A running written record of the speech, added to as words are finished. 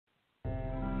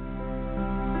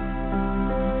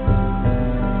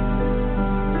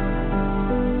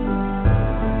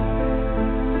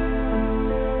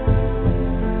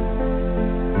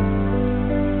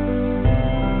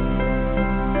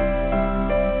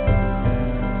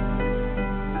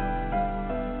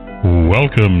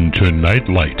Welcome to Night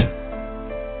Light.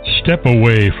 Step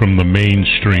away from the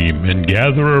mainstream and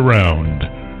gather around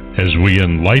as we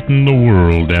enlighten the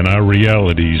world and our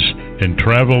realities and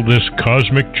travel this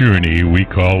cosmic journey we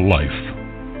call life.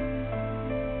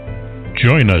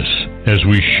 Join us as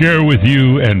we share with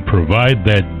you and provide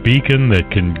that beacon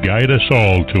that can guide us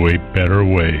all to a better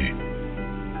way.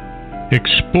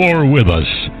 Explore with us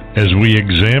as we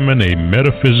examine a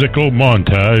metaphysical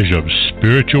montage of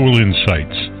spiritual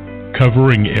insights,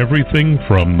 covering everything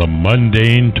from the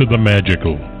mundane to the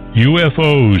magical,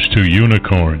 UFOs to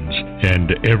unicorns,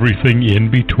 and everything in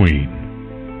between.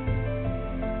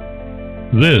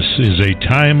 This is a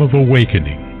time of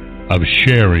awakening, of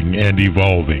sharing and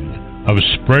evolving, of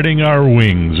spreading our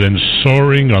wings and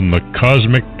soaring on the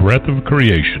cosmic breath of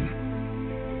creation.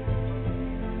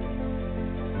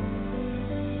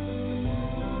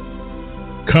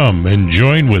 Come and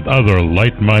join with other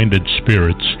light-minded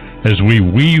spirits as we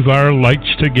weave our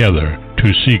lights together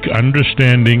to seek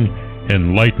understanding,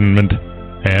 enlightenment,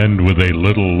 and, with a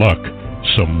little luck,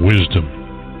 some wisdom.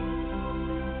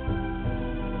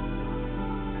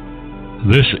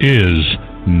 This is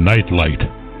Nightlight,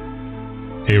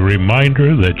 a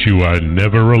reminder that you are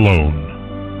never alone.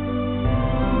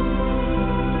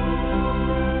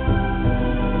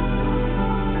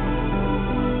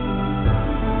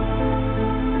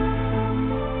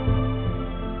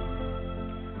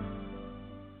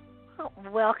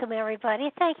 Welcome, everybody.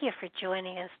 Thank you for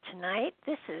joining us tonight.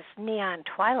 This is Neon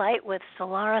Twilight with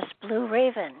Solaris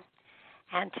BlueRaven.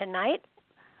 And tonight,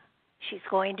 she's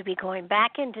going to be going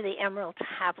back into the Emerald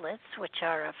Tablets, which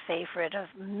are a favorite of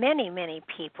many, many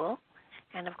people,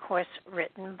 and of course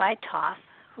written by Thoth,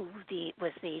 who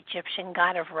was the Egyptian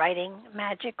god of writing,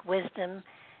 magic, wisdom,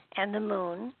 and the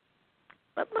moon,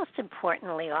 but most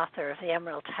importantly, author of the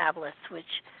Emerald Tablets, which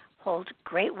hold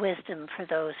great wisdom for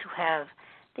those who have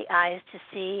the eyes to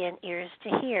see and ears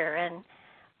to hear. And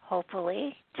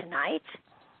hopefully tonight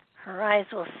her eyes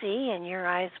will see and your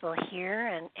eyes will hear,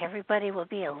 and everybody will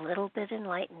be a little bit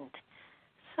enlightened.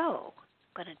 So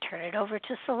I'm going to turn it over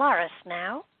to Solaris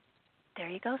now. There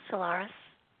you go, Solaris.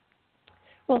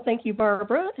 Well, thank you,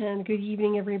 Barbara, and good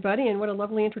evening, everybody. And what a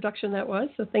lovely introduction that was.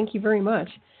 So thank you very much.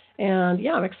 And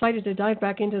yeah, I'm excited to dive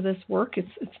back into this work.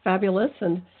 It's fabulous.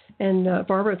 And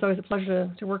Barbara, it's always a pleasure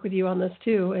to work with you on this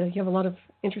too. You have a lot of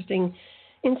interesting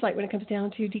insight when it comes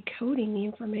down to decoding the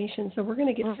information. So we're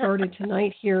going to get started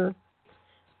tonight here.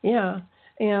 Yeah.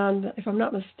 And if I'm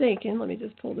not mistaken, let me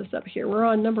just pull this up here. We're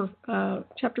on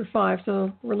chapter 5.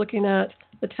 So we're looking at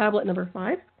the tablet number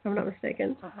 5, if I'm not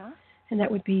mistaken. And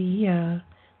that would be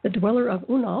the Dweller of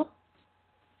Unal.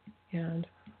 And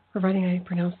providing I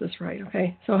pronounce this right,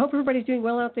 okay? So I hope everybody's doing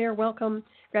well out there. Welcome.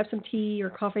 Grab some tea or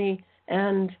coffee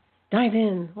and dive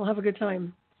in. We'll have a good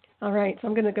time. All right, so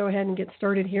I'm going to go ahead and get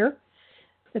started here.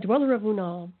 The Dweller of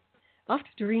Unal. Oft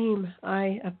dream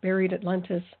I of buried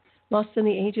Atlantis, lost in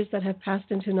the ages that have passed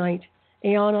into night.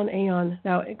 Aeon on aeon,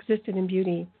 thou existed in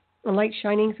beauty, a light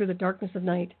shining through the darkness of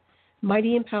night.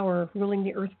 Mighty in power, ruling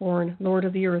the earthborn, lord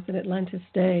of the earth in Atlantis'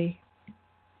 day.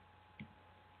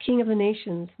 King of the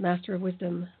nations, master of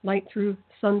wisdom, light through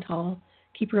Suntal,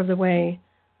 keeper of the way,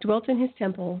 dwelt in his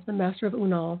temple, the master of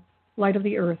Unal, light of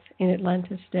the earth in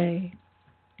Atlantis' day.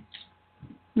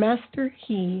 Master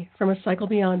he from a cycle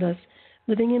beyond us,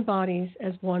 living in bodies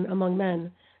as one among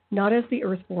men, not as the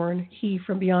earthborn, he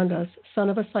from beyond us, son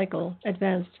of a cycle,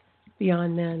 advanced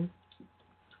beyond men.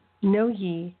 Know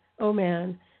ye, O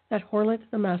man, that Horlet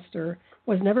the master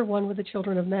was never one with the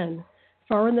children of men.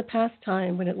 Far in the past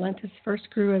time, when Atlantis first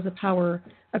grew as a power,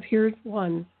 appeared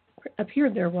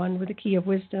there one with the key of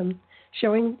wisdom,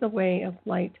 showing the way of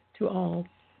light to all.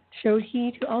 Showed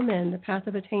he to all men the path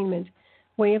of attainment,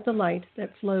 way of the light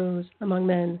that flows among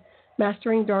men,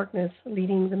 mastering darkness,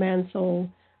 leading the man-soul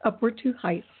upward to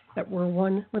heights that were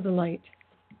one with the light.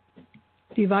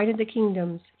 Divided the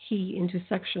kingdoms, he into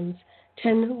sections,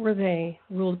 10 were they,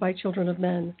 ruled by children of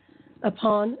men.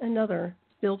 Upon another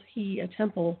built he a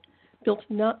temple, built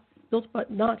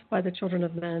but not by the children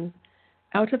of men.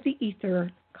 Out of the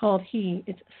ether called he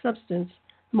its substance,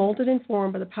 molded and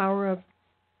formed by the power of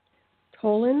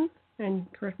Tolan, and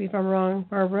correct me if I'm wrong,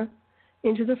 Barbara,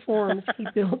 into the forms he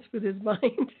built with his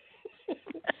mind.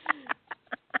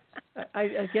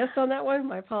 I guessed on that one.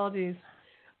 My apologies.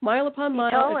 Mile upon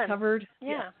mile it covered.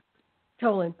 Yeah.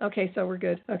 Tolan. Okay, so we're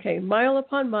good. Okay, mile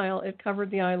upon mile it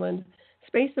covered the island.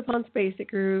 Space upon space it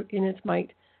grew in its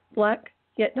might. Black,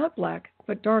 yet not black,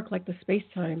 but dark like the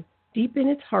space-time. Deep in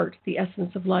its heart the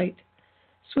essence of light.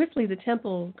 Swiftly the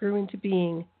temple grew into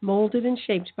being, molded and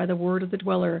shaped by the word of the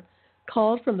dweller,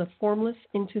 called from the formless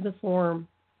into the form.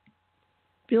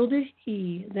 Builded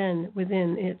he then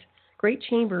within it great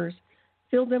chambers,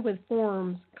 filled them with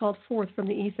forms called forth from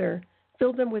the ether,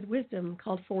 filled them with wisdom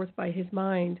called forth by his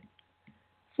mind.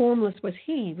 Formless was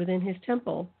he within his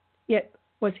temple, yet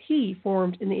was he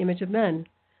formed in the image of men.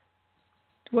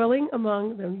 Dwelling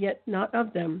among them, yet not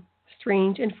of them,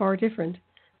 strange and far different,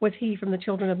 was he from the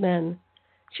children of men.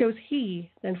 Chose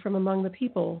he then from among the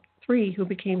people 3 who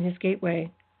became his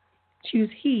gateway. Choose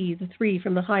he the 3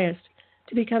 from the highest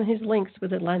to become his links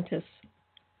with Atlantis.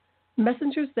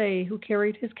 Messengers they who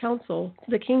carried his counsel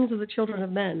to the kings of the children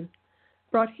of men.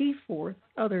 Brought he forth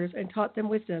others and taught them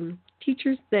wisdom.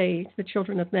 Teachers they to the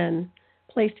children of men.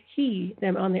 Placed he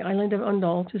them on the island of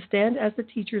Undal to stand as the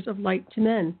teachers of light to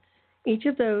men. Each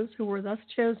of those who were thus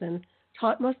chosen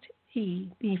taught must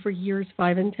he be for years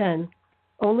 5 and 10.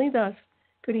 Only thus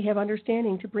could he have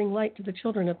understanding to bring light to the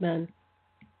children of men.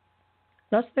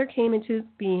 Thus there came into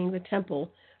being the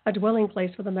temple, a dwelling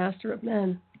place for the master of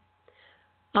men.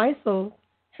 I, Thoth,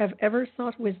 have ever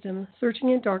sought wisdom, searching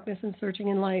in darkness and searching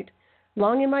in light.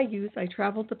 Long in my youth I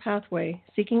traveled the pathway,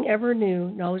 seeking ever new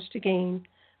knowledge to gain,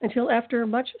 until after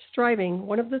much striving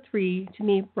one of the 3 to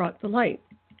me brought the light.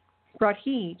 Brought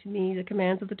he to me the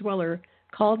commands of the dweller,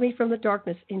 called me from the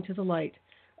darkness into the light.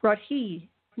 Brought he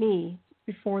me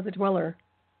before the dweller,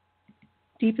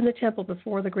 deep in the temple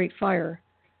before the great fire.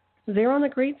 There on the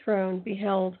great throne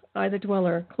beheld I the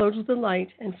dweller, clothed with the light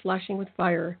and flashing with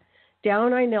fire.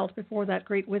 Down I knelt before that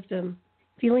great wisdom,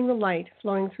 feeling the light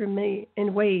flowing through me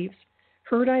in waves.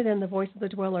 Heard I then the voice of the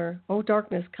dweller, O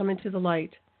darkness, come into the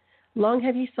light. Long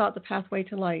have ye sought the pathway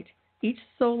to light. Each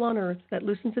soul on earth that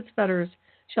loosens its fetters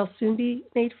shall soon be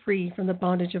made free from the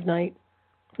bondage of night.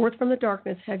 Forth from the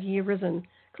darkness have ye arisen,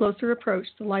 closer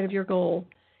approached the light of your goal.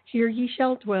 Here ye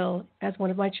shall dwell as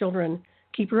one of my children,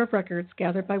 keeper of records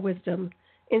gathered by wisdom,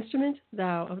 instrument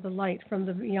thou of the light from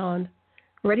the beyond,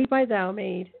 ready by thou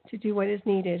made to do what is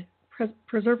needed,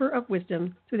 preserver of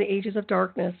wisdom through the ages of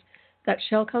darkness that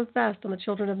shall come fast on the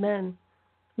children of men.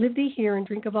 Live thee here and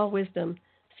drink of all wisdom,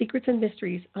 secrets and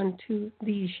mysteries unto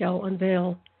thee shall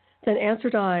unveil. Then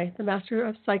answered I, the master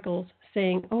of cycles,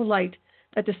 saying, O light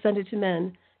that descended to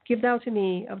men, give thou to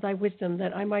me of thy wisdom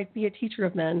that I might be a teacher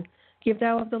of men. Give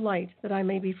thou of the light that I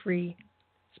may be free.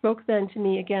 Spoke then to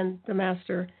me again the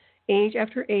master, age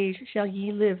after age shall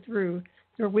ye live through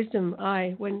your wisdom.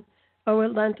 I, when, O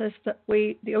Atlantis,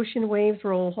 the ocean waves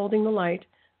roll, holding the light,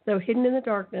 though hidden in the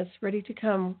darkness, ready to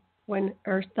come when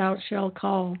earth thou shalt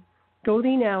call. Go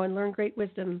thee now and learn great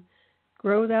wisdom.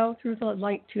 Grow thou through the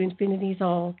light to infinities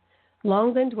all.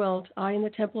 Long then dwelt I in the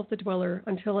temple of the dweller,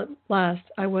 until at last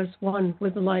I was one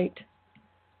with the light.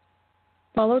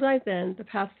 Followed I then the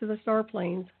path to the star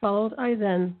plains, followed I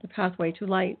then the pathway to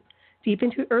light. Deep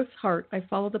into earth's heart I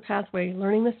followed the pathway,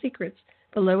 learning the secrets,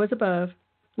 below as above,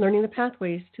 learning the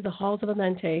pathways to the halls of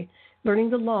Amente, learning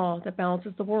the law that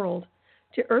balances the world.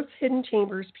 To earth's hidden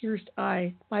chambers pierced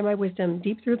I by my wisdom,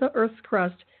 deep through the earth's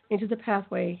crust, into the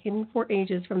pathway, hidden for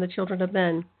ages from the children of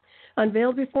men.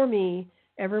 Unveiled before me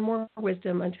ever more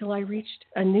wisdom, until I reached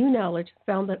a new knowledge,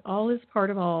 found that all is part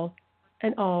of all,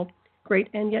 and all, great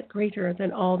and yet greater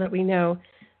than all that we know.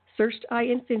 Searched I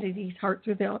infinity's heart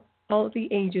through all of the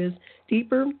ages,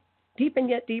 deep and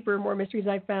yet deeper, more mysteries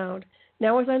I found.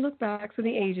 Now as I look back through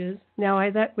the ages, now I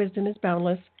that wisdom is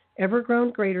boundless, ever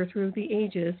grown greater through the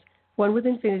ages, one with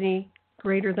infinity,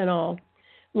 greater than all.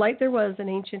 Light there was in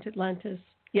ancient Atlantis,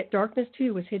 yet darkness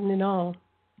too was hidden in all.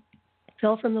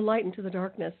 Fell from the light into the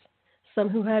darkness, some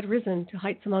who had risen to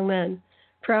heights among men.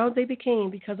 Proud they became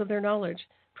because of their knowledge,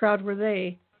 proud were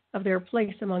they of their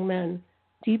place among men.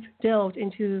 Deep delved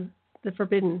into the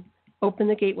forbidden, opened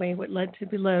the gateway what led to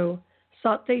below.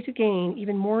 Sought they to gain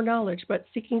even more knowledge, but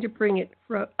seeking to bring it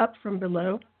up from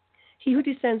below. He who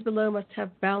descends below must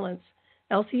have balance,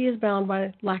 else he is bound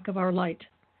by lack of our light.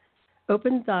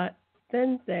 Opened they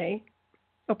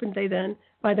then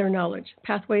by their knowledge,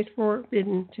 pathways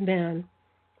forbidden to man.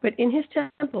 But in his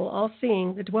temple,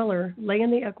 all-seeing, the dweller lay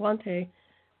in the Aguante,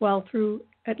 while through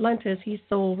Atlantis his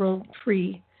soul roamed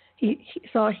free. He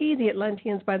saw the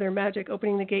Atlanteans by their magic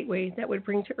opening the gateway that would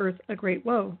bring to earth a great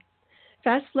woe.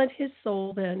 Fast fled his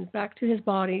soul then back to his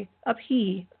body. Up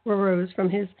he arose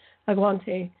from his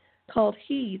Aguante. Called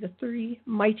he the 3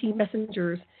 mighty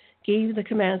messengers, gave the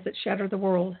commands that shattered the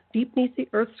world. Deep neath the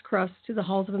earth's crust to the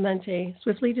halls of Amente,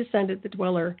 swiftly descended the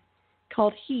dweller.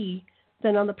 Called he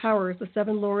then on the powers the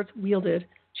 7 lords wielded,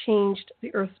 changed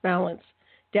the earth's balance.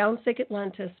 Down sank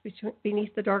Atlantis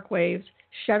beneath the dark waves,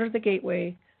 shattered the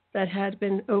gateway that had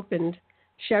been opened,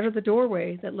 shattered the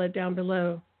doorway that led down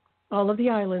below. All of the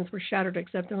islands were shattered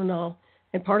except Onal,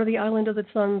 and part of the island of the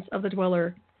sons of the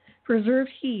dweller. Preserve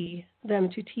he them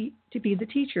to be the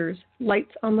teachers,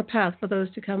 lights on the path for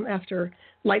those to come after,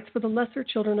 lights for the lesser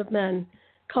children of men.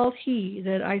 Called he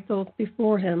that I Thoth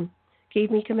before him,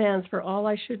 gave me commands for all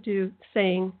I should do,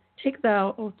 saying, Take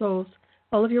thou, O Thoth,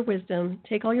 all of your wisdom,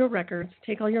 take all your records,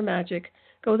 take all your magic,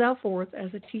 go thou forth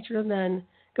as a teacher of men,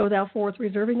 go thou forth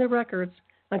reserving the records,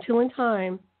 until in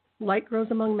time light grows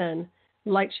among men.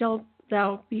 Light shall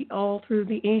thou be all through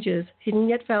the ages, hidden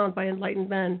yet found by enlightened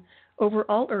men. Over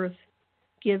all earth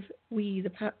give we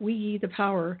ye the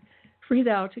power, free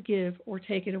thou to give or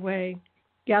take it away.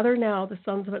 Gather now the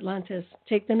sons of Atlantis,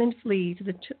 take them and flee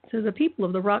to the people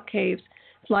of the rock caves,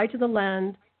 fly to the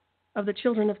land of the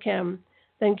children of Chem.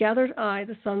 Then gathered I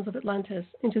the sons of Atlantis.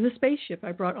 Into the spaceship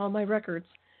I brought all my records,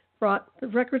 brought the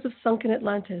records of sunken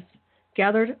Atlantis.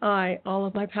 Gathered I all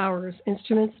of my powers,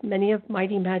 instruments many of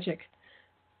mighty magic.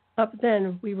 Up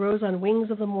then we rose on wings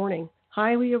of the morning.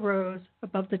 High we arose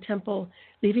above the temple,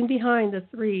 leaving behind the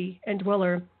three and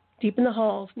dweller, deep in the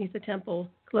halls neath the temple,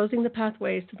 closing the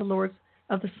pathways to the lords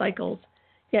of the cycles.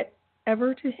 Yet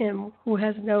ever to him who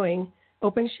has knowing,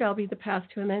 open shall be the path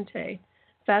to Amente.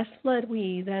 Fast fled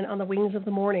we then on the wings of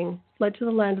the morning, fled to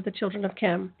the land of the children of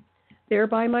Chem. There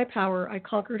by my power I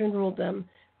conquered and ruled them,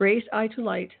 raised I to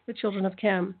light the children of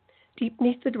Chem. Deep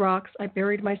neath the rocks I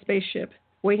buried my spaceship,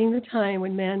 waiting the time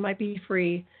when man might be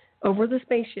free. Over the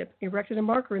spaceship erected a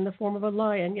marker in the form of a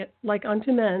lion, yet like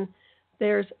unto men,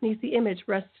 there's neath the image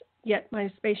rests yet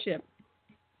my spaceship.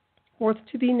 Forth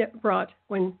to be brought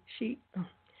when he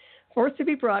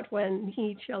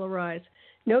shall arise.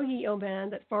 Know ye, O man,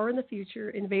 that far in the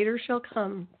future invaders shall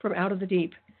come from out of the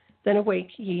deep. Then awake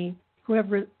ye, who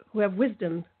have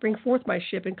wisdom, bring forth my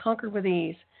ship and conquer with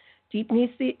ease. Deep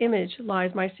neath the image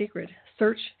lies my secret.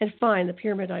 Search and find the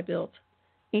pyramid I built.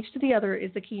 Each to the other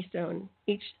is the keystone,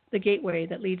 each the gateway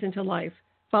that leads into life.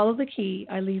 Follow the key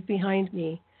I leave behind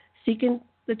me. Seek in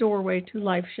the doorway to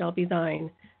life shall be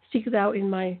thine. Seek thou in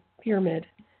my pyramid,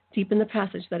 deep in the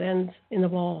passage that ends in the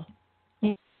wall.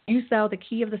 Use thou the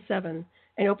key of the seven,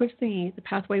 and open to thee the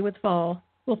pathway will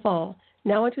fall.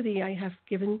 Now unto thee I have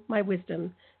given my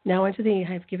wisdom. Now unto thee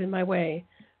I have given my way.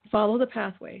 Follow the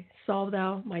pathway. Solve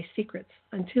thou my secrets.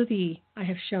 Unto thee I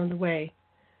have shown the way.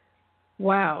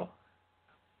 Wow.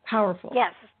 Powerful.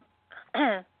 Yes.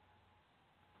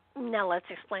 Now let's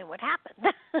explain what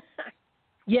happened.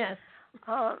 Yes.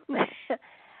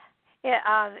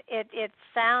 It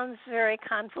sounds very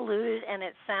convoluted and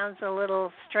it sounds a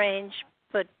little strange,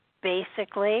 but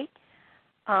basically,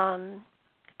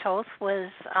 Thoth was,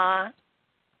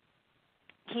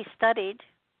 he studied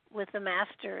with the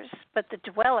masters, but the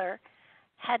dweller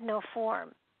had no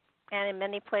form. And in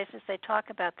many places they talk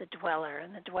about the dweller,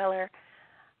 and the dweller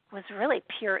was really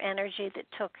pure energy that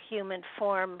took human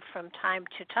form from time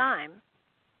to time.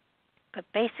 But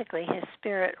basically his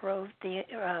spirit roamed the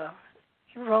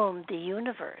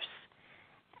universe.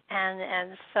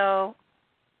 And so,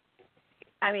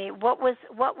 I mean, what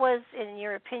was, in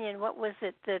your opinion, what was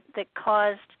it that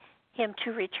caused him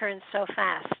to return so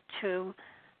fast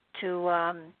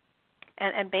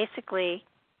and basically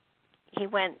he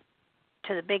went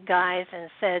to the big guys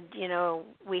and said, you know,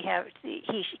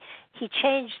 he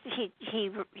changed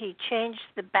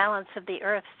the balance of the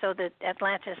earth so that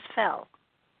Atlantis fell.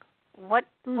 What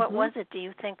was it, do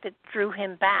you think, that drew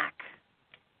him back?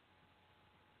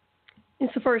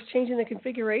 Insofar as changing the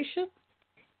configuration?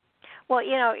 Well,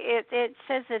 you know, it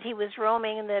says that he was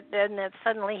roaming and that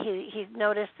suddenly he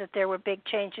noticed that there were big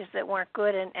changes that weren't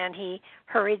good, and he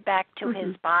hurried back to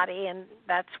his body, and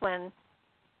that's when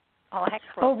all heck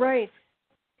broke. Oh, right.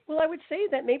 Well, I would say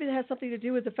that maybe it has something to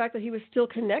do with the fact that he was still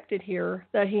connected here,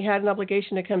 that he had an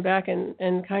obligation to come back and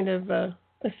kind of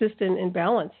assist in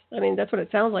balance. I mean, that's what it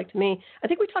sounds like to me. I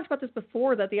think we talked about this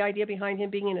before, that the idea behind him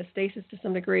being in a stasis to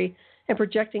some degree and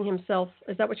projecting himself,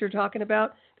 is that what you're talking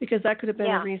about? Because that could have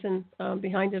been a reason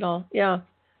behind it all. Yeah,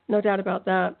 no doubt about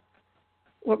that.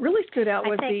 What really stood out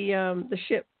was the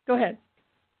ship. Go ahead.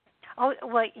 Oh,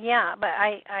 well, yeah, but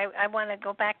I want to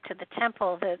go back to the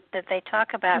temple that they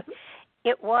talk about.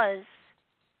 It was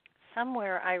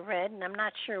somewhere I read, and I'm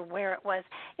not sure where it was.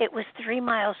 It was 3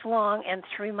 miles long and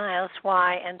 3 miles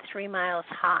wide and 3 miles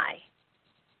high.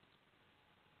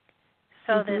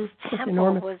 So this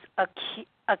temple was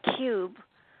a cube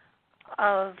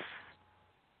of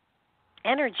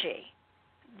energy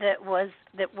that was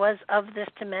of this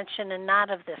dimension and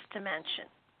not of this dimension.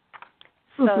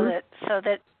 So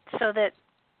that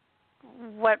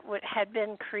what had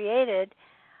been created,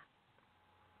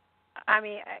 I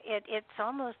mean, it's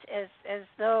almost as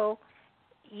though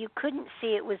you couldn't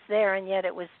see it was there, and yet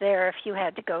it was there if you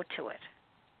had to go to it.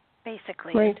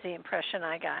 Basically, is the impression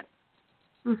I got.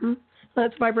 Mm-hmm.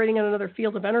 That's vibrating on another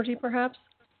field of energy, perhaps?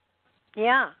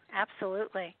 Yeah,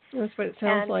 absolutely. That's what it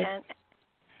sounds like.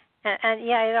 And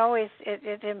yeah,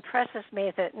 it impresses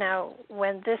me that now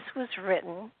when this was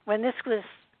written, when this was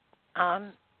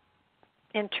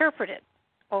interpreted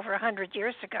over 100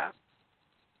 years ago,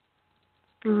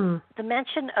 the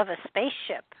mention of a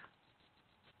spaceship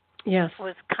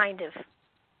was kind of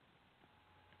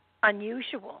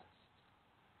unusual.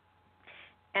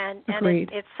 And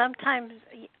it sometimes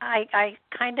I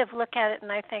kind of look at it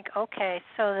and I think, okay,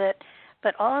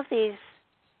 but all of these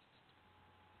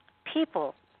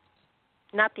people,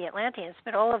 not the Atlanteans,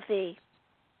 but all of the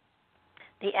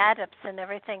adepts and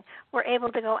everything were able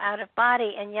to go out of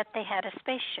body, and yet they had a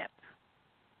spaceship.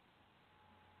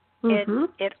 Mm-hmm.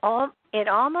 It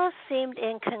almost seemed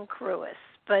incongruous,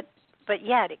 but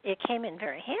yet it came in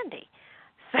very handy.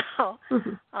 So,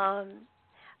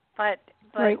 but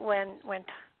right. when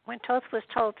Thoth was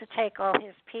told to take all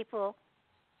his people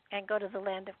and go to the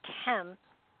land of Chem,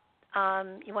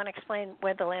 you want to explain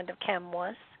where the land of Chem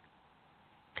was?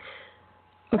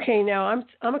 Okay, now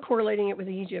I'm correlating it with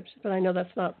Egypt, but I know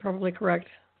that's not probably correct.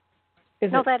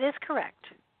 No, that is correct.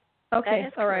 Okay,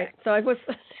 is all right. correct. So I was.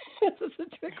 This is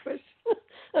a trick question.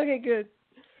 Okay, good.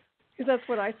 Because that's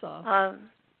what I saw.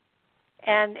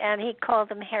 And he called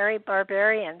them hairy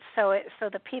barbarians. So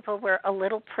the people were a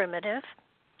little primitive,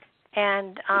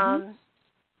 and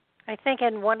I think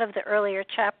in one of the earlier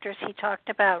chapters he talked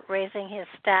about raising his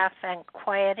staff and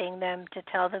quieting them to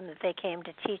tell them that they came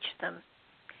to teach them.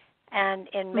 And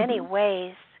in many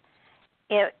ways,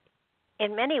 there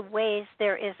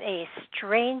is a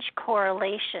strange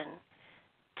correlation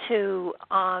to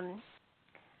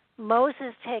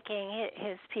Moses taking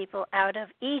his people out of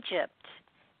Egypt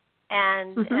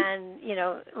and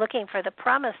looking for the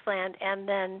promised land, and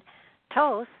then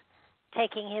Thoth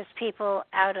taking his people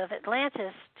out of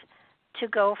Atlantis to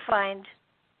go find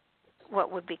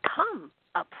what would become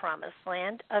a promised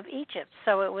land of Egypt.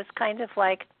 So it was kind of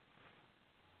like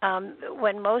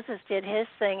when Moses did his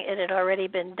thing, it had already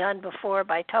been done before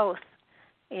by Thoth,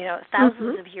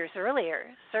 thousands of years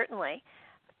earlier, certainly,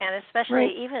 and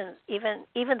especially even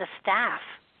the staff,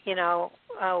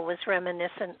 was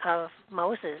reminiscent of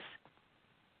Moses.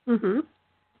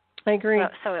 I agree.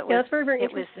 So it was, that's very, very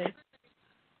interesting.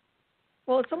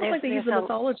 Well, it's almost like they use the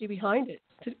mythology behind it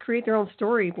to create their own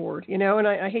storyboard, and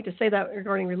I hate to say that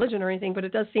regarding religion or anything, but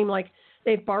it does seem like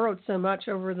they've borrowed so much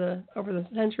over the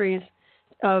centuries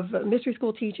of mystery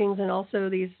school teachings and also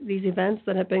these events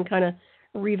that have been kind of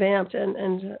revamped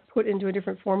and put into a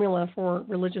different formula for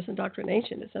religious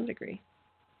indoctrination to some degree.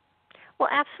 Well,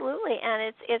 absolutely,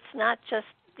 and it's not just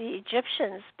the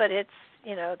Egyptians, but it's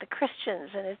the Christians,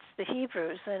 and it's the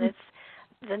Hebrews, and it's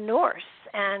the Norse,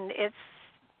 and it's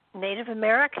Native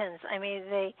Americans. I mean,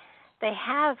 they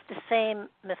have the same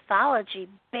mythology,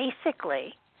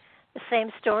 basically. The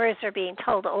same stories are being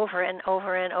told over and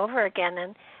over and over again,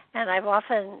 and I've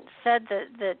often said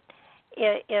that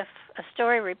if a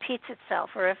story repeats itself,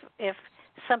 or if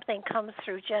something comes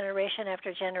through generation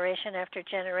after generation after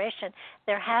generation,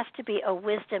 there has to be a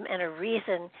wisdom and a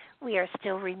reason we are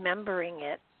still remembering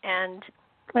it. And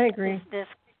I agree.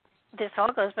 This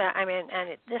all goes back. I mean,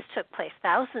 this took place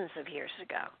thousands of years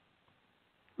ago.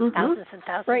 Thousands and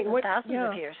thousands and thousands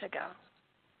of years ago.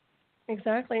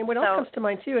 Exactly. And what else comes to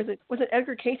mind, too, is was it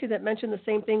Edgar Casey that mentioned the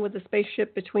same thing with the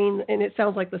spaceship between, and it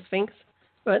sounds like the Sphinx,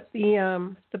 but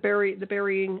the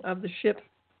burying of the ship.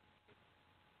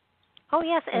 Oh,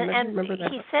 yes, and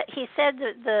he said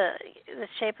the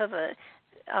shape of a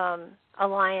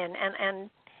lion, and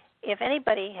if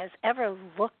anybody has ever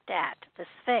looked at the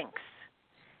Sphinx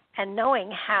and knowing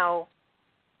how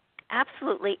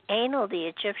absolutely anal the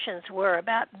Egyptians were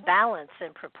about balance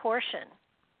and proportion,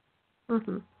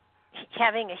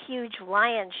 having a huge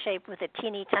lion shape with a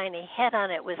teeny tiny head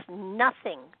on it was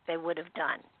nothing they would have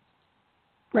done.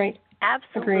 Right.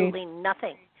 Absolutely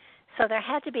nothing. So there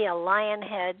had to be a lion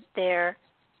head there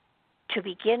to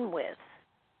begin with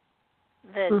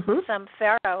that some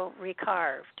pharaoh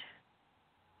recarved.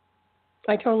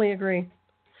 I totally agree.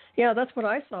 Yeah, that's what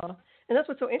I saw. And that's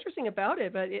what's so interesting about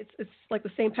it, but it's like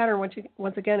the same pattern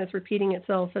once again it's repeating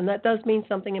itself, and that does mean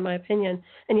something in my opinion.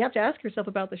 And you have to ask yourself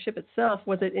about the ship itself.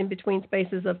 Was it in between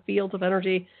spaces of fields of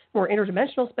energy, more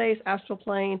interdimensional space, astral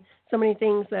plane, so many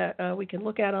things that we can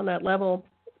look at on that level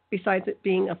besides it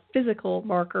being a physical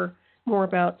marker, more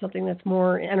about something that's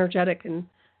more energetic and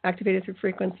activated through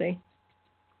frequency.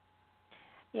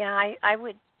 Yeah, I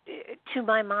would, to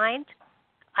my mind,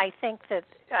 I think that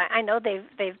I know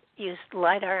they've used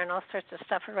LiDAR and all sorts of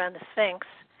stuff around the Sphinx,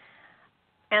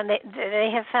 and they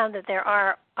have found that there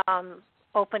are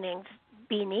openings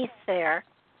beneath there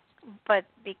but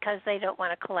because they don't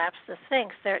want to collapse the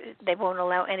Sphinx, they won't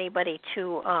allow anybody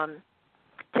to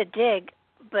dig.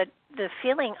 But the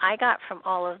feeling I got from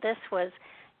all of this was,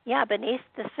 yeah, beneath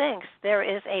the Sphinx there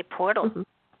is a portal,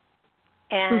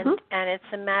 and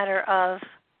it's a matter of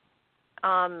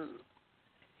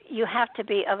you have to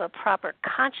be of a proper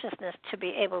consciousness to be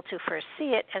able to first see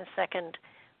it and second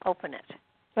open it.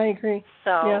 I agree.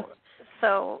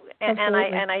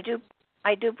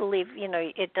 I do believe,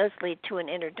 it does lead to an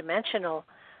interdimensional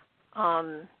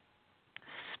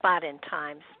spot in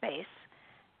time, space,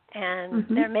 and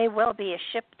there may well be a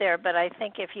ship there. But I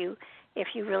think if you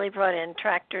really brought in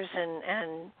tractors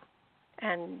and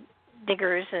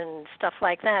diggers and stuff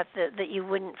like that you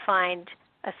wouldn't find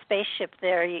a spaceship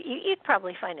there. You'd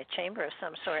probably find a chamber of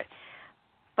some sort,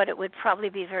 but it would probably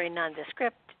be very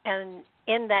nondescript. And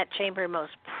in that chamber,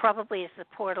 most probably is the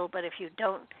portal. But if you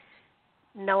don't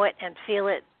know it and feel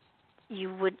it,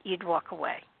 you'd walk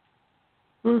away.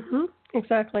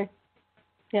 Exactly.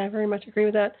 Yeah, I very much agree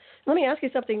with that. Let me ask you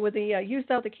something. With the use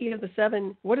out the key of the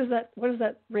seven, what does that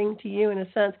ring to you in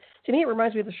a sense? To me, it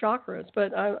reminds me of the chakras,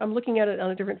 but I'm looking at it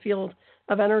on a different field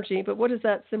of energy. But what does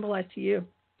that symbolize to you?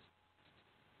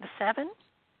 The seven?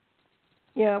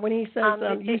 Yeah, when he says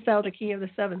use out the key of the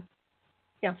seven.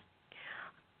 Yeah.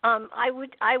 I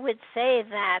would say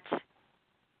that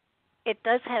it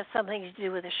does have something to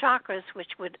do with the chakras, which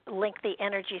would link the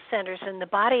energy centers in the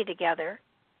body together,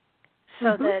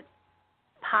 so that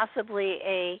possibly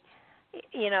a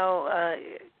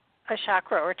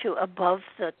chakra or two above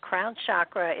the crown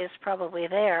chakra is probably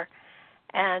there.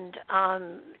 And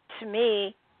to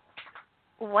me,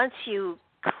 once you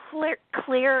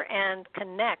clear and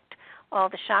connect all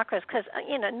the chakras, because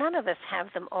none of us have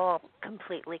them all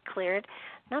completely cleared.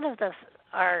 None of us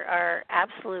are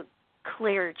absolute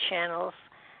clear channels.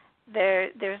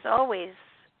 There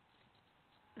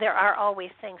are always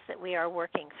things that we are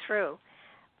working through,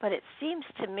 but it seems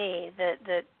to me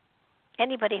that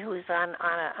anybody who's on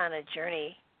a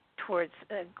journey towards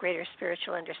a greater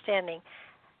spiritual understanding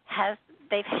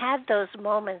they've had those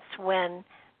moments when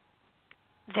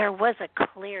there was a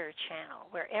clear channel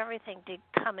where everything did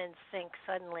come in sync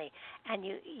suddenly, and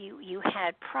you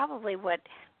had probably what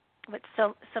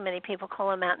so many people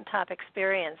call a mountaintop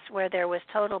experience, where there was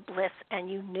total bliss and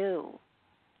you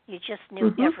just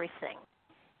knew everything,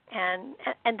 and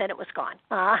then it was gone.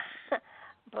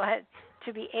 But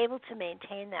to be able to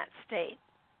maintain that state,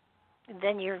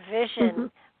 then your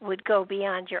vision would go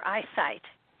beyond your eyesight,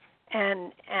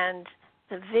 and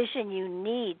the vision you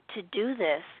need to do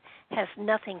this has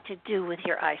nothing to do with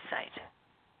your eyesight.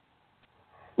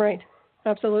 Right.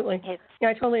 Absolutely. Yeah,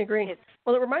 I totally agree.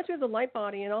 Well, it reminds me of the light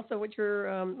body, and also what you're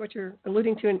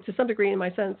alluding to, and to some degree, in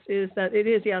my sense, is that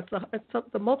it's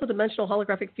the multidimensional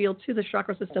holographic field to the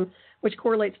chakra system, which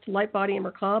correlates to light body and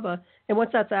Merkaba. And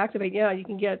once that's activated, you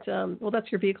can get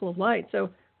that's your vehicle of light. So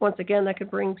once again, that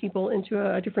could bring people into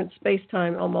a different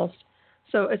space-time almost.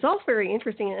 So it's all very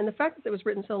interesting, and the fact that it was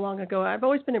written so long ago, I've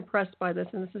always been impressed by this.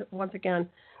 And this is, once again,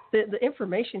 the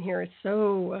information here is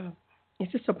so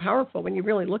it's just so powerful when you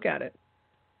really look at it.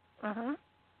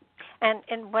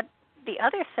 And what the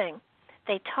other thing,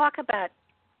 they talk about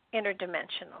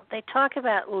interdimensional. They talk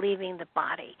about leaving the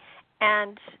body,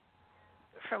 and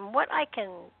from what I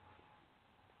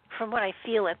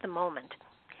feel at the moment,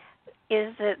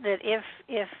 is that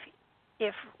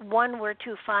if one were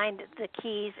to find the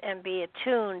keys and be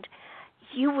attuned,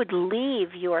 you would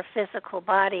leave your physical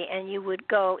body and you would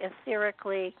go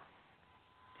etherically,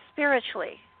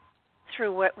 spiritually,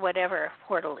 through whatever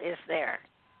portal is there.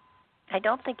 I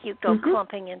don't think you'd go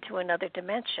clumping into another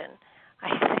dimension. I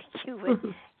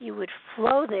think you would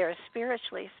flow there,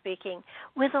 spiritually speaking,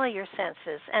 with all your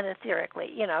senses and etherically.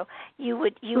 You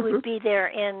would be there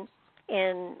in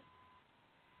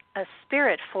a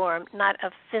spirit form, not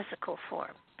a physical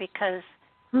form, because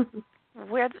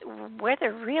where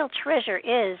the real treasure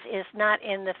is not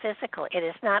in the physical. It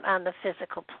is not on the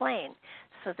physical plane.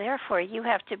 So therefore, you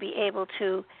have to be able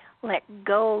to let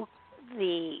go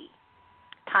the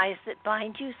ties that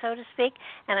bind you, so to speak.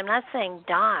 And I'm not saying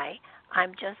die.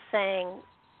 I'm just saying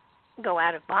go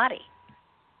out of body.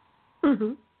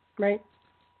 Right.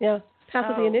 Yeah. Path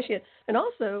of the initiate. And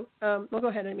also, go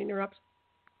ahead. I didn't mean to interrupt.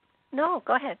 No,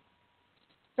 go ahead.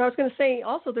 I was going to say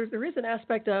also there is an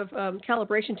aspect of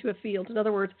calibration to a field. In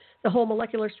other words, the whole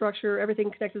molecular structure, everything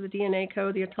connected to the DNA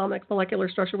code, the atomic molecular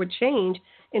structure would change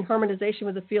in harmonization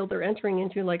with the field they're entering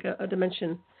into, like a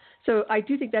dimension. So I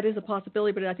do think that is a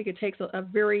possibility, but I think it takes a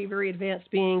very, very advanced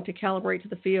being to calibrate to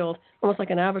the field, almost like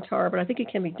an avatar, but I think it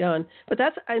can be done. But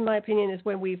that's, in my opinion, is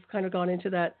when we've kind of gone into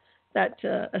that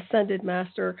ascended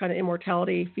master kind of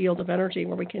immortality field of energy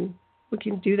where we can we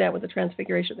can do that with the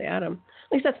transfiguration of the atom.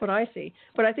 At least that's what I see.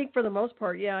 But I think for the most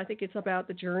part, yeah, I think it's about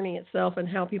the journey itself and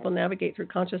how people navigate through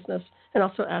consciousness and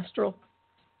also astral.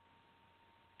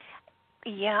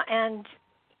 Yeah, and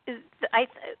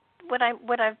what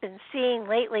I've been seeing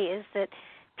lately is that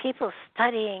people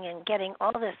studying and getting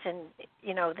all this and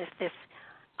this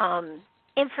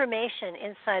information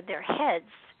inside their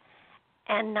heads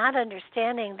and not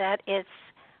understanding that it's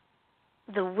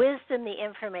the wisdom the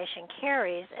information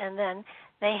carries, and then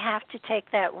they have to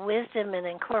take that wisdom and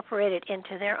incorporate it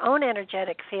into their own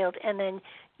energetic field and then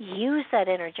use that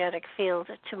energetic field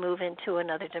to move into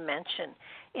another dimension.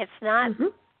 It's not,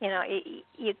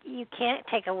 you can't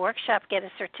take a workshop, get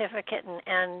a certificate,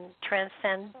 and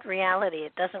transcend reality.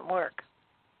 It doesn't work.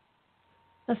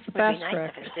 That's the fast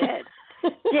track. It would be nice if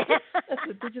it did. That's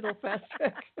the digital fast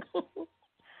track.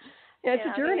 Yeah, it's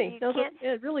a journey.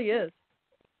 It really is.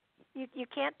 You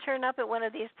can't turn up at one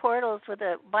of these portals with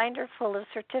a binder full of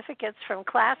certificates from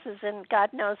classes and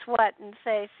God knows what and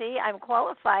say, see, I'm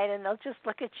qualified, and they'll just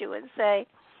look at you and say,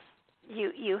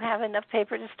 you have enough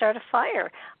paper to start a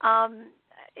fire.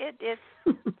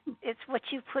 It's what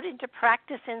you put into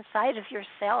practice inside of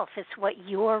yourself. It's what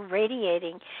you're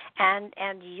radiating, and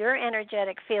your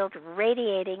energetic field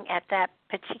radiating at that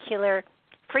particular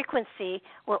frequency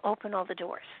will open all the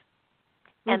doors.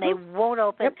 And they won't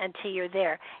open until you're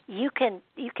there. You can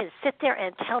sit there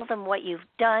and tell them what you've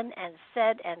done and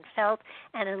said and felt,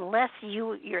 and unless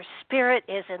your spirit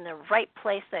is in the right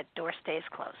place, that door stays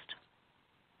closed.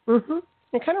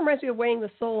 It kind of reminds me of weighing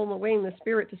the soul and weighing the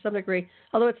spirit to some degree,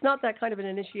 although it's not that kind of an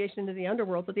initiation into the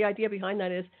underworld. But the idea behind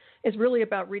that is really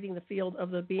about reading the field of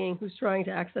the being who's trying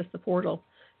to access the portal.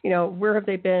 Where have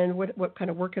they been? What kind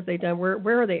of work have they done?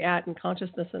 Where are they at in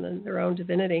consciousness and in their own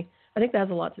divinity? I think that has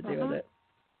a lot to do with it.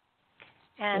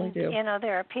 And,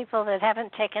 there are people that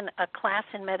haven't taken a class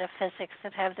in metaphysics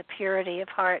that have the purity of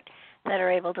heart that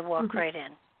are able to walk right in.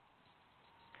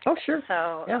 Oh, sure.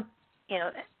 So,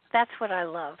 that's what I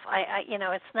love.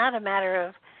 It's not a matter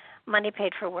of money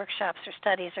paid for workshops or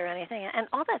studies or anything, and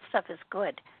all that stuff is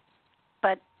good.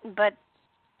 But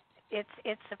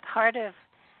it's a part of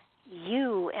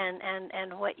you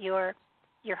and what your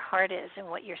heart is and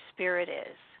what your spirit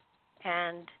is.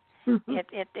 And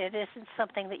it isn't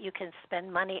something that you can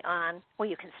spend money on. Well,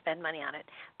 you can spend money on it,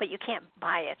 but you can't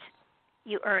buy it.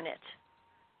 You earn it.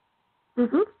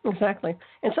 Exactly.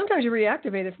 And sometimes you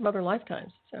reactivate it from other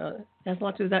lifetimes. So it has a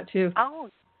lot to do with that, too. Oh,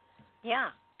 yeah,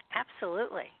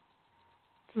 absolutely.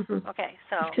 Okay,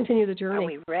 so let's continue the journey. Are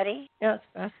we ready? Yeah, it's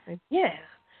fascinating. Yeah,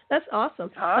 that's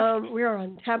awesome. Okay. We are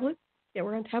on tablet. Yeah,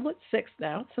 we're on tablet 6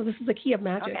 now. So this is the key of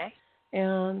magic. Okay.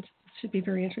 And it should be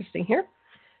very interesting here.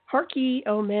 Hark ye,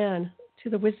 O man, to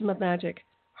the wisdom of magic.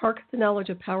 Hark, the knowledge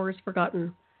of powers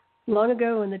forgotten. Long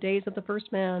ago, in the days of the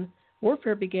first man,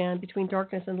 warfare began between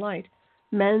darkness and light.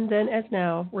 Men then as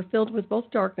now were filled with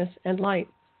both darkness and light.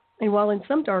 And while in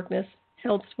some darkness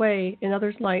held sway, in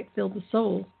others light filled the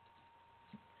soul.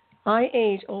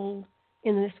 Age old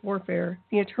in this warfare,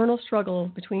 the eternal struggle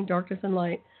between darkness and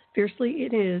light, fiercely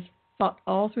it is, fought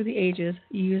all through the ages,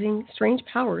 using strange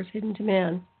powers hidden to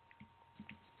man.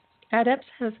 Adepts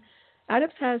have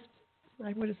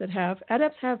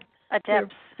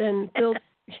been filled.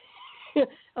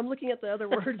 I'm looking at the other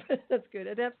word, but that's good.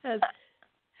 Adepts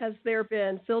has there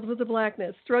been filled with the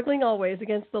blackness, struggling always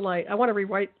against the light. I want to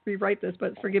rewrite this,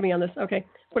 but forgive me on this. Okay.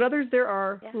 But others there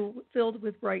are who, filled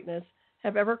with brightness,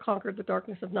 have ever conquered the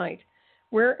darkness of night.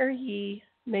 Where are ye,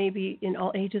 may be in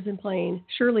all ages and plain,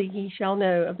 surely ye shall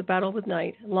know of the battle with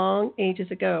night, long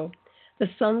ages ago. The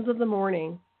sons of the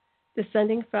morning,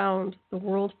 descending found the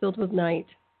world filled with night.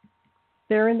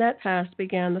 There in that past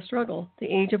began the struggle, the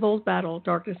age of old battle,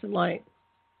 darkness and light.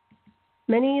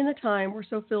 Many in the time were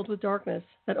so filled with darkness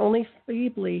that only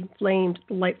feebly flamed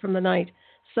the light from the night.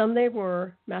 Some they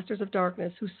were, masters of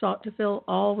darkness, who sought to fill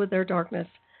all with their darkness,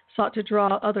 sought to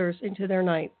draw others into their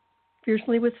night.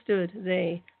 Fiercely withstood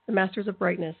they, the masters of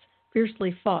brightness,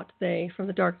 fiercely fought they from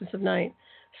the darkness of night,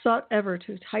 sought ever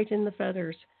to tighten the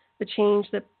fetters, the chains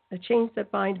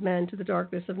that bind men to the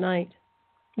darkness of night.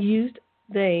 Used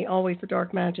they always the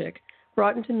dark magic,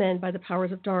 brought into men by the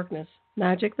powers of darkness,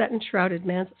 magic that enshrouded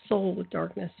man's soul with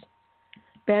darkness.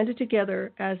 Banded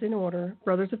together as in order,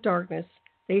 brothers of darkness,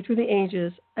 they through the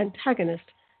ages, antagonist,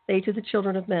 they to the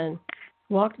children of men.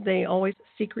 Walked they always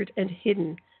secret and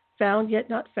hidden, found yet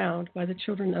not found by the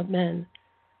children of men.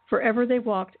 Forever they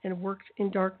walked and worked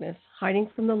in darkness, hiding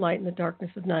from the light in the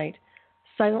darkness of night.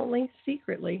 Silently,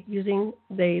 secretly, using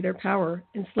they their power,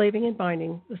 enslaving and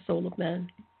binding the soul of men.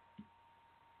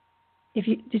 Did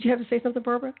you have to say something,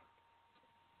 Barbara?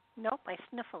 Nope, I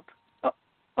sniffled.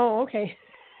 Oh, okay.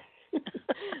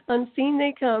 Unseen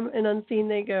they come and unseen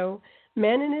they go.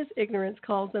 Man in his ignorance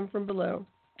calls them from below.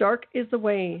 Dark is the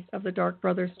way of the dark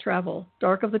brothers travel,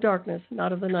 dark of the darkness,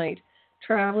 not of the night.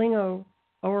 Traveling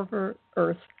over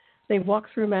earth, they walk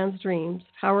through man's dreams.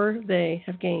 Power they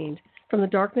have gained from the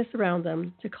darkness around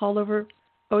them to call over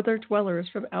other dwellers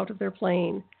from out of their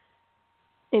plane.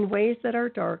 In ways that are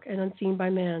dark and unseen by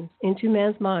man, into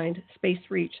man's mind, space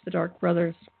reach the dark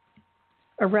brothers.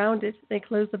 Around it, they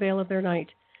close the veil of their night.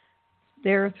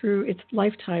 There, through its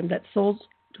lifetime, that souls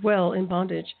dwell in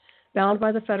bondage, bound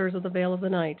by the fetters of the veil of the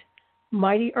night.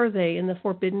 Mighty are they in the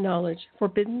forbidden knowledge,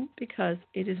 forbidden because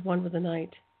it is one with the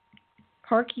night.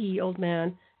 Hark ye, old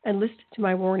man, and list to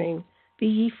my warning. Be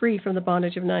ye free from the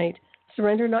bondage of night.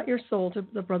 Surrender not your soul to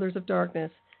the brothers of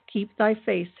darkness. Keep thy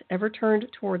face ever turned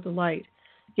toward the light.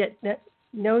 Yet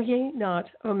know ye not,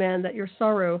 O man, that your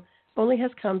sorrow only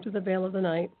has come through the veil of the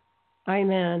night. I,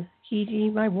 man, heed ye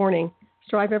my warning.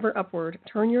 Strive ever upward.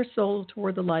 Turn your soul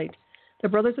toward the light. The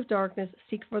brothers of darkness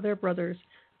seek for their brothers,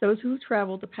 those who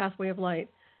traveled the pathway of light.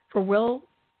 For well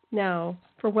know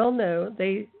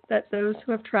they that those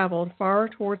who have traveled far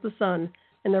towards the sun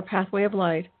in their pathway of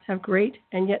light have great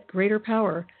and yet greater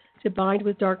power to bind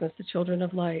with darkness the children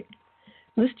of light.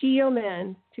 List ye, O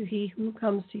man, to he who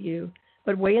comes to you,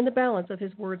 but weigh in the balance of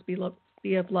his words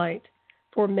be of light.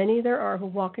 For many there are who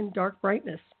walk in dark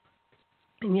brightness,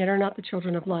 and yet are not the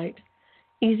children of light.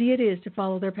 Easy it is to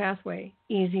follow their pathway,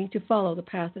 easy to follow the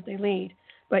path that they lead.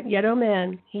 But yet, O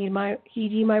man, heed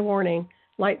ye my warning.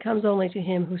 Light comes only to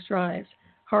him who strives.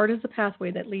 Hard is the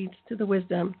pathway that leads to the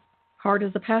wisdom. Hard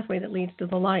is the pathway that leads to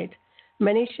the light.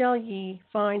 Many shall ye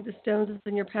find the stones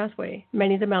in your pathway,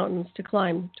 many the mountains to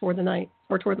climb toward the light.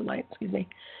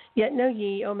 Yet know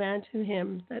ye, O man, to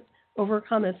him that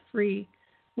overcometh free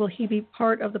will he be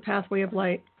part of the pathway of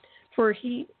light. For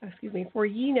ye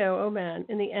know, O man,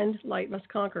 in the end light must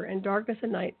conquer, and darkness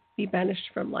and night be banished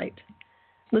from light.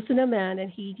 Listen, O man, and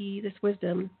heed ye this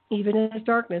wisdom. Even as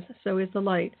darkness, so is the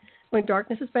light. When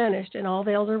darkness is banished and all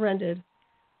veils are rended,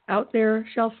 out there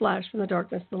shall flash from the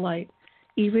darkness the light.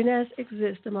 Even as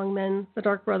exist among men the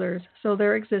dark brothers, so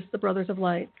there exist the brothers of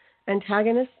light.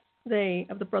 Antagonists they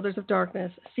of the brothers of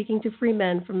darkness, seeking to free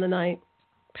men from the night.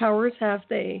 Powers have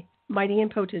they, mighty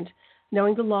and potent,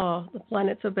 knowing the law, the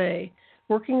planets obey.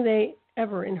 Working they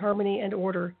ever in harmony and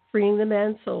order, freeing the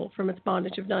man's soul from its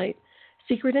bondage of night.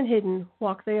 Secret and hidden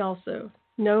walk they also.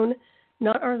 Known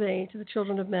not are they to the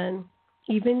children of men.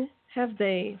 Even have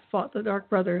they fought the dark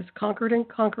brothers, conquered and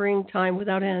conquering time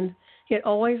without end. Yet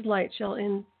always light shall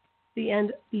in the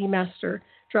end be master,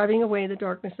 driving away the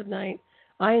darkness of night.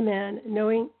 I, man,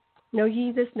 know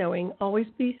ye this knowing, always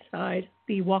beside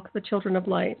thee walk the children of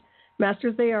light.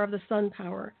 Masters they are of the sun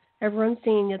power, ever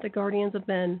unseen, yet the guardians of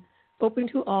men. Open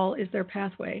to all is their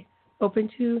pathway, open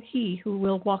to he who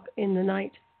will walk in the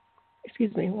night.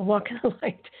 Will walk in the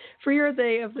light. Free are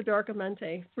they of the dark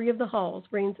Amente, free of the halls,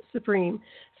 reigns supreme.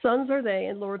 Sons are they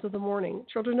and lords of the morning,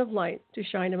 children of light, to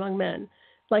shine among men.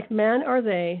 Like man are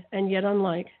they, and yet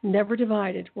unlike, never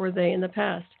divided were they in the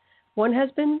past. One have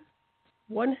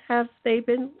they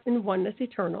been in oneness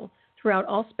eternal, throughout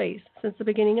all space, since the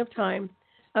beginning of time.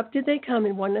 Up did they come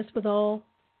in oneness with the all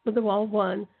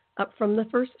one, up from the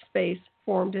first space,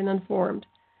 formed and unformed.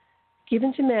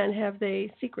 Given to man have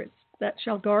they secrets that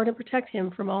shall guard and protect him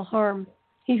from all harm.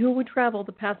 He who would travel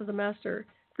the path of the master,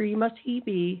 free must he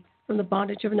be from the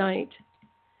bondage of night.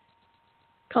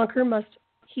 Conquer must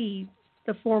he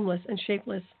the formless and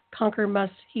shapeless, conquer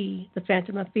must he the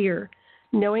phantom of fear.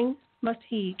 Knowing must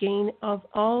he gain of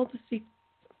all of the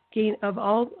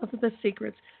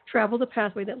secrets, travel the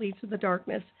pathway that leads to the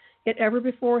darkness, yet ever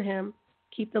before him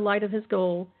keep the light of his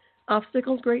goal.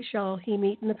 Obstacles great shall he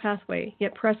meet in the pathway,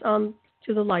 yet press on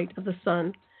to the light of the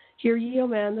sun. Hear ye, O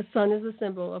man, the sun is the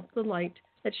symbol of the light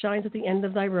that shines at the end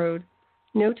of thy road.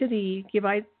 Know to thee give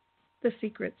I the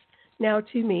secrets, now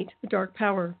to meet the dark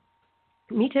power.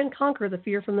 Meet and conquer the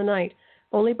fear from the night.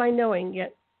 Only by knowing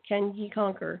yet can ye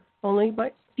conquer. Only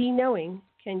by knowing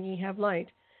can ye have light.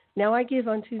 Now I give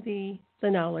unto thee the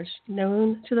knowledge,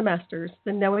 known to the masters,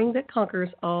 the knowing that conquers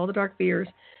all the dark fears.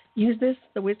 Use this,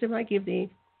 the wisdom I give thee.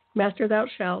 Master thou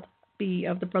shalt be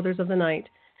of the brothers of the night.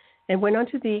 And when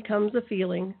unto thee comes a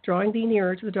feeling, drawing thee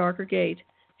nearer to the darker gate,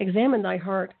 examine thy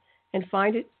heart, and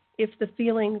find it if the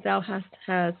feeling thou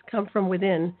has come from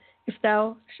within. If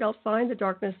thou shalt find the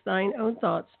darkness thine own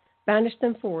thoughts, banish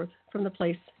them forth from the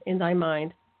place in thy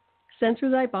mind. Send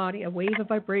through thy body a wave of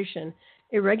vibration,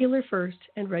 irregular first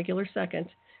and regular second,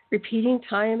 repeating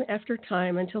time after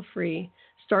time until free.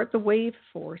 Start the wave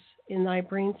force in thy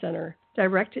brain center.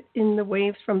 Direct it in the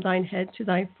waves from thine head to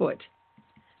thy foot.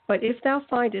 But if thou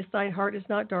findest thine heart is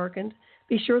not darkened,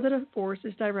 Be sure that a force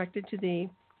is directed to thee.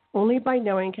 Only by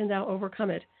knowing can thou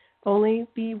overcome it. Only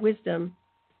by wisdom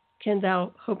can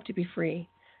thou hope to be free.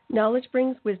 Knowledge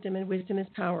brings wisdom, and wisdom is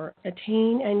power.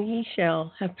 Attain, and ye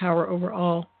shall have power over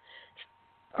all.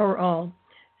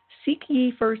 Seek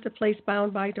ye first a place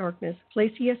bound by darkness.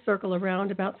 Place ye a circle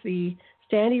around about thee.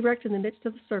 Stand erect in the midst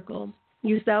of the circle.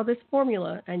 Use thou this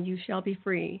formula, and you shall be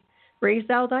free. Raise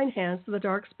thou thine hands to the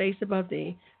dark space above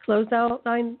thee. Close thou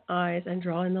thine eyes and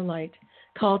draw in the light.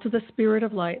 Call to the spirit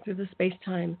of light through the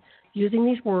space-time. Using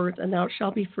these words, and thou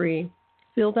shalt be free.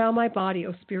 Fill thou my body,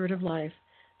 O spirit of life.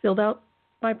 Fill thou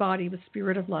my body with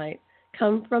spirit of light.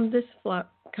 Come from the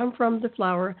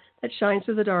flower that shines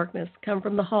through the darkness. Come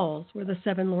from the halls where the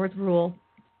 7 lords rule.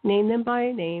 Name them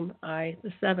by name, I,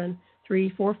 the 7, 3,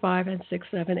 4, 5, and 6,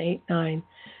 7, 8, 9.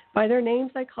 By their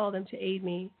names I call them to aid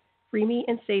me. Free me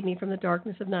and save me from the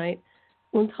darkness of night.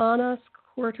 Untanas,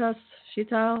 Quartas,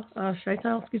 Shaital,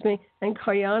 and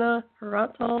Kayana,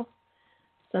 Haratal,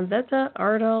 Samveta,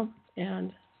 Ardal,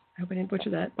 and I hope I didn't butcher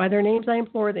that. By their names I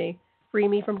implore thee, free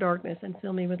me from darkness and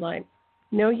fill me with light.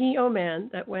 Know ye, O man,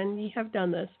 that when ye have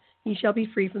done this, ye shall be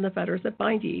free from the fetters that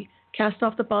bind ye. Cast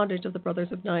off the bondage of the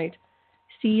brothers of night.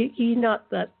 See ye not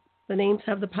that the names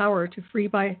have the power to free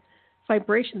by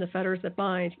vibration the fetters that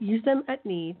bind? Use them at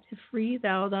need to free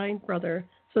thou thine brother,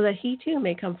 so that he too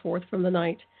may come forth from the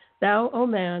night. Thou, O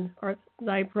man, art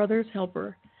thy brother's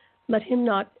helper. Let him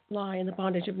not lie in the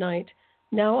bondage of night.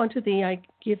 Now unto thee I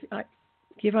give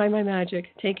I my magic.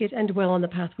 Take it and dwell on the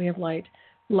pathway of light.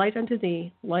 Light unto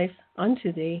thee, life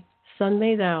unto thee. Sun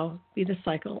may thou be the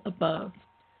cycle above.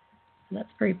 And that's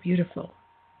very beautiful.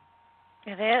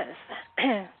 It is.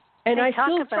 And I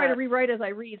still try to rewrite as I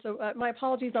read, so my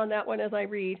apologies on that one as I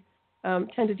read.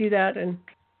 Tend to do that. And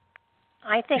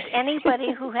I think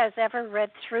anybody who has ever read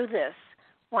through this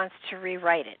wants to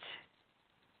rewrite it.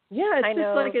 Yeah, it's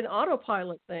just like an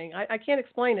autopilot thing. I can't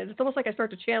explain it. It's almost like I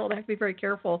start to channel. I have to be very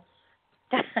careful.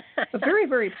 But very,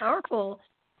 very powerful.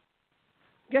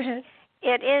 Go ahead.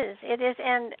 It is,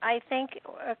 and I think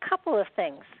a couple of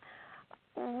things.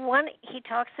 One, he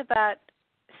talks about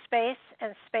space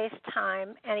and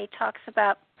space-time, and he talks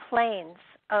about planes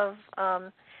of,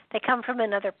 they come from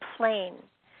another plane.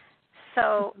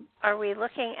 So are we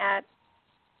looking at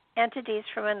entities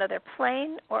from another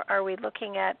plane, or are we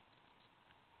looking at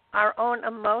our own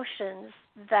emotions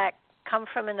that come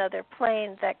from another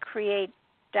plane that create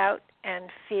doubt and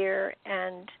fear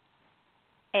and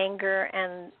anger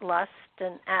and lust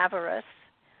and avarice?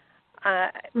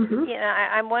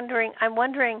 I'm wondering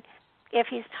if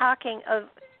he's talking of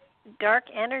dark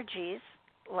energies,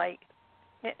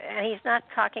 and he's not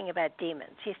talking about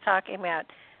demons. He's talking about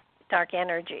dark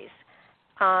energies.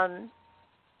 I'm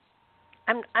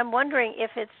wondering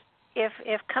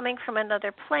if coming from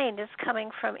another plane is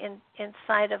coming from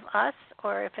inside of us,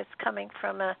 or if it's coming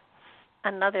from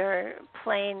another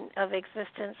plane of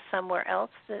existence somewhere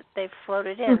else that they've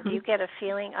floated in. Do you get a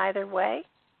feeling either way?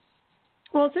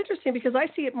 Well, it's interesting because I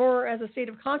see it more as a state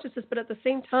of consciousness, but at the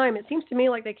same time, it seems to me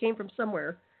like they came from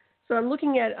somewhere. So I'm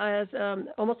looking at it as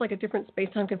almost like a different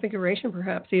space-time configuration,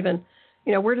 perhaps even.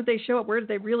 Where did they show up? Where did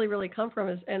they really, really come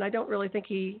from? And I don't really think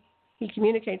he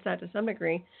communicates that to some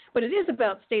degree. But it is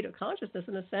about state of consciousness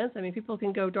in a sense. I mean, people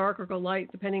can go dark or go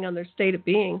light depending on their state of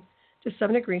being to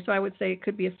some degree. So I would say it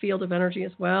could be a field of energy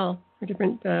as well, or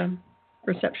different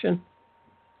perception.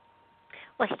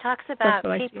 Well, he talks about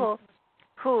people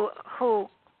who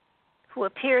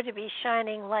appear to be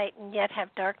shining light and yet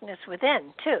have darkness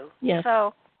within, too. Yes.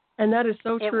 So, and that is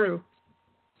so true.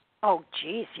 Oh,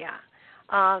 geez, yeah.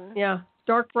 Yeah,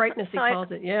 dark brightness, he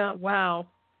calls it. Yeah, wow.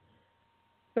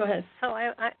 Go ahead. So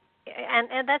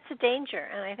and that's a danger,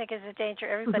 and I think it's a danger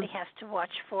everybody has to watch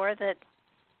for, that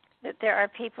there are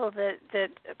people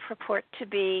that purport to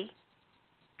be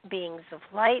beings of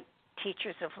light,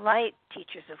 teachers of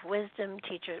wisdom,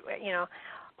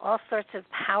 all sorts of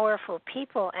powerful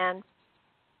people, and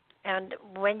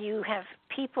when you have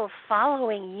people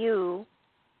following you,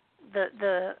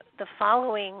 the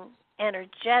following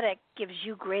energetic gives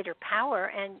you greater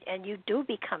power, and you do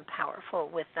become powerful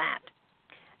with that.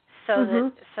 So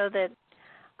that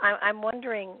I'm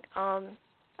wondering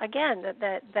again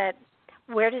that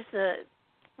where does the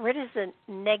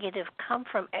negative come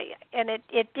from? And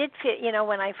it did fit.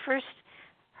 When I first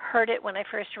heard it, when I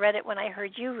first read it, when I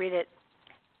heard you read it,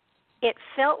 it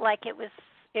felt like it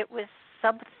was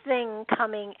something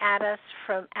coming at us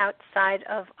from outside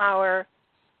of our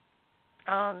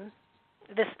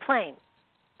this plane,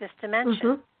 this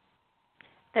dimension.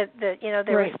 That there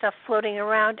was stuff floating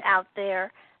around out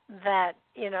there that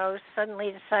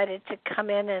suddenly decided to come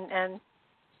in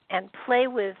play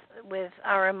with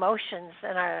our emotions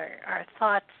and our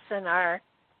thoughts and our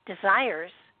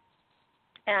desires.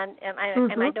 And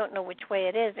I don't know which way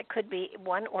it is. It could be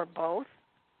one or both.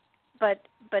 But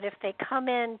if they come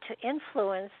in to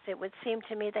influence, it would seem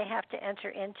to me they have to enter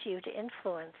into you to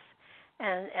influence,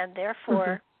 and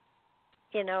therefore,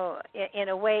 in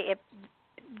a way,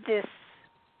 this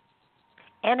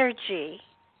energy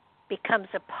becomes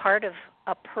a part of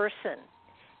a person,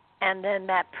 and then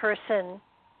that person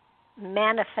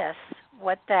manifests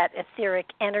what that etheric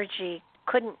energy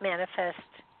couldn't manifest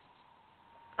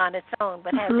on its own,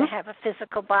 but had to have a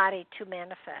physical body to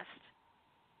manifest.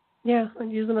 Yeah,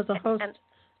 and use them as a host.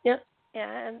 Yeah,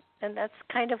 and that's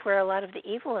kind of where a lot of the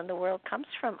evil in the world comes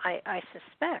from, I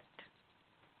suspect.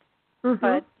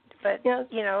 But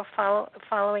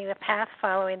following the path,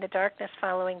 following the darkness,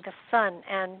 following the sun,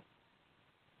 and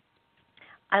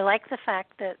I like the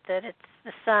fact that it's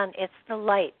the sun, it's the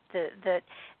light. That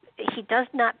he does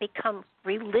not become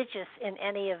religious in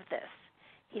any of this.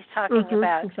 He's talking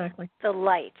about the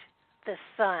light, the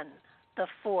sun, the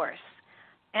force,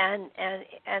 and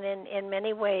in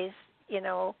many ways,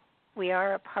 we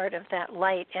are a part of that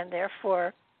light, and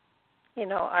therefore,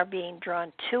 are being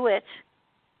drawn to it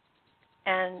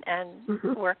and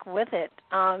work with it.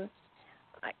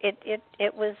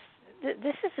 It was.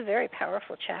 This is a very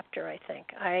powerful chapter, I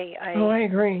think. I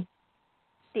agree.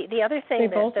 The other thing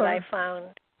that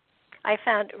I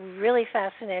found really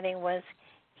fascinating was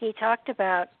he talked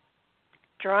about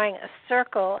drawing a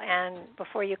circle, and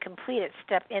before you complete it,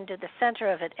 step into the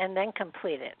center of it and then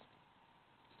complete it.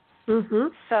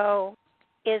 So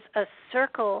is a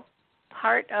circle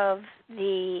part of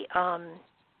the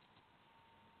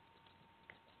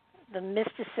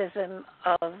mysticism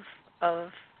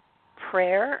of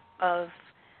prayer, of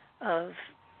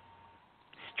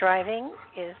striving?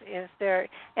 Is there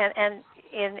and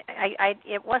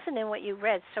it wasn't in what you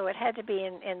read, so it had to be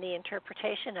in the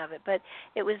interpretation of it. But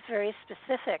it was very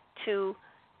specific to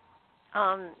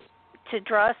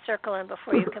draw a circle, and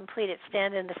before you complete it,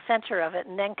 stand in the center of it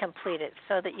and then complete it,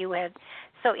 so that you had.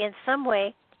 So in some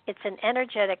way, it's an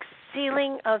energetic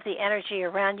sealing of the energy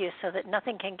around you, so that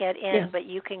nothing can get in, but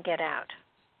you can get out.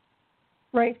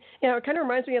 Right. Yeah, it kind of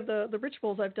reminds me of the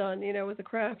rituals I've done, with the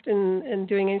craft and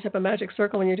doing any type of magic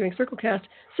circle when you're doing circle cast.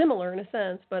 Similar in a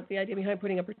sense, but the idea behind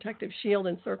putting a protective shield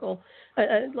in circle,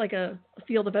 like a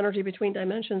field of energy between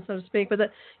dimensions, so to speak. But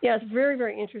it's very,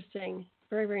 very interesting.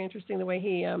 Very, very interesting the way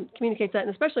he communicates that,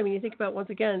 and especially when you think about, once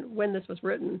again, when this was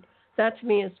written. That to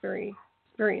me is very,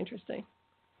 very interesting.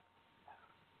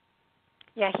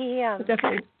 Yeah,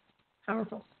 definitely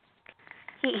powerful.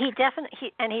 He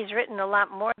definitely, and he's written a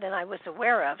lot more than I was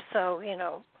aware of. So,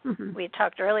 we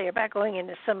talked earlier about going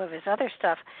into some of his other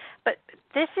stuff, but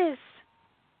this is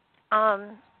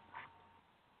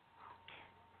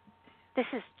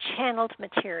channeled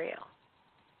material.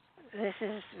 This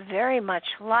is very much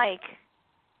like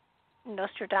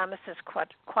Nostradamus's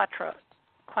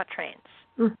quatrains.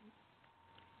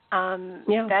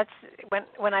 That's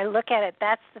when I look at it,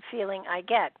 that's the feeling I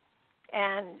get.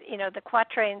 And, the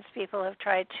quatrains people have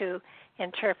tried to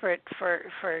interpret for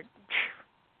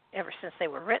ever since they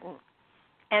were written.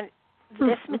 And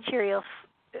this material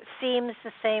seems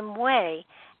the same way,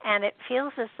 and it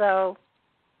feels as though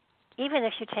even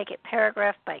if you take it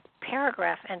paragraph by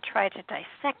paragraph and try to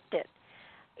dissect it,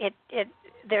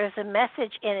 there's a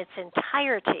message in its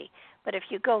entirety. But if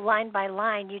you go line by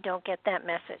line, you don't get that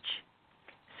message.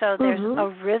 So there's a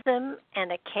rhythm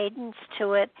and a cadence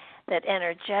to it that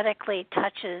energetically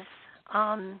touches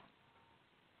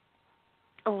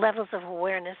levels of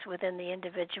awareness within the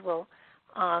individual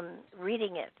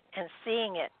reading it and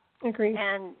seeing it. Agreed.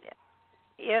 And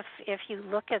if you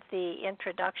look at the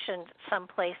introduction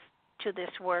someplace to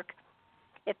this work,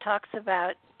 it talks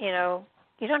about,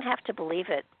 you don't have to believe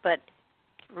it, but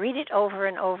read it over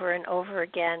and over and over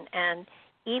again. And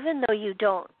even though you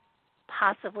don't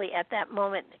possibly at that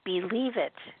moment believe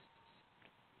it,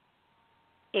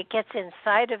 it gets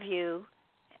inside of you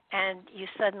and you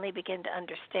suddenly begin to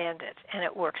understand it, and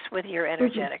it works with your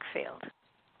energetic field.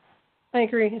 I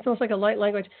agree. It's almost like a light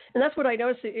language. And that's what I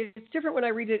noticed. It's different when I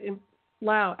read it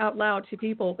out loud to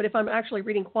people, but if I'm actually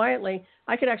reading quietly,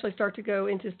 I could actually start to go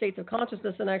into states of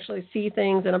consciousness and actually see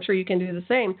things, and I'm sure you can do the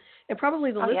same, and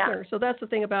probably the listener. So that's the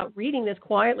thing about reading this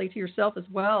quietly to yourself as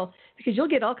well, because you'll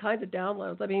get all kinds of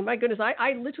downloads. I mean, my goodness,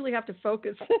 I literally have to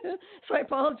focus. So I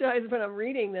apologize when I'm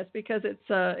reading this, because it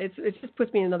just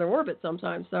puts me in another orbit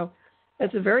sometimes. So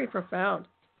it's very profound.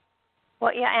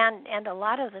 Well, yeah, and a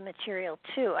lot of the material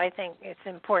too, I think it's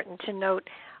important to note.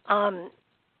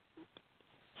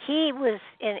 He was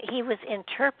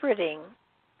interpreting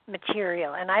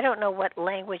material, and I don't know what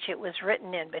language it was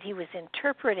written in, but he was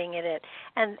interpreting it,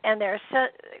 and there are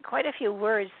quite a few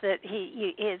words that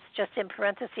he is just in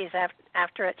parentheses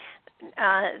after it.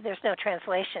 There's no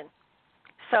translation.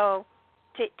 So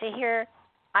to hear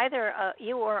either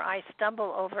you or I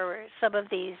stumble over some of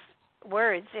these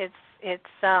words, it's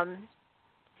an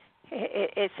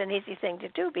easy thing to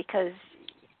do because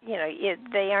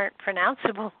they aren't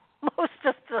pronounceable. Most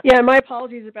of them. Yeah, my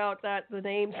apologies about that. The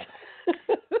names.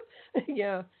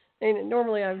 Yeah, and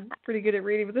normally I'm pretty good at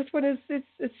reading, but this one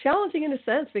it's challenging in a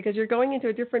sense because you're going into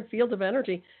a different field of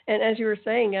energy, and as you were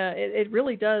saying, it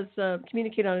really does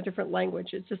communicate on a different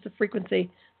language. It's just a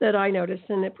frequency that I noticed,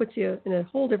 and it puts you in a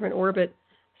whole different orbit.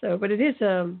 So, but it is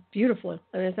beautiful.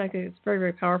 I mean, I think it's very,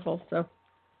 very powerful. So,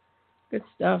 good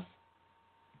stuff.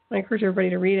 I encourage everybody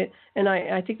to read it, and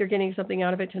I think they're getting something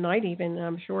out of it tonight even,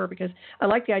 I'm sure, because I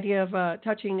like the idea of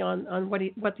touching on what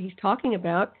he's talking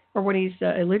about or what he's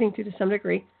alluding to some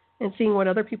degree and seeing what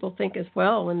other people think as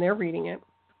well when they're reading it.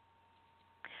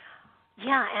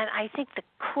 Yeah, and I think the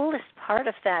coolest part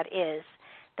of that is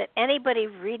that anybody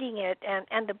reading it,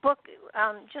 and the book,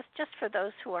 just for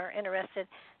those who are interested,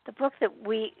 the book that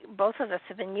both of us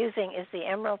have been using is the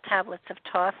Emerald Tablets of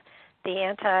Thoth,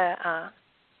 the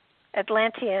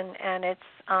Atlantean, and it's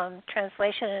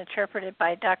translation and interpreted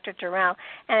by Dr. Doral,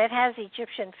 and it has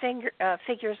Egyptian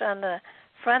figures on the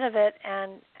front of it,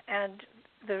 and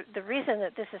the reason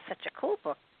that this is such a cool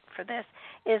book for this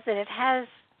is that it has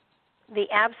the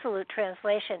absolute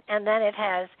translation, and then it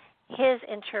has his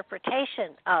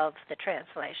interpretation of the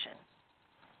translation,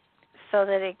 so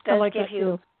that it does give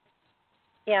you.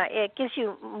 Yeah, it gives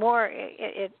you more,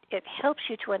 it helps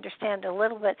you to understand a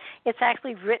little bit. It's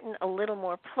actually written a little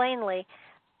more plainly,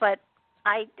 but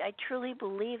I truly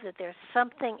believe that there's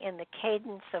something in the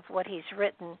cadence of what he's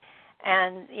written.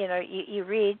 And, you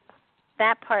read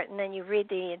that part, and then you read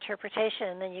the interpretation,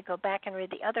 and then you go back and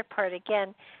read the other part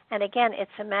again. And again,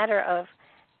 it's a matter of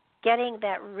getting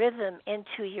that rhythm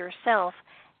into yourself,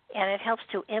 and it helps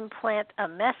to implant a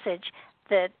message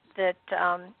that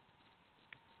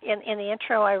in the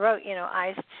intro I wrote,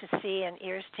 eyes to see and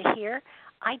ears to hear.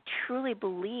 I truly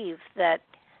believe that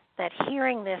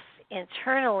hearing this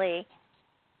internally,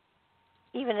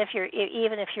 even if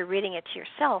you're reading it to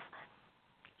yourself,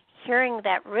 hearing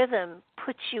that rhythm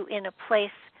puts you in a place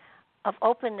of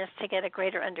openness to get a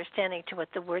greater understanding to what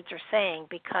the words are saying,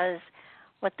 because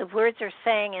what the words are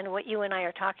saying and what you and I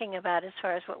are talking about as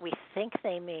far as what we think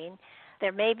they mean,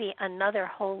 there may be another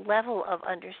whole level of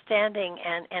understanding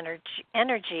and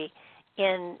energy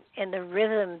in the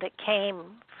rhythm that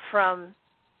came from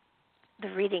the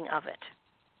reading of it.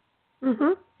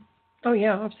 Mhm. Oh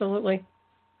yeah, absolutely.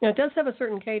 Yeah, it does have a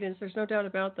certain cadence. There's no doubt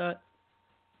about that.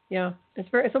 Yeah,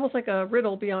 it's almost like a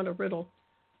riddle beyond a riddle.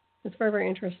 It's very, very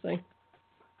interesting.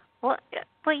 Well,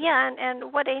 yeah,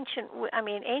 and what ancient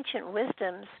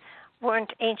wisdoms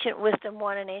weren't ancient wisdom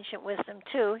 1 and ancient wisdom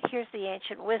 2. Here's the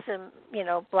ancient wisdom,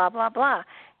 blah, blah, blah.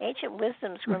 Ancient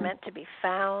wisdoms were meant to be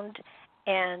found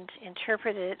and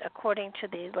interpreted according to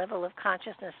the level of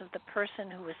consciousness of the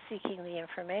person who was seeking the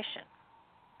information.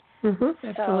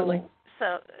 Absolutely.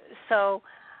 So,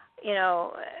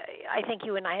 I think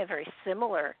you and I have very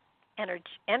similar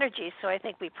energy, so I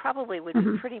think we probably would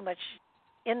be pretty much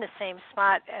in the same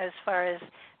spot as far as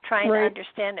trying to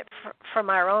understand it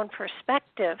from our own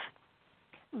perspective.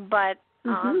 But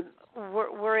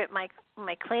were it my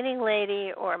cleaning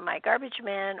lady or my garbage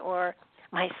man or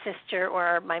my sister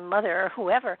or my mother or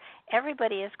whoever,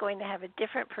 everybody is going to have a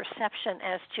different perception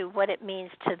as to what it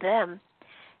means to them,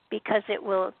 because it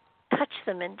will touch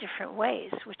them in different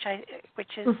ways, which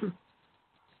is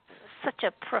such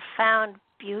a profound,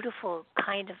 beautiful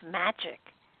kind of magic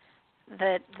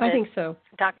that I think so.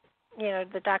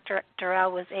 The Dr.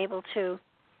 Doral was able to,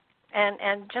 and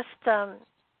I'm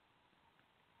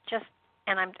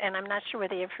not sure where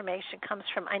the information comes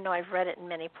from. I know I've read it in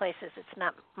many places. It's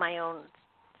not my own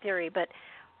theory, but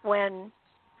when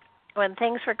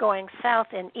things were going south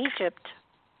in Egypt,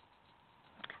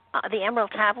 the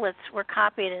Emerald Tablets were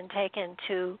copied and taken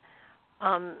to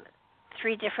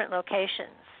 3 different locations.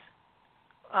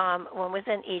 One was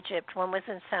in Egypt, one was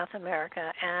in South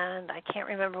America, and I can't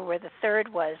remember where the third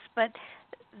was, but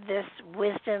this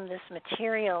wisdom, this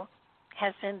material,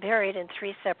 has been buried in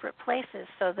 3 separate places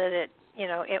so that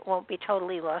it won't be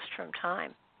totally lost from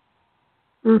time.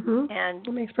 And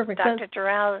that makes perfect Dr. sense.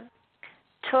 Doral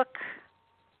took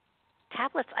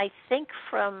tablets, I think,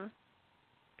 from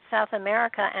South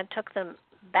America and took them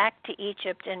back to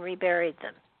Egypt and reburied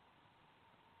them.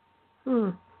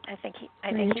 I think he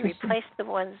replaced the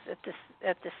ones at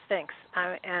the Sphinx,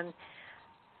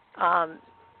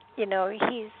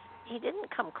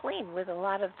 come clean with a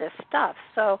lot of this stuff.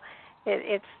 So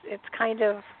it's kind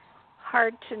of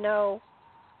hard to know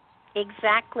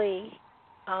exactly.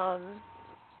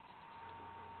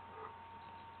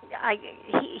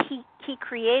 He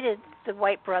created the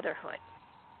White Brotherhood.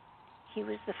 He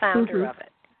was the founder of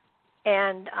it,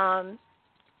 and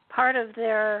part of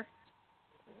their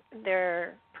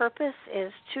purpose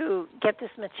is to get this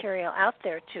material out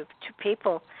there to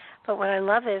people. But what I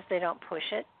love is they don't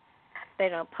push it, they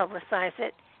don't publicize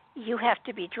it. You have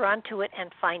to be drawn to it and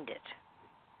find it,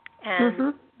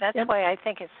 and that's why I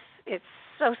think it's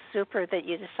so super that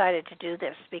you decided to do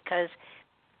this, because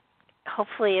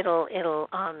hopefully it'll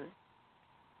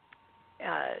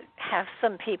have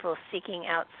some people seeking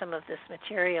out some of this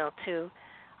material to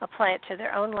apply it to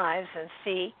their own lives and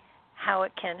see how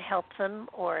it can help them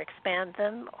or expand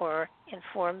them or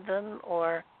inform them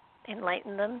or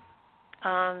enlighten them.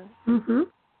 And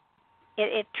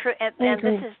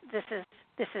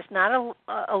this is not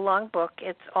a long book.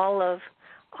 It's all of,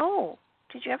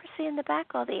 did you ever see in the back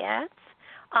all the ads?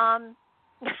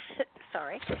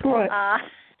 Sorry. What?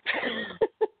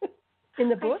 In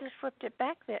the book? I just flipped it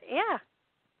back there. Yeah.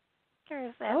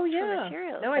 There's that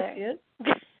material. Now I see it.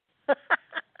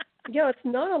 Yeah, it's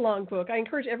not a long book. I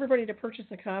encourage everybody to purchase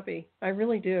a copy. I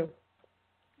really do.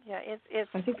 Yeah, it's.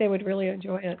 I think they would really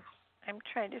enjoy it. I'm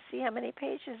trying to see how many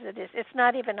pages it is. It's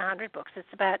not even 100 books. It's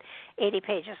about 80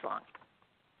 pages long.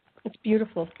 It's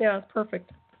beautiful. Yeah, it's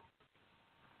perfect.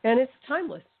 And it's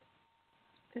timeless.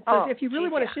 If you really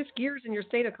want to shift gears in your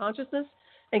state of consciousness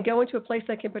and go into a place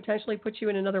that can potentially put you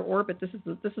in another orbit, this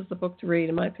is the book to read,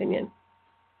 in my opinion.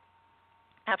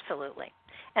 Absolutely.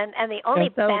 And the only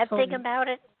bad thing about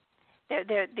it,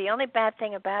 the only bad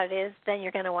thing about it is then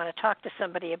you're going to want to talk to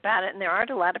somebody about it, and there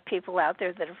aren't a lot of people out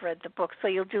there that have read the book, so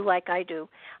you'll do like I do.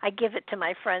 I give it to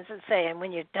my friends and say, and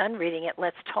when you're done reading it,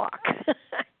 let's talk.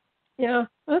 Yeah,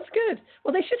 that's good.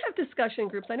 Well, they should have discussion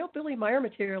groups. I know Billy Meyer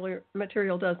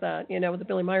material does that, with the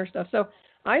Billy Meyer stuff. So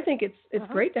I think it's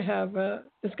great to have a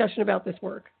discussion about this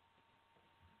work.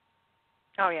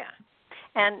 Oh, yeah.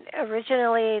 And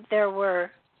originally there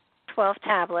were 12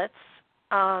 tablets,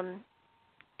 and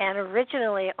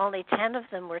originally only 10 of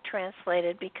them were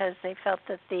translated because they felt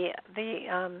that the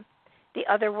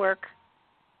other work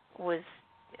was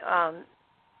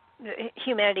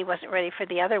humanity wasn't ready for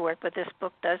the other work, but this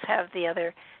book does have the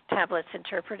other tablets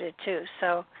interpreted too.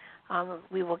 So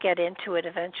we will get into it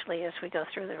eventually as we go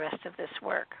through the rest of this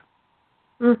work.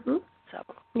 Mm-hmm. So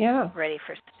ready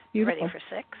for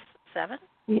 6, 7?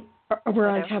 Yeah. We're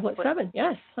on tablet 7.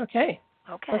 Yes. Okay.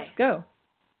 Let's go.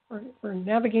 We're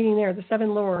navigating there. The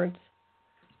 7 lords.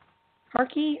 Hark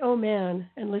ye, O man,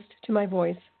 and list to my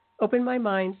voice. Open my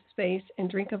mind's space and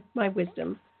drink of my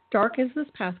wisdom. Dark is this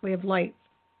pathway of light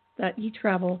that ye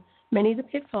travel, many the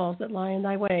pitfalls that lie in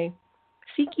thy way.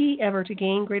 Seek ye ever to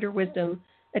gain greater wisdom,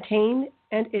 attain,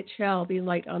 and it shall be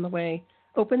light on the way.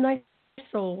 Open thy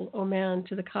soul, O man,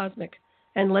 to the cosmic,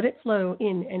 and let it flow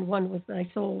in and one with thy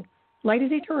soul. Light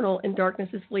is eternal, and darkness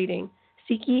is fleeting.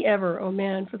 Seek ye ever, O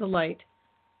man, for the light.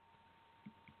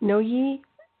 Know ye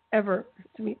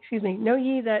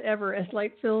that ever as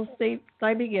light fills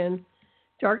thy begin,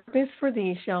 darkness for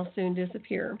thee shall soon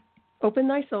disappear. Open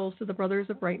thy souls to the brothers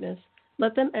of brightness.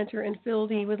 Let them enter and fill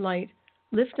thee with light.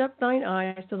 Lift up thine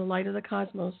eyes to the light of the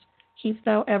cosmos. Keep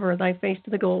thou ever thy face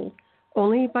to the goal.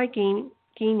 Only by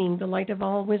gaining the light of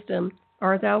all wisdom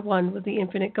art thou one with the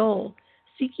infinite goal.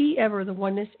 Seek ye ever the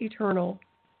oneness eternal.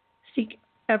 Seek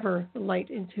ever the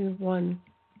light into one.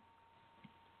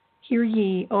 Hear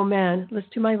ye, O man,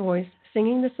 list to my voice,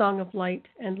 singing the song of light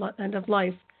and of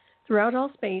life. Throughout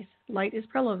all space, light is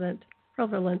prevalent,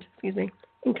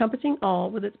 encompassing all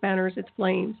with its banners, its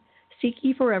flames. Seek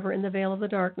ye forever in the veil of the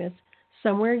darkness.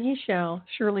 Somewhere ye shall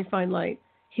surely find light.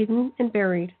 Hidden and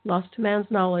buried, lost to man's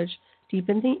knowledge, deep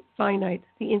in the finite,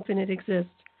 the infinite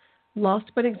exists.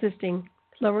 Lost but existing,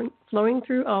 flowing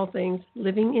through all things,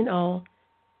 living in all,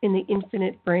 in the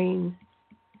infinite brain.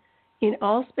 In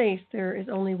all space there is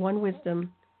only one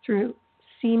wisdom. Through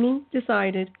seeming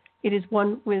decided, it is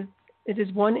one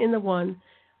in the one.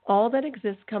 All that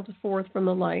exists comes forth from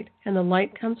the light, and the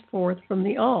light comes forth from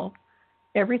the all.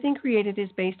 Everything created is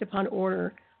based upon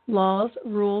order. Laws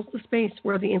rules the space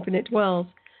where the infinite dwells.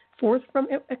 Forth from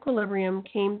equilibrium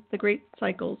came the great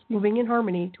cycles, moving in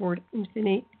harmony toward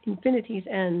infinity's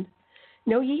end.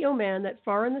 Know ye, O man, that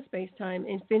far in the space-time,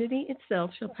 infinity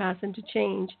itself shall pass into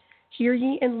change. Hear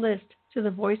ye and list to the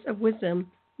voice of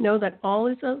wisdom. Know that all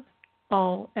is of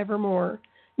all evermore.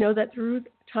 Know that through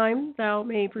time thou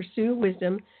may pursue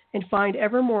wisdom and find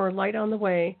evermore light on the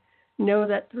way. Know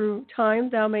that through time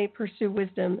thou may pursue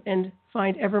wisdom and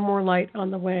find evermore light on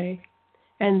the way.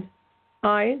 And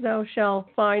thou shalt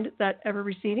find that ever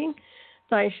receding,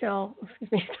 thy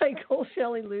goal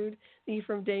shall elude thee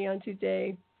from day unto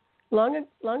day. Long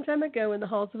time ago in the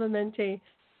halls of Amente,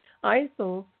 I,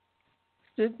 Thoth,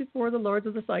 stood before the lords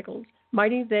of the cycles,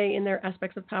 mighty they in their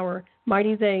aspects of power,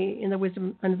 mighty they in the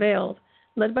wisdom unveiled.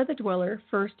 Led by the dweller,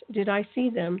 first did I see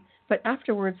them, but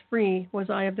afterwards free was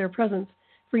I of their presence,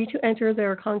 free to enter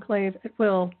their conclave at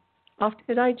will. Oft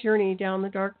did I journey down the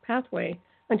dark pathway,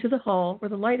 unto the hall where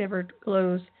the light ever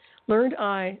glows. Learned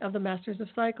I of the masters of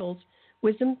cycles,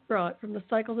 wisdom brought from the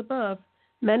cycles above.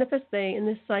 Manifest they in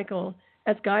this cycle,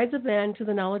 as guides of man to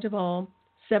the knowledge of all.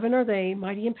 7 are they,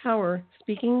 mighty in power,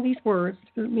 speaking these words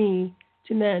through me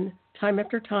to men. Time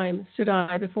after time stood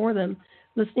I before them,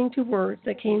 listening to words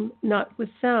that came not with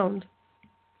sound.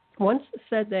 Once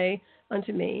said they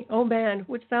unto me, O man,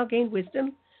 wouldst thou gain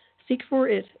wisdom? Seek for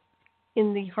it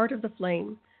in the heart of the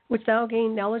flame. Wouldst thou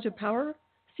gain knowledge of power?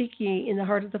 Seek ye in the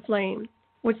heart of the flame.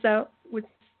 Wouldst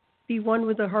be one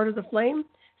with the heart of the flame?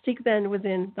 Seek then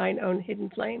within thine own hidden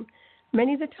flame.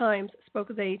 Many the times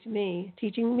spoke they to me,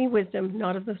 teaching me wisdom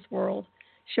not of this world,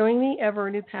 showing me ever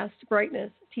new paths to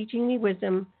brightness, teaching me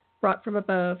wisdom brought from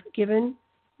above, given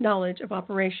knowledge of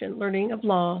operation, learning of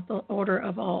law, the order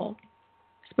of all.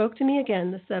 Spoke to me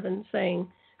again the 7, saying,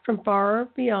 from far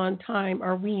beyond time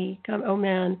are we come, O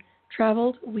man,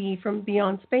 traveled we from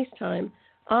beyond space-time,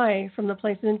 I from the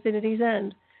place of infinity's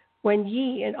end. When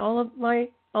ye and all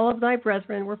of thy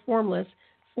brethren were formless,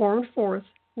 formed forth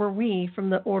were we from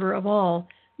the order of all.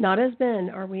 Not as men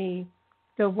are we,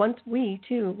 though once we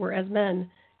too were as men,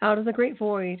 out of the great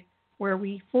void, where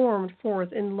we formed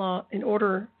forth in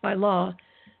order by law.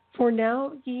 For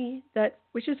now ye that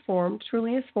which is formed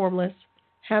truly is formless,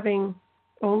 having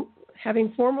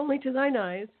form only to thine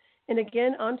eyes. And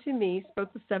again unto me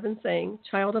spoke the 7, saying,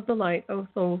 Child of the light, O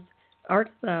Thoth,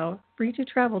 art thou free to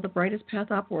travel the brightest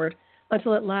path upward,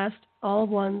 until at last all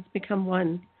ones become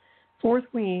one. Forth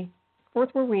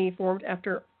were we formed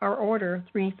after our order,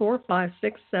 3, 4, 5,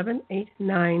 6, 7, 8,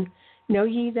 9. Know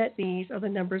ye that these are the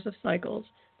numbers of cycles,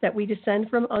 that we descend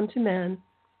from unto men,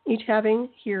 each having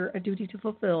here a duty to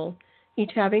fulfill,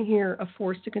 each having here a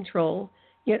force to control.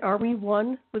 Yet are we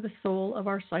one with the soul of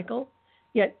our cycle?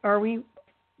 Yet are we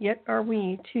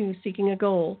too seeking a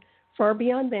goal. Far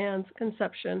beyond man's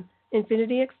conception,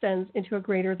 infinity extends into a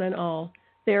greater than all.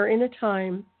 There in a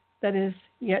time that is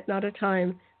yet not a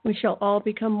time, we shall all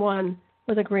become one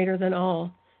with a greater than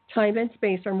all. Time and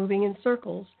space are moving in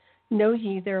circles. Know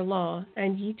ye their law,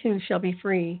 and ye too shall be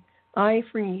free.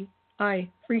 Free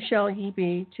shall ye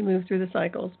be to move through the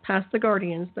cycles, past the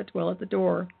guardians that dwell at the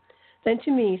door. Then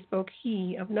to me spoke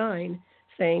he of 9,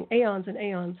 saying, Aeons and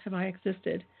aeons have I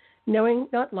existed, knowing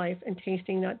not life and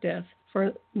tasting not death.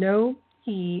 For know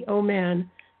ye, O man,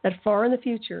 that far in the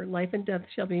future life and death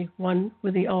shall be one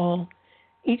with the all,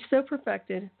 each so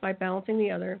perfected by balancing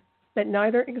the other, that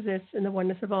neither exists in the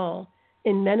oneness of all.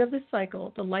 In men of this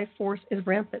cycle, the life force is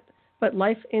rampant, but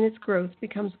life in its growth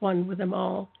becomes one with them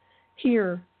all.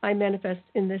 Here I manifest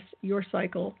in this your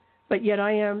cycle, but yet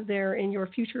I am there in your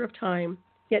future of time.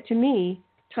 Yet to me,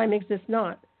 time exists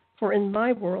not, for in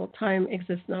my world time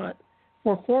exists not.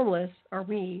 For formless are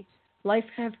we, life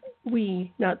have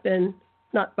we not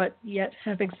but yet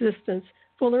have existence,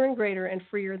 fuller and greater and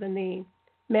freer than thee.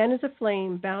 Man is a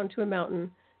flame bound to a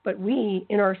mountain, but we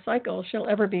in our cycle shall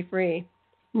ever be free.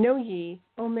 Know ye,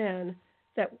 O man,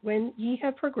 that when ye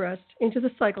have progressed into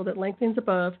the cycle that lengthens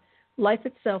above, life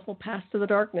itself will pass to the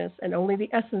darkness, and only the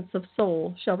essence of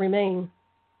soul shall remain.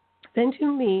 Then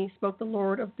to me spoke the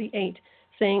Lord of the 8,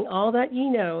 saying, All that ye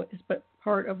know is but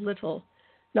part of little.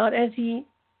 Not as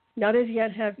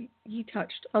yet have ye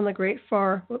touched on the great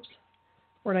far. Whoops,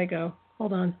 where'd I go?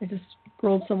 Hold on, I just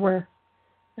scrolled somewhere.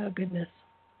 Oh goodness,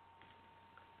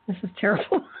 this is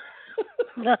terrible.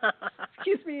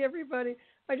 Excuse me, everybody.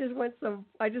 I just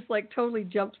totally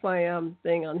jumped my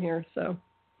thing on here, so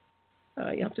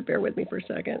you have to bear with me for a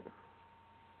second.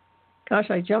 Gosh,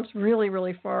 I jumped really,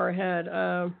 really far ahead.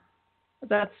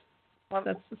 That's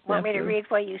the Want me to read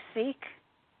what you seek?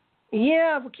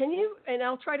 Yeah, can you? And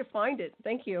I'll try to find it.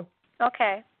 Thank you.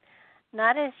 Okay.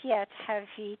 Not as yet have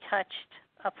ye touched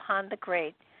upon the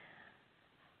great.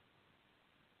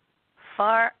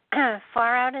 Far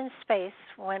out in space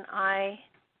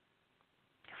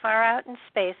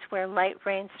where light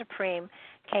reigns supreme,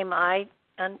 came I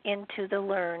into the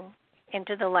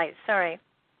light.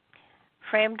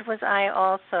 Framed was I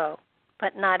also,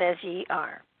 but not as ye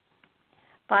are.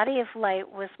 Body of light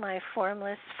was my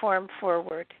formless form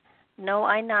forward. Know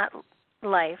I not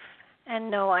life, and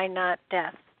know I not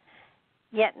death.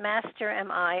 Yet master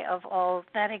am I of all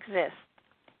that exists.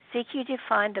 Seek you to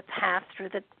find the path through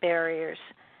the barriers.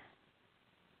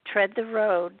 Tread the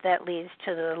road that leads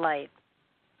to the light.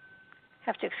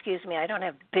 Have to excuse me, I don't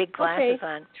have big glasses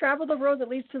on. Travel the road that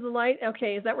leads to the light.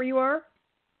 Okay, is that where you are?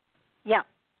 Yeah.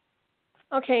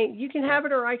 Okay, you can have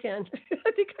it or I can.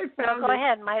 I think I found it. Go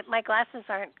ahead. My glasses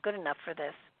aren't good enough for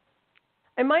this.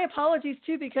 And my apologies,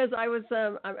 too, because I was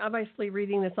I'm obviously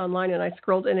reading this online, and I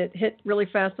scrolled, and it hit really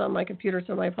fast on my computer,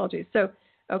 so my apologies. So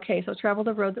travel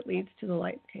the road that leads to the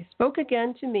light. Okay, spoke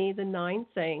again to me the 9,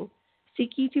 saying,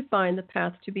 seek ye to find the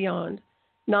path to beyond.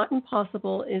 Not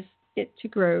impossible is it to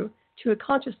grow to a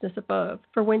consciousness above.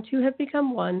 For when two have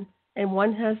become one, and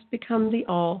one has become the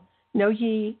all, know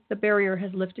ye the barrier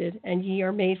has lifted, and ye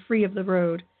are made free of the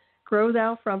road. Grow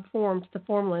thou from form to the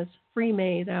formless, free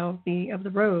may thou be of the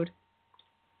road.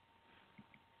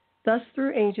 Thus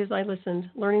through ages I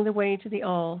listened, learning the way to the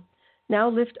all. Now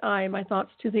lift I my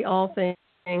thoughts to the all thing.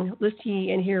 List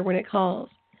ye and hear when it calls.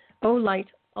 O light,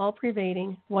 all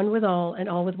pervading, one with all and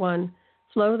all with one,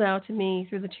 flow thou to me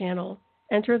through the channel.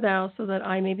 Enter thou so that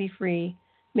I may be free.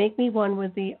 Make me one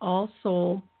with the all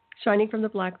soul, shining from the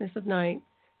blackness of night.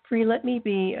 Free let me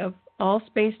be of all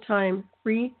space-time,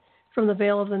 free from the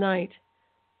veil of the night.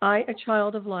 I, a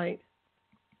child of light,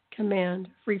 command,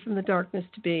 free from the darkness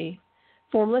to be.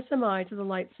 Formless am I to the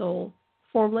light soul,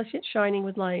 formless yet shining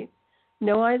with light.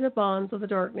 Know I the bonds of the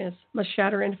darkness must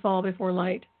shatter and fall before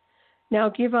light. Now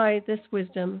give I this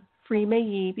wisdom, free may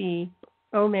ye be,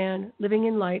 O man, living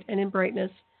in light and in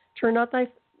brightness. Turn not thy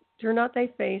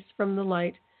face from the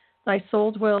light. Thy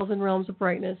soul dwells in realms of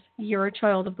brightness. Ye are a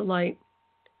child of the light.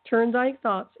 Turn thy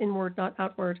thoughts inward, not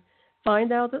outward.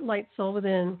 Find thou that light soul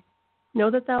within.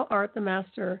 Know that thou art the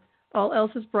master. All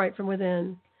else is bright from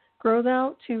within. Grow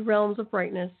thou to realms of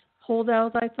brightness. Hold thou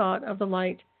thy thought of the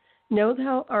light. Know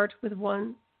thou art with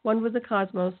one with the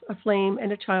cosmos, a flame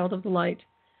and a child of the light.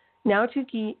 Now to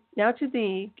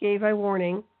thee gave I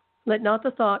warning. Let not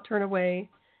the thought turn away.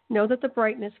 Know that the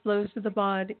brightness flows through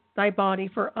thy body,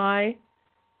 for I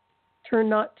turn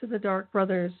not to the dark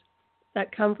brothers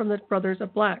that come from the brothers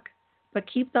of black,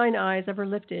 but keep thine eyes ever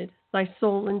lifted, thy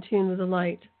soul in tune with the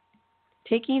light.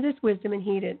 Take ye this wisdom and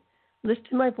heed it. List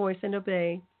to my voice and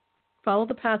obey. Follow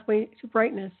the pathway to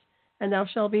brightness, and thou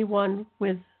shalt be one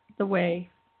with the way.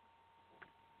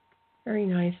 Very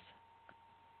nice.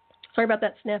 Sorry about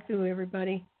that snafu,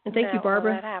 everybody. And thank you,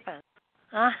 Barbara. Well, that happened.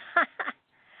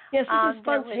 Yes, this is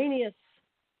spontaneous.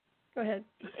 Go ahead.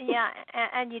 Yeah,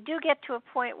 and you do get to a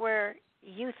point where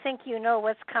you think you know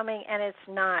what's coming, and it's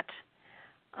not.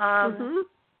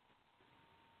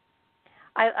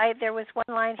 There was one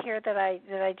line here that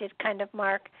I did kind of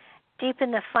mark. Deep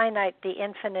in the finite, the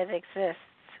infinite exists.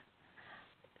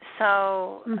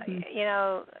 So,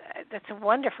 that's a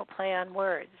wonderful play on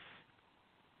words.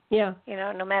 Yeah.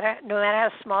 No matter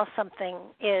how small something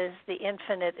is, the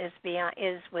infinite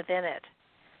is within it.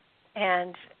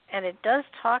 And it does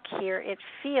talk here. It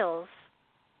feels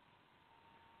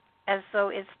as though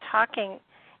it's talking.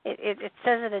 It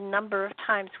says it a number of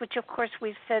times, which of course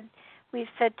we've said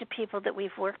to people that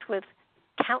we've worked with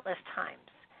countless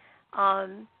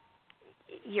times.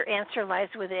 Your answer lies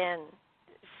within.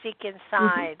 Seek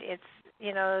inside. It's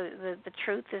the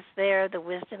truth is there. The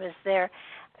wisdom is there.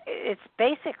 It's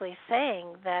basically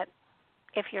saying that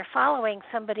if you're following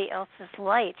somebody else's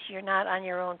light, you're not on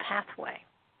your own pathway.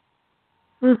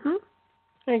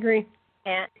 I agree.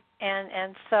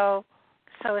 And so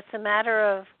it's a matter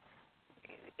of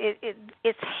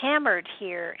it's hammered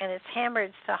here, and it's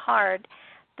hammered so hard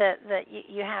that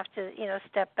you have to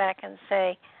step back and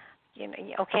say,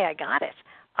 okay, I got it.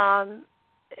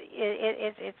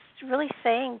 It's really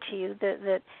saying to you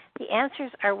that the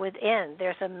answers are within.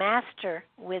 There's a master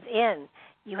within.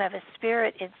 You have a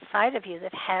spirit inside of you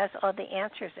that has all the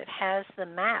answers. It has the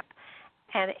map.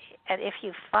 And if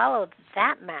you follow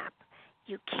that map,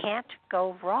 you can't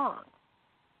go wrong.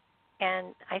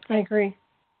 And I agree.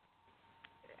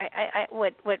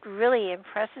 What really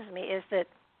impresses me is that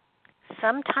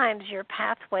sometimes your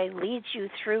pathway leads you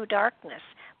through darkness,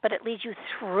 but it leads you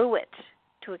through it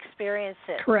to experience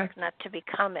it, correct, not to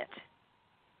become it.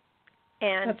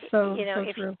 And that's so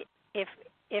if true.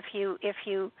 if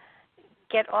you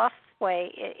get off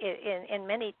way in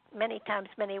many times,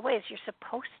 many ways, you're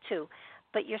supposed to,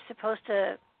 but you're supposed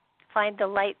to find the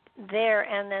light there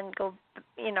and then go,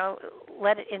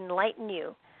 let it enlighten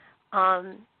you.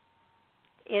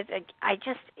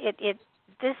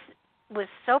 This was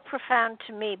so profound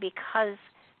to me because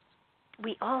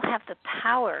we all have the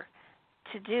power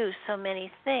to do so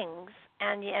many things,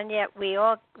 and yet we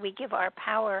give our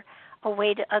power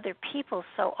away to other people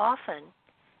so often.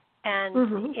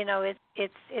 And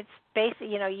it's basically,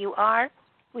 you are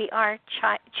We are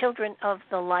children of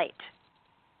the light.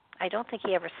 I don't think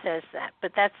he ever says that,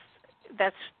 but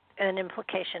that's an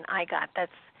implication I got.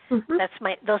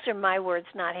 Those are my words,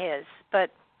 not his.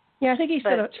 But yeah, I think he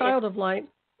said a child of light.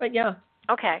 But yeah.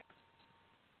 Okay.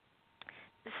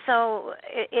 So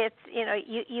it's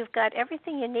you've got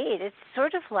everything you need. It's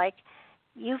sort of like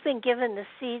you've been given the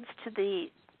seeds to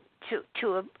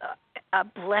a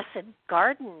blessed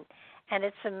garden, and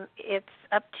it's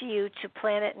up to you to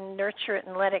plant it and nurture it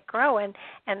and let it grow. And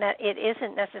that it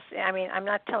isn't necessary. I mean, I'm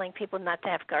not telling people not to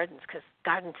have gardens because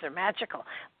gardens are magical,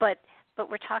 but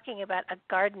we're talking about a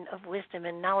garden of wisdom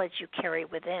and knowledge you carry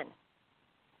within.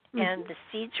 Mm-hmm. And the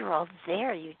seeds are all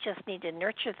there. You just need to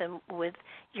nurture them with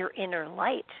your inner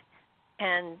light.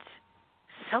 And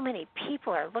so many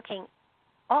people are looking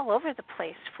all over the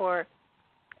place for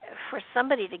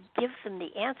somebody to give them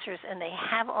the answers, and they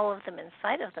have all of them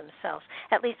inside of themselves.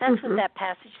 At least that's what that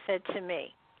passage said to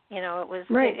me. It was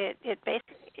right. It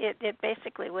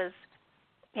basically was,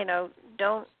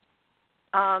 don't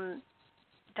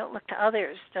look to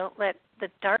others. Don't let the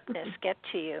darkness get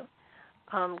to you.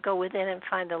 Go within and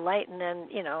find the light, and then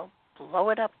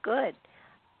blow it up good.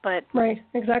 But right,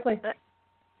 exactly.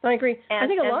 I agree. I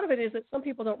think a lot of it is that some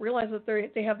people don't realize that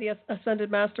they have the ascended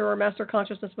master or master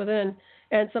consciousness within,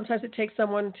 and sometimes it takes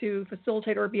someone to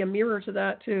facilitate or be a mirror to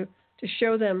that to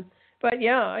show them. But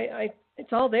yeah,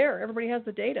 it's all there. Everybody has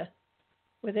the data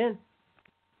within.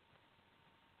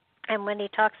 And when he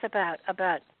talks about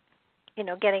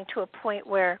getting to a point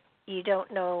where you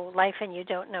don't know life and you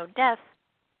don't know death,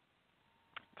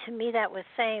 to me that was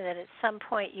saying that at some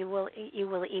point you will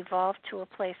evolve to a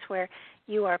place where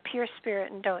you are pure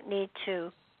spirit and don't need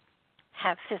to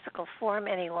have physical form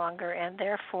any longer, and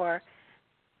therefore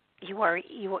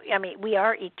we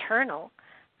are eternal.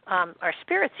 Our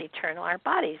spirit's eternal. Our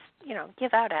bodies,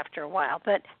 give out after a while,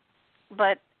 but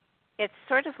it's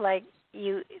sort of like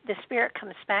the spirit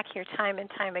comes back here time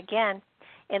and time again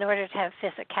in order to have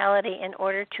physicality, in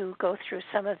order to go through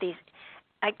some of these.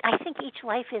 I think each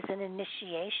life is an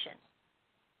initiation.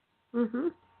 Mm-hmm.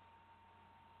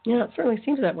 Yeah, it certainly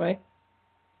seems that way.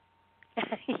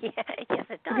 Yes,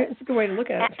 it does. It's a good way to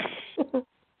look at it.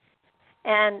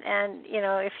 and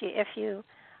if you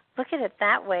look at it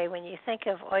that way, when you think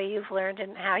of all you've learned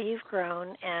and how you've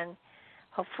grown, and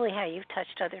hopefully how you've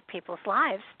touched other people's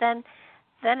lives, then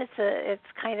it's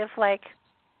kind of like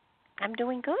I'm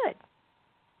doing good.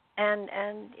 And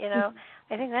I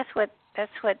think that's what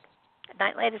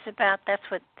Nightlight is about. That's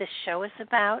what this show is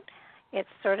about. It's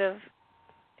sort of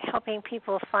helping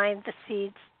people find the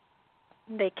seeds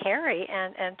they carry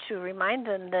and to remind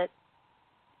them that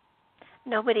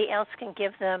nobody else can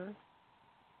give them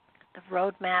the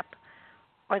roadmap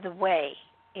or the way.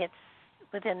 It's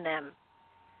within them.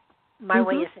 My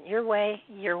way isn't your way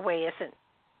isn't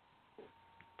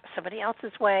somebody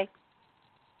else's way.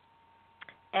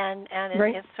 And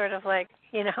right. It's sort of like,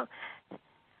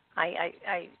 I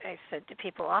said to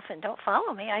people often, don't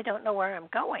follow me. I don't know where I'm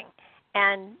going.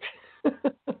 And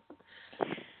well,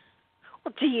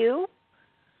 do you?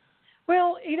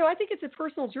 Well, I think it's a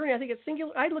personal journey. I think it's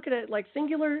singular. I look at it like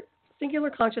singular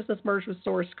consciousness merged with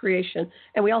source creation,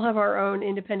 and we all have our own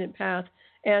independent path.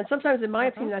 And sometimes, in my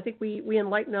opinion, I think we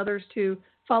enlighten others to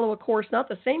follow a course, not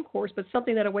the same course, but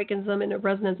something that awakens them in a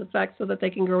resonance effect so that they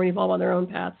can grow and evolve on their own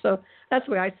path. So that's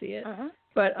the way I see it.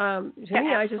 But to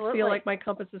me, I just feel like my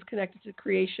compass is connected to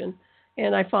creation,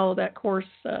 and I follow that course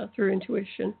through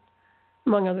intuition,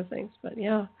 among other things. But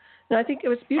yeah, and I think it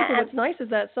was beautiful. What's nice is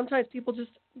that sometimes people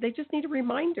just need a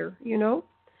reminder,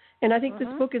 and I think this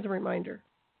book is a reminder.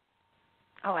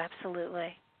 Oh,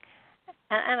 absolutely.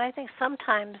 And I think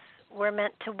sometimes we're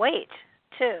meant to wait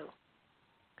too.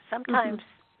 Sometimes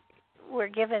we're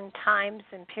given times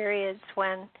and periods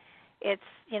when it's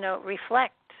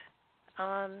reflect.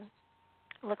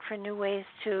 Look for new ways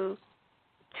to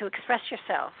express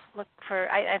yourself. Look for,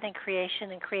 I think creation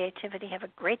and creativity have a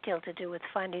great deal to do with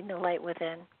finding the light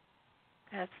within.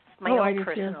 That's my own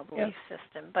personal belief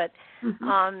system. But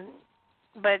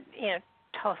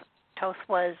Thoth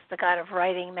was the god of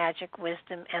writing, magic,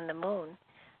 wisdom, and the moon.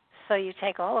 So you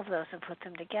take all of those and put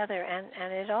them together,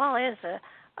 and it all is a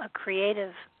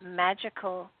creative,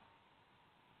 magical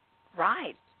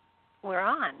ride we're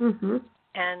on.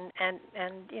 And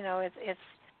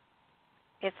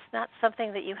it's not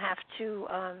something that you have to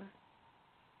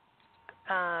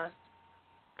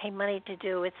pay money to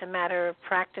do. It's a matter of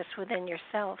practice within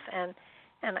yourself. And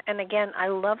again, I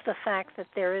love the fact that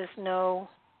there is no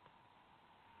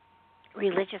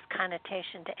religious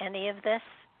connotation to any of this.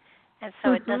 And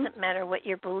so it doesn't matter what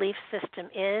your belief system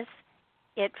is.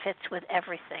 It fits with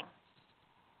everything.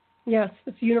 Yes,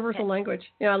 it's universal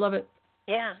language. Yeah, I love it.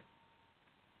 Yeah.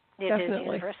 It Definitely. is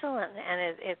universal,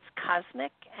 and it's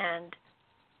cosmic, and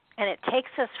it takes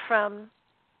us from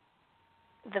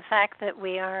the fact that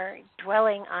we are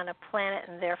dwelling on a planet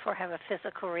and therefore have a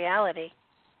physical reality,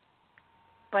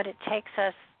 but it takes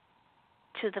us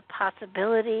to the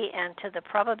possibility and to the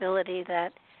probability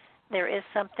that there is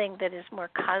something that is more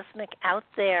cosmic out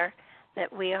there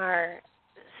that we are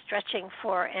stretching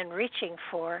for and reaching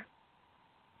for,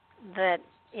 that,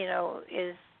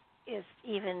 is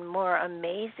even more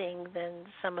amazing than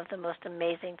some of the most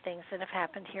amazing things that have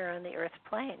happened here on the Earth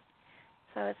plane.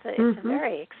 So it's a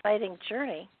very exciting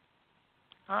journey.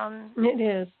 It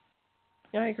is.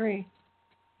 I agree.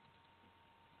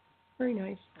 Very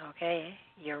nice. Okay,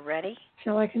 you're ready?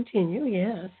 Shall I continue?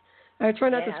 Yes. I try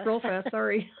not to scroll fast.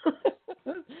 Sorry.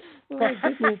 Oh my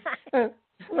goodness. I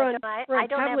don't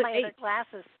have my 8. other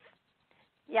glasses.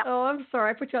 Yep. Oh, I'm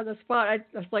sorry. I put you on the spot. I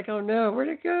was like, oh no, where'd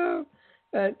it go?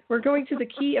 We're going to the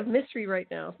key of mystery right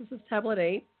now. This is tablet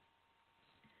 8.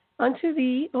 Unto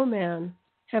thee, O man,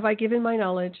 have I given my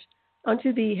knowledge.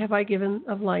 Unto thee have I given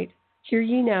of light. Hear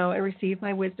ye now and receive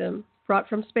my wisdom, brought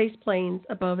from space planes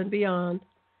above and beyond.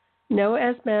 Know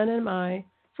as man am I,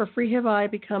 for free have I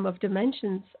become of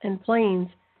dimensions and planes.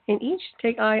 In each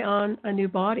take I on a new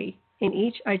body. In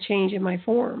each I change in my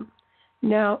form.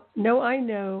 Know I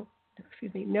now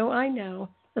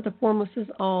that the formless is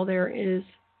all there is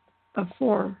of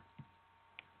form.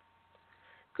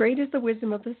 Great is the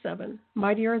wisdom of the seven,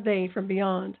 mighty are they from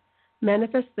beyond,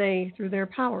 manifest they through their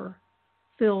power,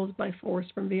 filled by force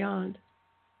from beyond.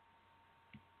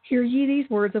 Hear ye these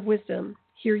words of wisdom,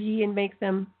 hear ye and make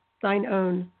them thine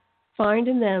own. Find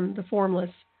in them the formless,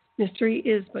 mystery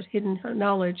is but hidden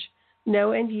knowledge.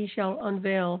 Know and ye shall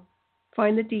unveil.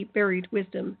 Find the deep buried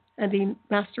wisdom, and the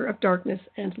master of darkness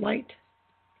and light.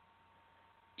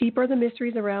 Deep are the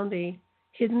mysteries around thee,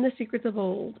 hidden the secrets of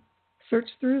old. Search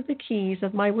through the keys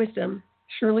of my wisdom,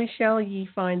 surely shall ye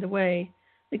find the way.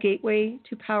 The gateway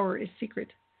to power is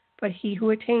secret, but he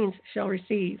who attains shall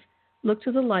receive. Look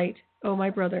to the light, O my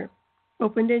brother.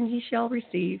 Opened and ye shall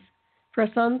receive.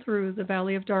 Press on through the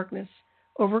valley of darkness.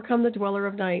 Overcome the dweller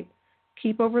of night.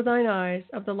 Keep over thine eyes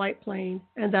of the light plane,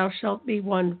 and thou shalt be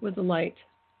one with the light.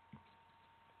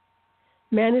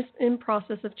 Man is in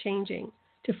process of changing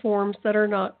to forms that are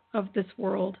not of this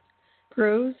world.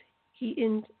 Grows he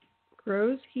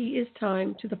is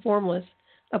time to the formless,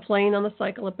 a plane on the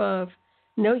cycle above.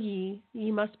 Know ye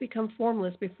must become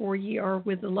formless before ye are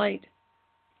with the light.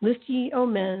 List ye, O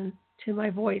men, to my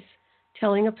voice,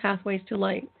 telling of pathways to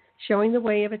light, showing the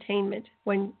way of attainment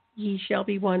when ye shall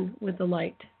be one with the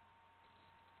light.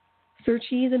 Search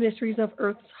ye the mysteries of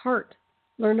earth's heart,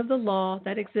 learn of the law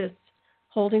that exists,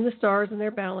 holding the stars in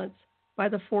their balance by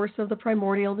the force of the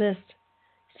primordial mist.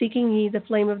 Seeking ye the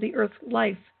flame of the earth's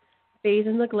life, bathe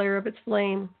in the glare of its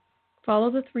flame.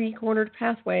 Follow the three-cornered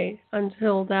pathway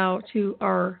until thou too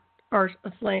art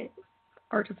a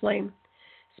flame.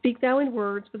 Speak thou in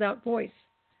words without voice.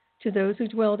 To those who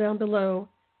dwell down below,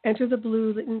 enter the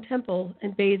blue-lit temple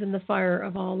and bathe in the fire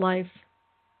of all life.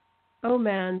 O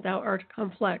man, thou art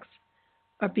complex,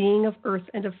 a being of earth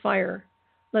and of fire.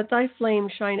 Let thy flame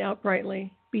shine out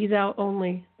brightly, be thou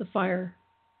only the fire.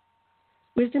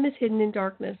 Wisdom is hidden in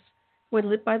darkness, when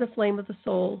lit by the flame of the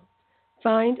soul.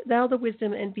 Find thou the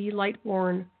wisdom and be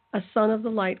light-born, a son of the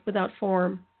light without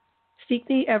form. Seek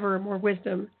thee ever more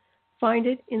wisdom. Find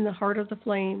it in the heart of the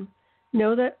flame.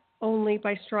 Know that only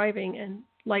by striving and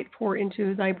light pour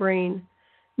into thy brain.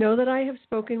 Know that I have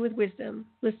spoken with wisdom.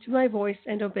 Listen to my voice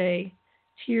and obey.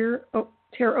 Tear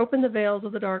open the veils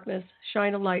of the darkness.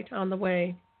 Shine a light on the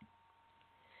way.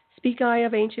 Speak I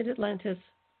of ancient Atlantis.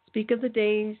 Speak of the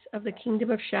days of the kingdom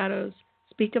of shadows.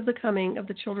 Speak of the coming of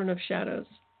the children of shadows.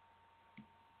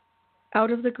 Out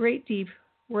of the great deep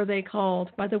were they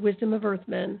called by the wisdom of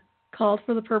earthmen, called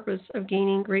for the purpose of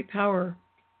gaining great power.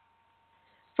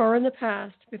 Far in the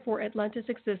past, before Atlantis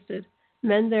existed,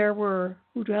 men there were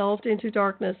who delved into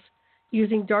darkness,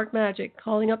 using dark magic,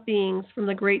 calling up beings from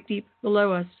the great deep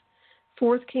below us.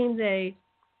 Forth came they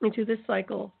into this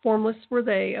cycle. Formless were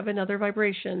they of another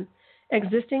vibration,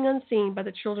 existing unseen by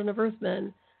the children of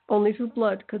earthmen. Only through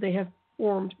blood could they have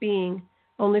formed being.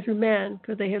 Only through man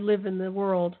could they have lived in the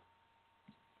world.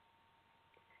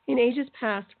 In ages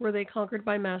past were they conquered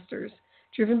by masters,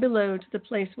 driven below to the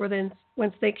place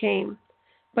whence they came.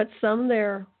 But some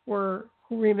there were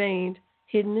who remained,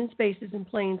 hidden in spaces and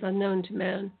plains unknown to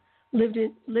man. Lived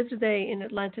they in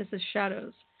Atlantis as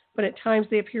shadows, but at times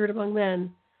they appeared among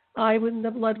men. Aye, when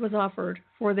the blood was offered,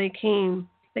 for they came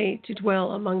to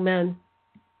dwell among men.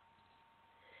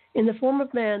 In the form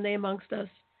of man they amongst us,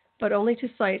 but only to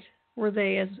sight were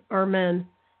they as our men.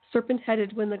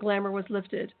 serpent-headed when the glamour was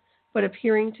lifted, but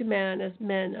appearing to man as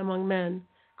men among men,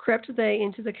 crept they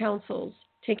into the councils,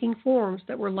 taking forms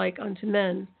that were like unto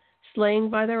men, slaying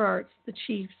by their arts the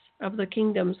chiefs of the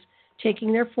kingdoms,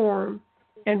 taking their form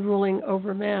and ruling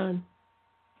over man.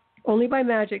 Only by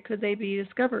magic could they be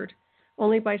discovered.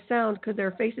 Only by sound could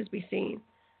their faces be seen.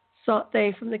 Sought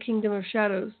they from the kingdom of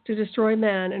shadows to destroy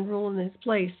man and rule in his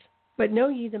place. But know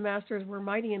ye the masters were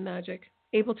mighty in magic,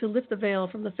 able to lift the veil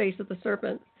from the face of the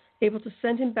serpent, able to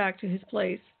send him back to his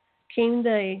place. Came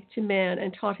they to man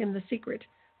and taught him the secret,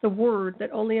 the word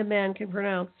that only a man can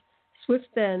pronounce. Swift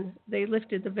then they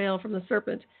lifted the veil from the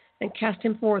serpent and cast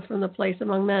him forth from the place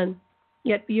among men.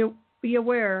 Yet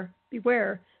beware,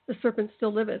 the serpent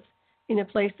still liveth in a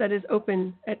place that is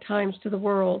open at times to the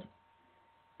world.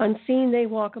 Unseen they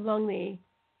walk among thee,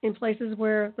 in places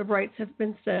where the rites have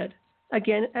been said.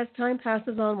 Again, as time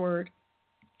passes onward,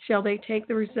 shall they take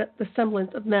the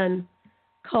semblance of men.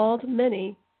 Called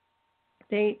many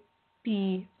they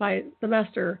be by the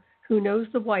master who knows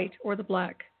the white or the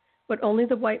black, but only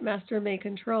the white master may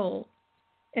control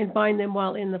and bind them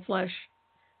while in the flesh.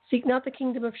 Seek not the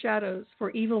kingdom of shadows,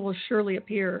 for evil will surely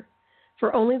appear,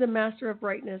 for only the master of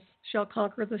brightness shall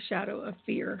conquer the shadow of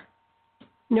fear.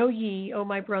 Know ye, O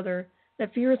my brother,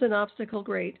 that fear is an obstacle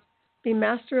great. Be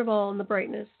master of all in the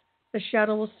brightness. The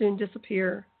shadow will soon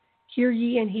disappear. Hear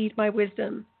ye and heed my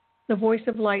wisdom. The voice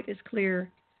of light is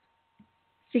clear.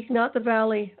 Seek not the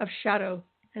valley of shadow,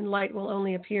 and light will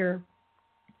only appear.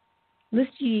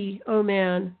 List ye, O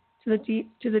man, to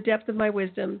the depth of my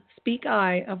wisdom. Speak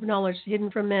I of knowledge hidden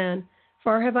from man.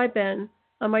 Far have I been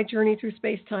on my journey through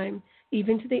space-time,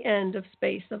 even to the end of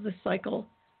space of the cycle.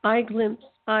 I glimpsed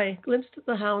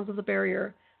the hounds of the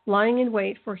barrier, lying in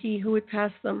wait for he who would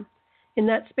pass them. In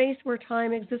that space where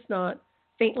time exists not,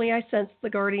 faintly I sense the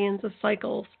guardians of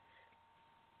cycles.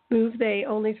 Move they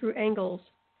only through angles,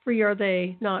 free are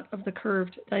they not of the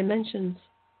curved dimensions.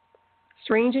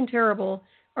 Strange and terrible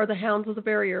are the hounds of the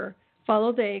barrier.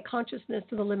 Follow they consciousness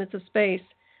to the limits of space.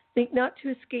 Think not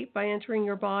to escape by entering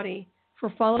your body,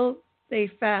 for follow they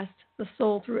fast the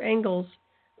soul through angles.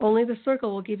 Only the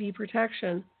circle will give you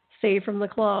protection, save from the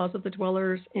claws of the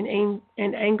dwellers in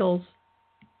angles.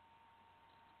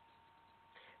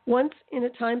 Once in a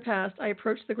time past I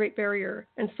approached the great barrier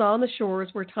and saw on the shores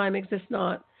where time exists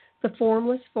not the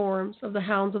formless forms of the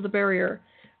hounds of the barrier.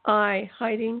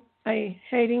 Hiding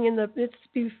in the midst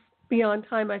beyond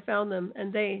time I found them,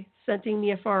 and they, scenting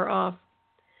me afar off,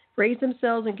 raised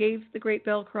themselves and gave the great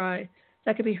bell cry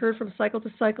that could be heard from cycle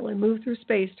to cycle and moved through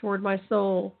space toward my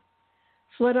soul.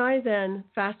 Fled I then,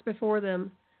 fast before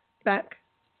them, back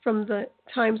from the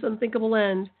time's unthinkable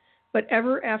end, but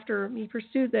ever after me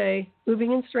pursued they,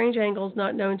 moving in strange angles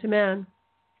not known to man.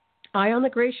 I on the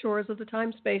gray shores of the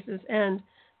time-space's end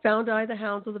found I the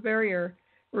hounds of the barrier,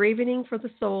 ravening for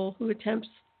the soul who attempts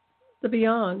the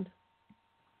beyond.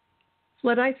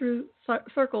 Fled I through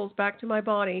circles back to my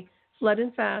body, fled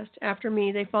and fast, after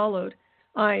me they followed.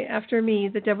 After me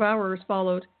the devourers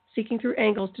followed, seeking through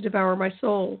angles to devour my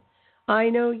soul. I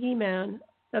know ye, man,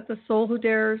 that the soul who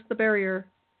dares the barrier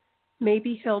may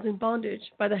be held in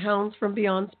bondage by the hounds from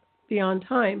beyond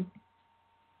time,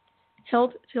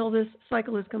 held till this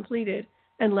cycle is completed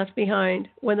and left behind.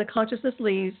 When the consciousness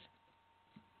leaves,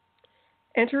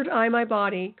 entered I my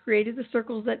body, created the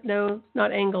circles that know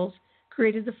not angles,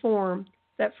 created the form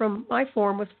that from my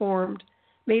form was formed,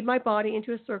 made my body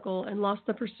into a circle, and lost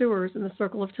the pursuers in the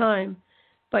circle of time.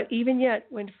 But even yet,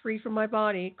 when free from my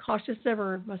body, cautious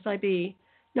ever must I be,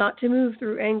 not to move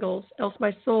through angles, else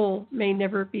my soul may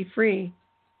never be free.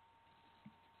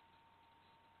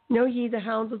 Know ye the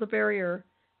hounds of the barrier,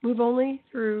 move only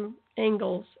through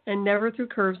angles, and never through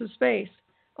curves of space.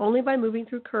 Only by moving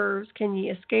through curves can ye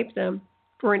escape them,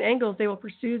 for in angles they will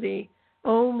pursue thee.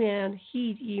 O man,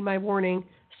 heed ye my warning,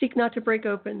 seek not to break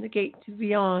open the gate to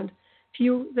beyond.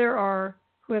 Few there are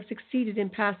who have succeeded in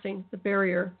passing the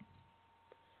barrier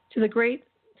to the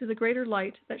greater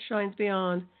light that shines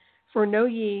beyond. For know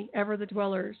ye ever the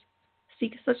dwellers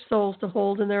seek such souls to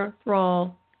hold in their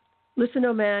thrall. Listen,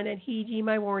 O man, and heed ye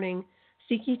my warning.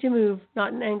 Seek ye to move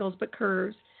not in angles but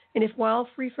curves. And if while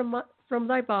free from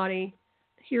thy body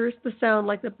hearest the sound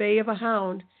like the bay of a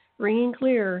hound, ringing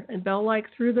clear and bell-like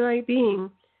through thy being,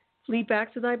 flee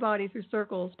back to thy body through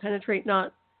circles, penetrate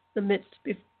not the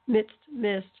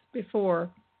mist before.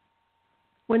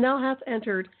 When thou hast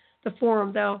entered the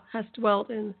form thou hast dwelt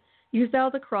in, use thou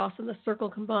the cross and the circle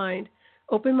combined.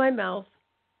 Open thy mouth,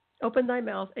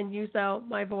 and use thou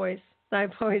thy voice.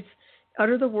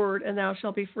 Utter the word, and thou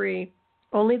shalt be free.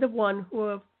 Only the one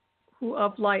who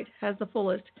of light has the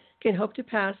fullest can hope to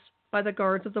pass by the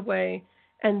guards of the way,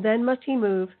 and then must he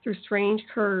move through strange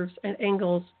curves and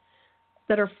angles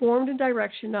that are formed in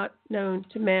direction not known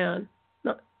to man.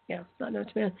 Not known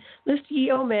to man. List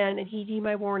ye, O man, and heed ye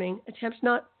my warning. Attempt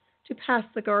not to pass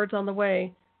the guards on the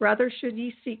way. Rather should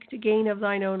ye seek to gain of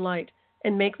thine own light,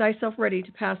 and make thyself ready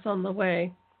to pass on the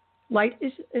way. Light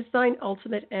is thine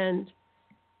ultimate end.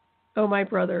 O my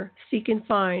brother, seek and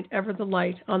find ever the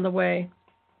light on the way.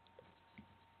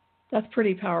 That's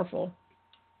pretty powerful.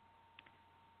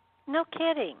 No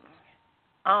kidding.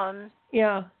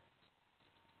 Yeah.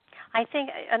 I think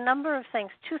a number of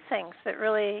things, two things that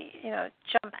really,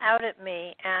 jump out at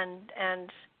me, and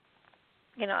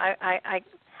I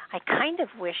kind of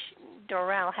wish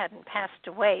Doral hadn't passed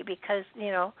away because,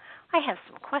 I have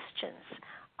some questions.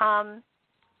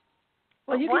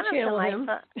 Well, you can channel him.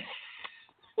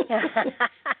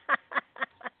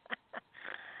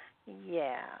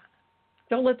 Yeah.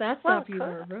 Don't let that stop you,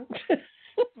 Barbara.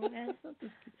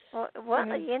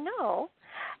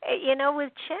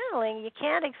 With channeling, you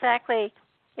can't exactly,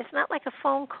 it's not like a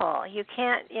phone call. You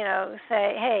can't,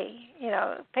 say, hey,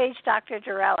 page Dr.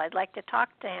 Doral, I'd like to talk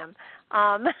to him.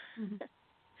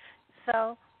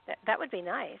 So that would be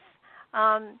nice.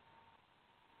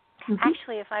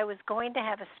 Actually, if I was going to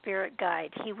have a spirit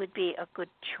guide, he would be a good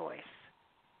choice.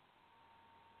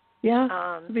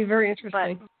 Yeah, it'd be very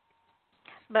interesting.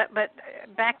 But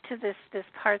back to this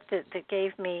part that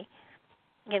gave me,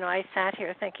 I sat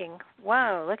here thinking,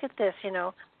 wow, look at this,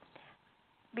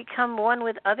 become one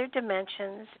with other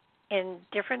dimensions in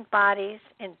different bodies,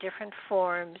 in different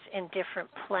forms, in different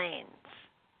planes.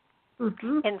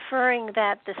 Inferring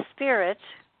that the spirit,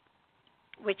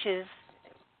 which is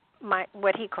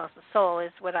what he calls the soul,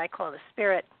 is what I call the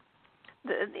spirit,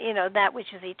 that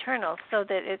which is eternal, so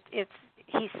that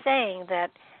he's saying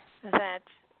that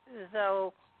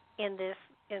though in this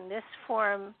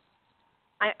form,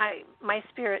 my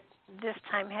spirit this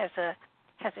time has a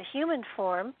human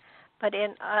form, but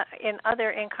in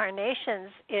other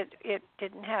incarnations it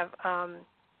didn't have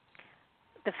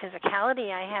the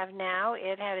physicality I have now.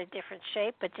 It had a different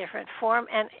shape, a different form,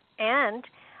 and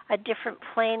a different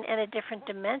plane and a different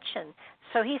dimension.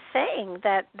 So he's saying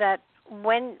that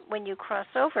when you cross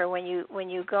over, when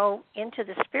you go into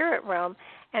the spirit realm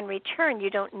and return, you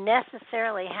don't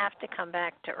necessarily have to come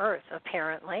back to Earth,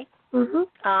 apparently.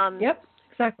 Yep,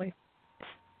 exactly.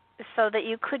 So that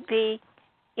you could be,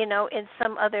 in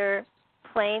some other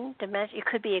plane dimension. You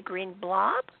could be a green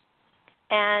blob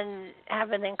and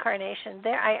have an incarnation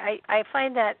there. I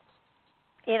find that,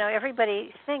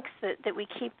 everybody thinks that we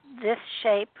keep this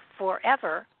shape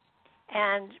forever,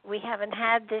 and we haven't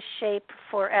had this shape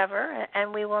forever,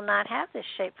 and we will not have this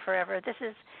shape forever. This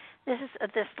is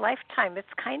this lifetime.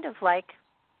 It's kind of like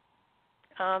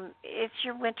it's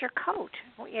your winter coat.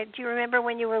 Do you remember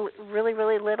when you were really,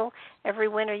 really little? Every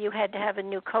winter you had to have a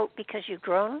new coat because you'd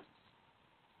grown.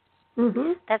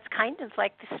 That's kind of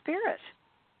like the spirit.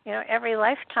 Every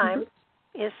lifetime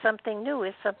is something new,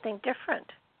 is something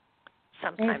different.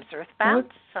 Sometimes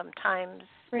earthbound, sometimes,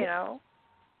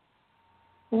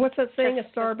 What's that saying? A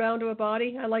star bound to a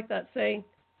body? I like that saying.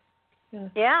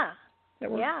 Yeah.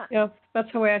 Yeah,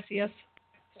 that's the way I see us.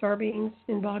 Star beings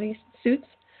in bodies, suits.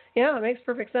 Yeah, it makes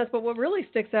perfect sense. But what really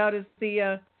sticks out is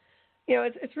the,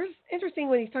 it's really interesting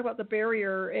when you talk about the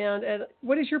barrier. And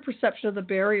what is your perception of the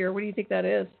barrier? What do you think that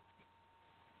is?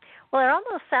 Well, it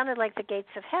almost sounded like the gates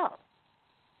of hell.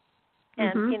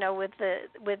 And with the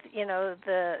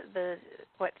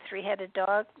three-headed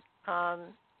dog,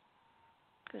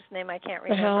 whose name I can't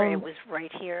remember. It was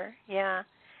right here. Yeah,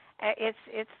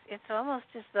 it's almost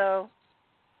as though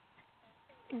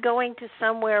going to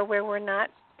somewhere where we're not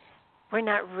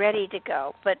ready to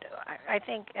go. But I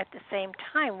think at the same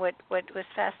time, what was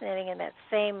fascinating in that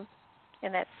same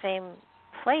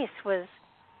place was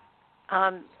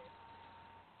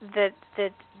that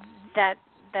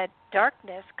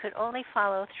darkness could only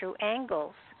follow through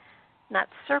angles, not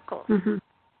circles.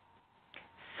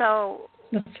 So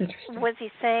that's interesting. Was he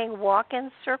saying walk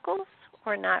in circles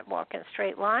or not walk in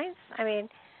straight lines? I mean,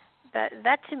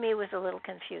 that to me was a little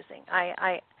confusing.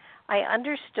 I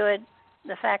understood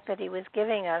the fact that he was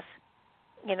giving us,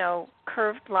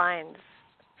 curved lines,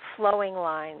 flowing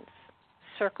lines,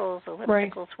 circles,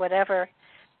 ellipticals, whatever,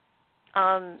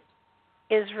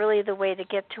 is really the way to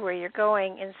get to where you're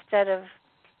going instead of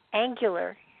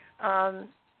angular. And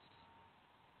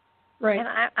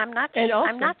I'm not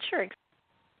sure.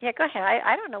 Yeah, go ahead.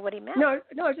 I don't know what he meant. No, I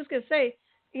was just going to say,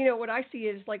 what I see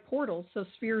is like portals. So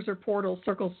spheres are portals,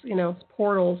 circles,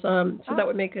 portals. So that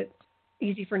would make it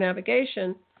easy for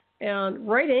navigation. And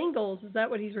right angles, is that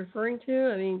what he's referring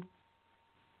to? I mean,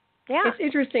 yeah, it's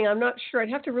interesting. I'm not sure. I'd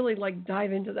have to really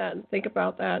dive into that and think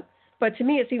about that. But to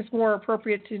me, it seems more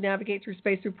appropriate to navigate through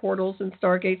space through portals and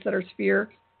stargates that are sphere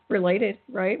related,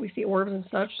 right? We see orbs and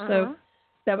such, so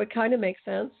that would kind of make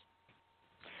sense.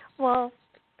 Well,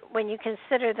 when you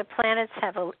consider the planets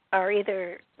are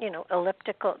either,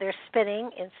 elliptical, they're spinning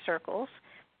in circles,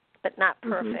 but not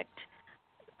perfect.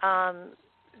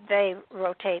 They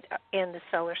rotate in the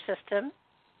solar system,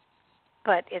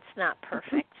 but it's not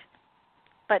perfect.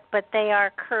 But they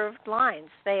are curved lines.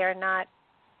 They are not,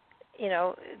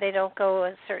 they don't go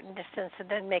a certain distance and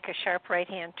then make a sharp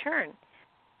right-hand turn.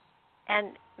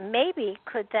 And maybe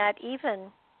could that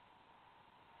even,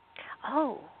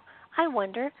 I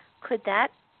wonder, could that,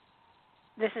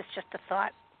 this is just a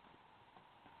thought.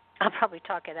 I'll probably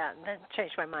talk it out and then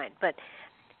change my mind. But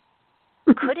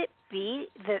could it be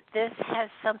that this has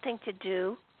something to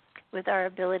do with our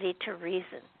ability to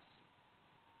reason?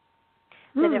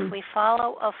 That if we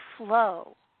follow a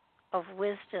flow of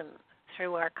wisdom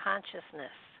through our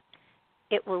consciousness,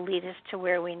 it will lead us to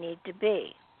where we need to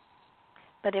be.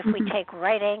 But if we take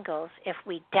right angles, if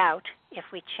we doubt, if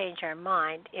we change our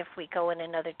mind, if we go in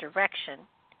another direction,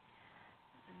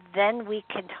 then we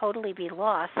can totally be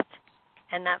lost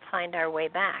and not find our way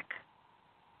back.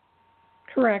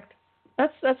 Correct.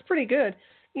 That's pretty good.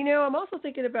 I'm also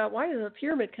thinking about, why does a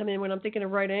pyramid come in when I'm thinking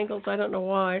of right angles? I don't know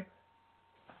why.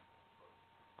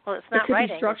 Well, it's not right angles. It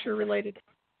could be structure related.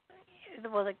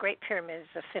 Well, the Great Pyramid is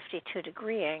a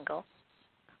 52-degree angle.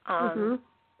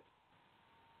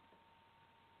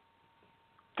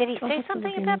 Did he say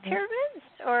something about pyramids,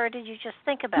 or did you just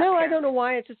think about pyramids? No, I don't know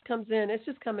why it just comes in. It's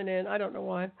just coming in. I don't know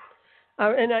why.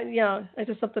 It's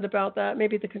just something about that.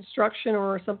 Maybe the construction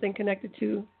or something connected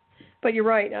to. But you're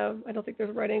right. I don't think there's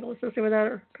a right angle associated with that,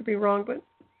 or could be wrong.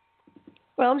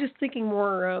 But I'm just thinking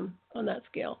more on that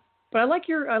scale. But I like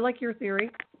your theory.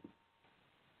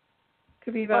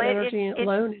 Could be about energy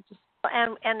alone.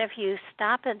 And if you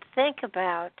stop and think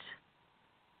about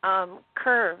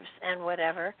curves and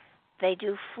whatever, they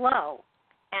do flow.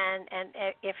 And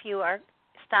if you are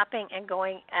stopping and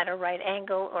going at a right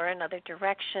angle or another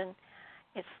direction,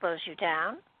 it slows you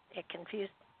down. It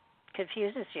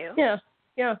confuses you.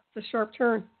 Yeah, it's a sharp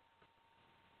turn.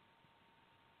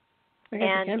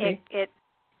 And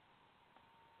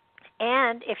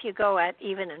and if you go at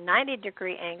even a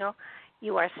 90-degree angle,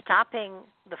 you are stopping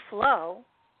the flow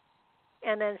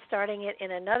and then starting it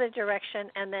in another direction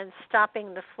and then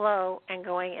stopping the flow and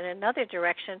going in another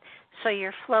direction, so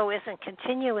your flow isn't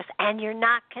continuous and you're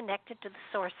not connected to the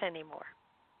source anymore.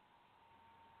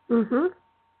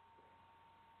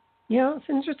 Yeah, it's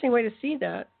an interesting way to see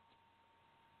that.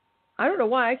 I don't know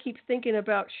why I keep thinking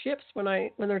about ships when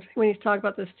he's talking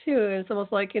about this too. And it's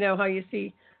almost like, how you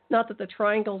see, not that the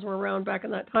triangles were around back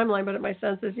in that timeline, but my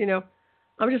sense is,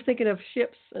 I'm just thinking of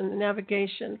ships and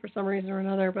navigation for some reason or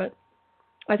another. But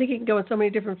I think you can go in so many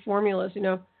different formulas.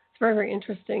 It's very, very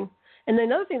interesting. And then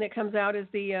another thing that comes out is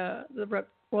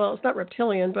it's not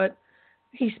reptilian, but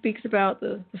he speaks about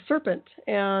the serpent,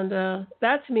 and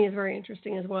that to me is very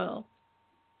interesting as well.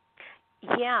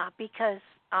 Yeah, because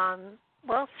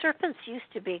serpents used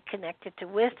to be connected to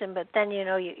wisdom, but then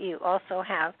you also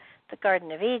have the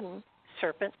Garden of Eden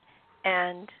serpent,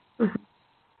 and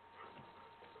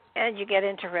you get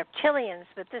into reptilians,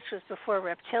 but this was before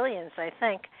reptilians, I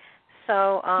think.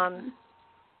 So, I'm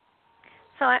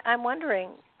wondering,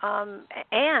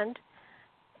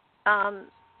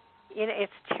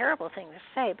 it's a terrible thing to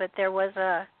say, but there was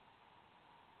a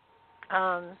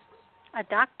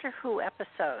Doctor Who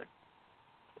episode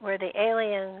where the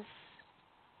aliens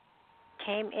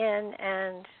came in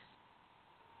and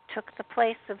took the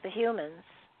place of the humans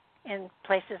in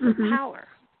places of power.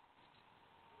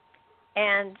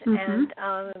 And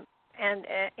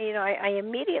I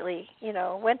immediately,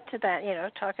 went to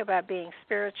that, talk about being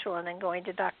spiritual and then going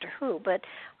to Doctor Who. But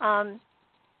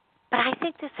I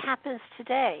think this happens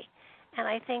today. And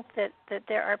I think that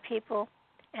there are people,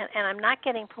 and I'm not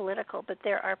getting political, but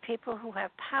there are people who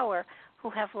have power who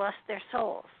have lost their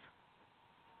souls.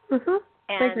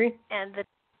 I agree. And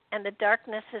the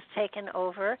darkness has taken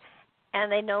over,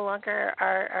 and they no longer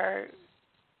are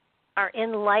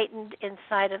enlightened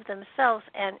inside of themselves,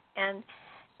 and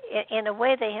in a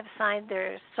way they have signed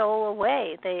their soul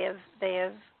away. They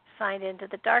have signed into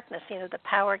the darkness. The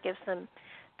power gives them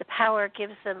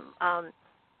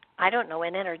I don't know,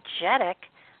 an energetic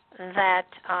that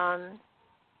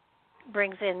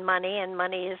brings in money, and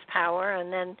money is power,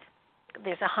 and then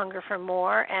there's a hunger for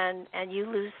more, and you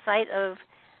lose sight of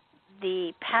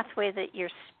the pathway that your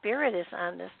spirit is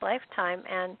on this lifetime.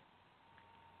 And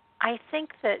I think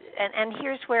that, and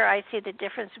here's where I see the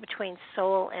difference between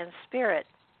soul and spirit.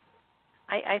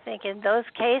 I think in those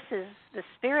cases the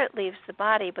spirit leaves the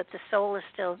body, but the soul is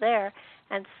still there,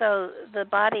 and so the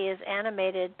body is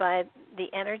animated by the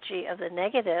energy of the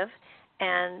negative,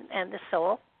 and the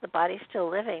soul, the body's still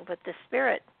living, but the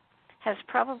spirit has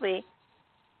probably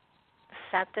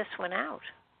sat this one out.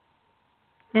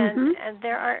 And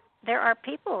there are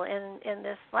people in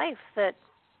this life that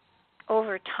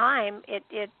over time it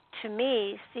to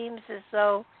me seems as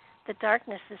though the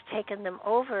darkness has taken them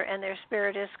over and their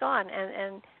spirit is gone.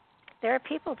 And there are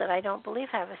people that I don't believe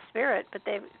have a spirit, but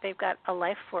they've got a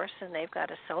life force and they've got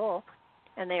a soul,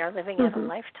 and they are living out a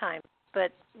lifetime.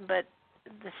 But the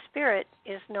spirit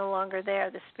is no longer there.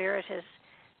 The spirit has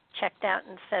checked out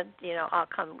and said, I'll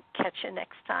come catch you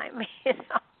next time.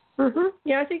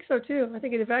 Yeah, I think so too. I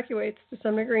think it evacuates to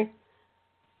some degree.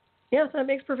 Yeah, that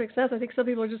makes perfect sense. I think some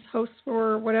people are just hosts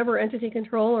for whatever entity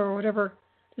control or whatever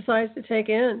decides to take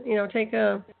in, take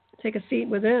a seat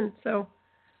within. So,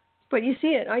 but you see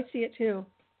it. I see it too.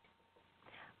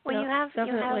 Well,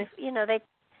 definitely.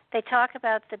 They talk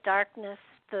about the darkness,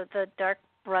 the dark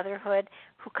brotherhood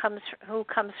who comes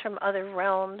from other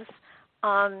realms.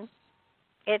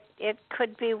 It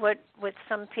could be what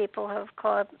some people have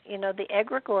called, the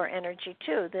egregore energy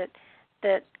too,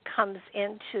 that comes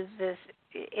into this.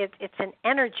 It's an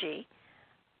energy,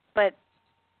 but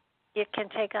it can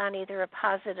take on either a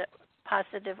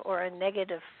positive or a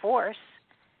negative force.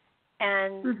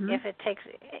 And if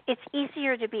it's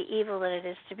easier to be evil than it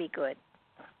is to be good.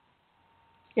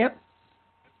 Yep.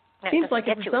 That seems like it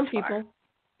get for you some as far. people,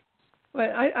 but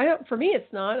I don't. For me,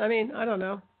 it's not. I mean, I don't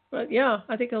know. But yeah,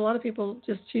 I think a lot of people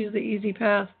just choose the easy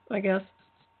path, I guess.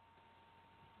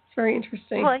 It's very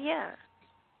interesting. Well, yeah.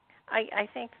 I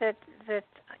think that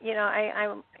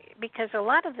I'm because a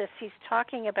lot of this he's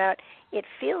talking about, it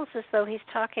feels as though he's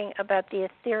talking about the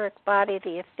etheric body,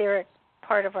 the etheric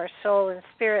part of our soul and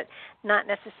spirit, not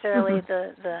necessarily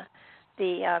the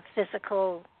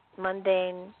physical,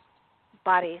 mundane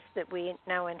bodies that we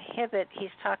now inhibit. He's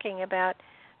talking about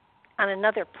on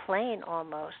another plane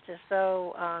almost, as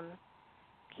though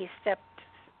he stepped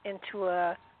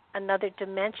into another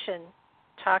dimension,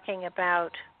 talking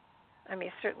about,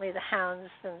 certainly the hounds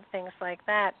and things like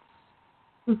that,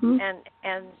 and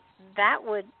that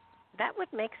would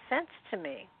make sense to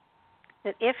me.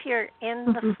 That if you're in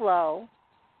the flow,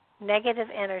 negative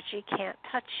energy can't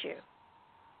touch you,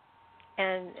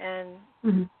 and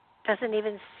doesn't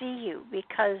even see you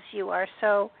because you are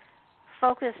so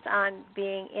focused on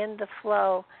being in the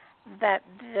flow that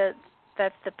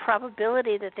the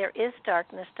probability that there is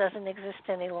darkness doesn't exist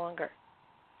any longer.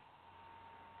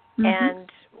 And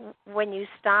when you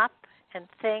stop and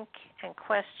think and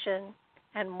question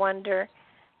and wonder,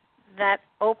 that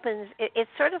opens. It's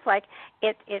sort of like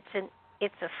it's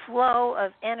a flow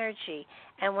of energy,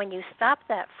 and when you stop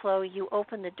that flow, you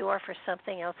open the door for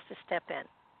something else to step in.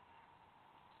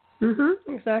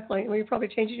 Exactly. Well, you're probably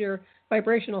changing your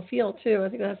vibrational field too. I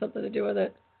think that has something to do with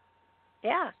it.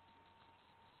 Yeah.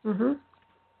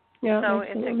 Yeah, so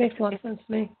it makes a lot of sense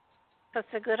to me. So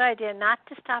it's a good idea not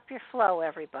to stop your flow,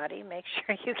 everybody. Make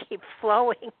sure you keep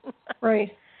flowing.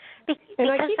 Right. Because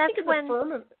I keep that's thinking when.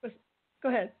 Go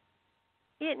ahead.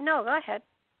 No, go ahead.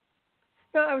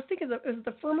 No, I was thinking, is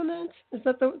the firmament? Is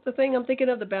that the thing? I'm thinking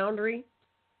of the boundary.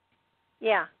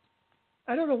 Yeah.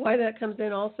 I don't know why that comes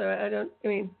in. Also, I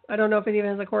don't know if it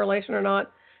even has a correlation or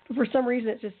not. But for some reason,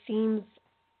 it just seems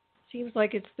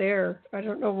like it's there. I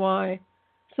don't know why.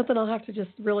 Something I'll have to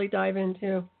just really dive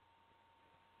into.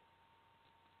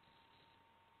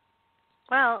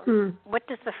 Well, what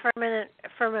does the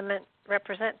firmament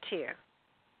represent to you?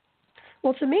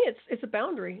 Well, to me, it's a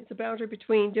boundary. It's a boundary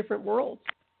between different worlds.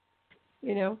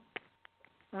 That's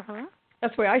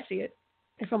the way I see it.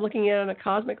 If I'm looking at it on a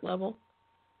cosmic level.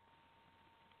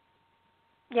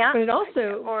 Yeah. But it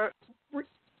also.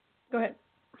 Go ahead.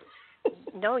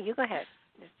 No, you go ahead.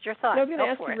 It's your thought. No, I'm going to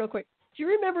ask you real quick. Do you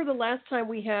remember the last time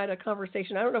we had a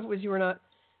conversation? I don't know if it was you or not.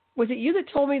 Was it you that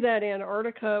told me that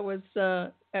Antarctica was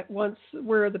at once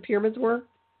where the pyramids were?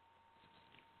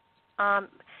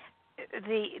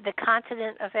 The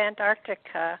continent of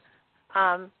Antarctica.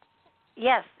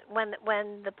 Yes, when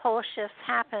the pole shifts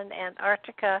happened,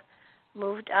 Antarctica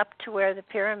moved up to where the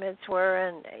pyramids were,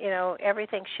 and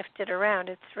everything shifted around.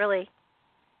 It's really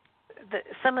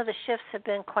some of the shifts have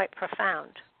been quite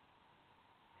profound.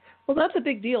 Well, that's a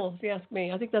big deal, if you ask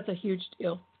me. I think that's a huge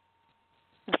deal.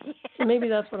 So maybe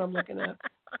that's what I'm looking at.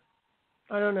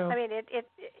 I don't know.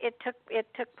 It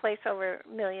took place over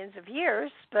millions of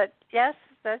years, but yes,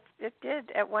 it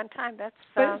did at one time. But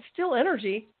it's still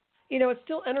energy. It's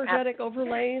still energetic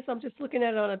overlays. I'm just looking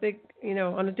at it on a big,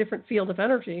 on a different field of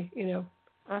energy.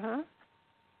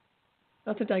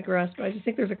 not to digress, but I just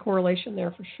think there's a correlation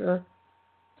there for sure.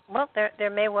 Well, there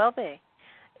may well be.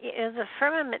 The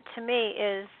firmament to me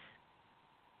is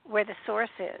where the source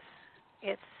is.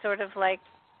 It's sort of like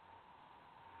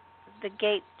the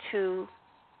gate to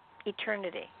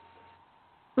eternity.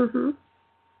 Mhm.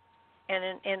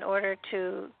 And in order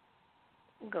to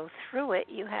go through it,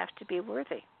 you have to be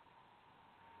worthy.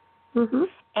 Mhm.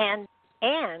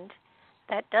 And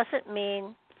that doesn't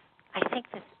mean. I think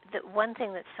that one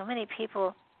thing that so many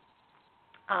people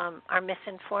are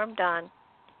misinformed on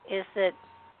is that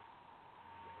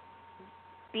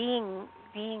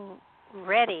being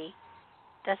ready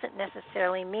doesn't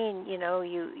necessarily mean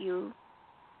you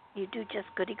do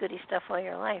just goody stuff all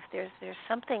your life. There's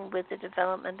something with the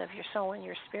development of your soul and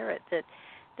your spirit that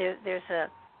there's a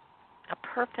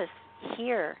purpose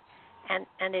here,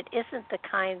 and it isn't the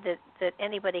kind that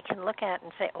anybody can look at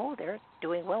and say, oh, they're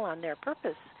doing well on their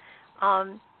purpose.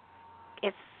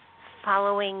 It's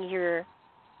following your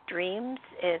dreams.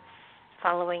 It's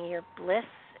following your bliss.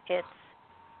 It's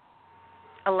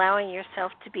allowing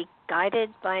yourself to be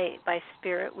guided by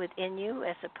spirit within you,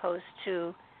 as opposed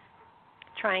to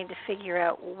trying to figure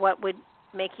out what would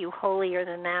make you holier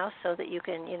than thou, so that you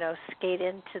can skate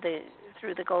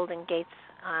through the golden gates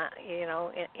in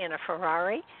a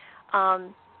Ferrari.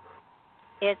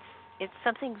 It's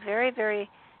something very, very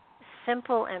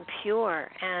simple and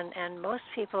pure, and most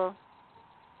people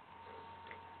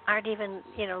aren't even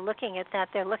looking at that.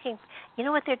 They're looking,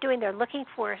 what they're doing? They're looking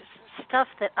for stuff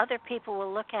that other people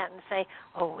will look at and say,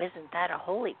 oh, isn't that a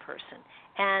holy person?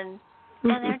 And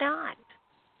they're not.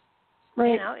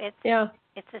 Right.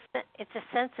 It's a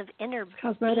sense of inner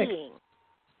cosmetic being.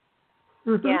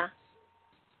 Mm-hmm. Yeah.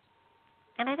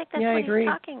 And I think that's I what agree.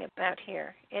 he's talking about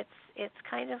here. It's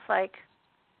kind of like,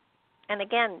 and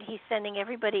again, he's sending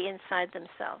everybody inside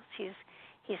themselves.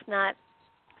 He's not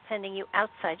sending you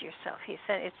outside yourself. He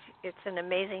said it's an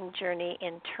amazing journey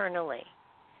internally,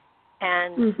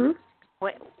 and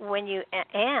when you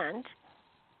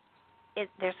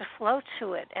there's a flow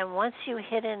to it, and once you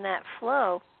hit in that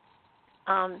flow,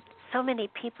 so many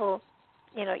people,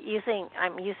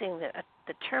 I'm using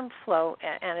the term flow,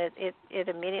 and it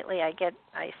immediately I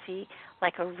see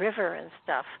like a river and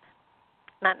stuff,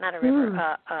 not a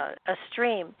river, a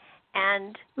stream,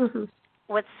 and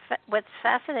what's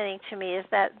fascinating to me is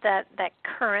that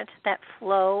current, that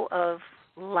flow of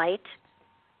light,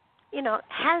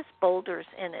 has boulders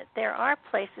in it. There are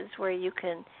places where you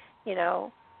can,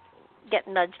 get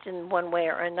nudged in one way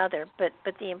or another, but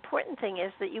the important thing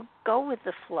is that you go with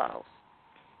the flow.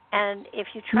 And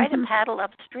if you try to paddle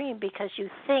upstream because you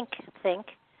think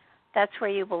that's where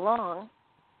you belong,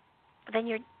 then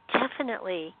you're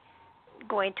definitely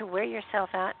going to wear yourself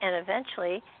out, and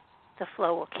eventually the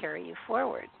flow will carry you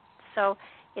forward. So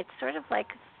it's sort of like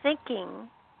thinking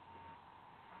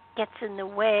gets in the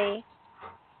way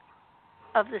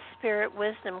of the spirit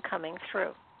wisdom coming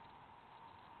through.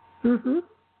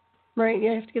 Right,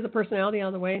 you have to get the personality out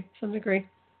of the way to some degree.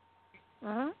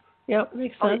 Yep,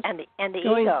 makes sense. And the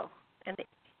ego. And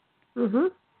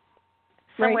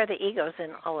somewhere the ego's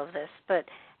in all of this, but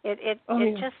it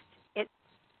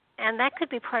and that could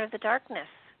be part of the darkness.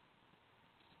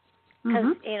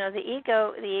 Because the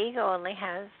ego only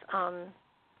has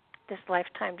this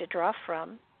lifetime to draw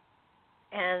from,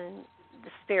 and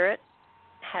the spirit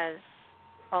has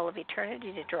all of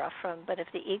eternity to draw from. But if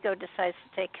the ego decides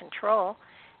to take control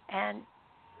and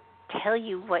tell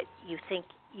you what you think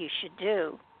you should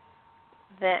do,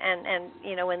 and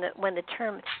when the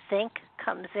term think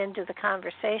comes into the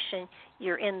conversation,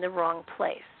 you're in the wrong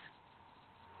place.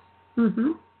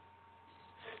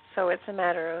 So it's a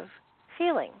matter of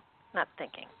feeling, not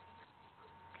thinking.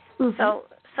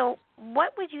 So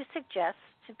what would you suggest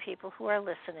to people who are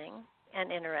listening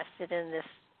and interested in this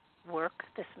work,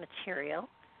 this material,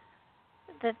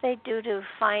 that they do to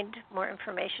find more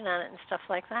information on it and stuff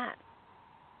like that?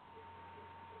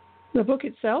 The book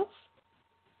itself?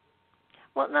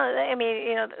 Well, no, I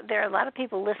mean, there are a lot of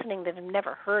people listening that have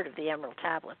never heard of the Emerald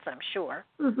Tablets, I'm sure.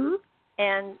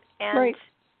 And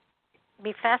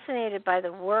be fascinated by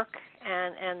the work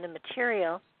and the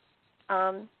material.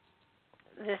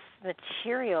 This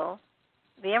material,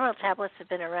 the Emerald Tablets have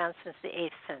been around since the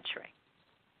 8th century,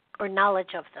 or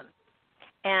knowledge of them.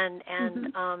 And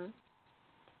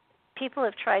people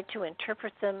have tried to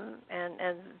interpret them,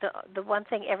 and the one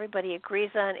thing everybody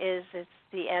agrees on is it's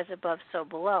the as above, so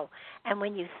below. And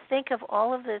when you think of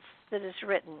all of this that is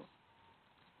written,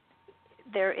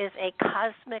 there is a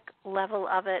cosmic level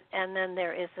of it, and then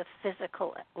there is a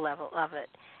physical level of it.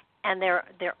 And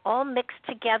they're all mixed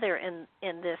together in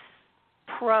this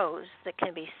prose that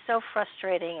can be so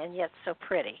frustrating and yet so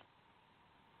pretty.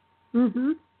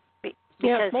 Mhm. Because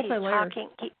yeah, he's talking.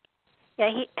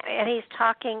 He's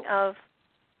talking of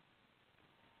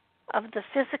the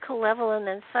physical level, and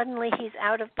then suddenly he's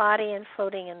out of body and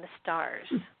floating in the stars.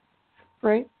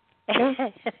 Right. Yeah.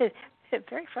 It's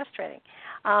very frustrating.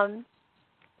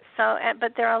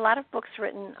 But there are a lot of books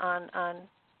written on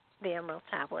the Emerald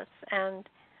Tablets, and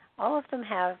all of them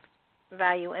have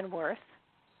value and worth,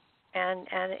 and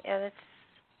it's.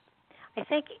 I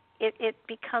think it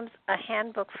becomes a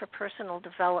handbook for personal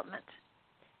development,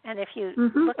 and if you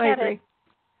look at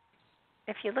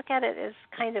it as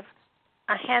kind of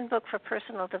a handbook for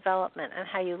personal development and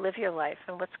how you live your life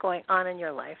and what's going on in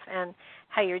your life and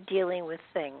how you're dealing with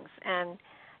things, and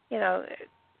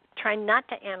try not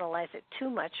to analyze it too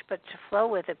much, but to flow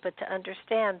with it, but to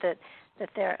understand that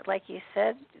there, like you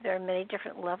said, there are many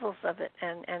different levels of it,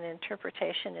 and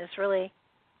interpretation is really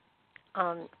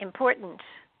important.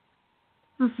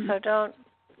 Mm-hmm. So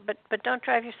don't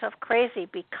drive yourself crazy,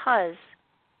 because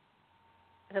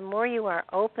the more you are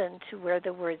open to where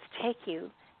the words take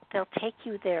you, they'll take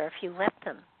you there if you let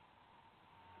them.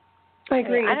 I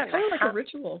agree. I don't it's kind know of like a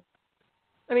ritual.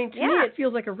 I mean, to me, it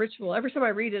feels like a ritual. Every time I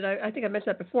read it, I think I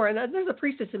mentioned that before, and there's a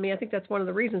priestess in me. I think that's one of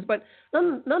the reasons. But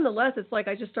nonetheless, it's like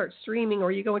I just start streaming,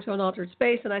 or you go into an altered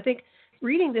space, and I think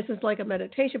reading this is like a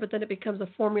meditation, but then it becomes a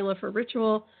formula for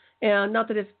ritual. And not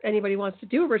that if anybody wants to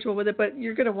do a ritual with it, but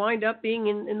you're going to wind up being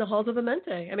in the halls of the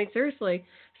mente. I mean, seriously.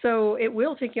 So it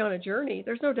will take you on a journey.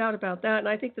 There's no doubt about that. And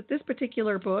I think that this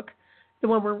particular book, the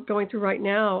one we're going through right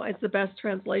now, is the best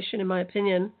translation, in my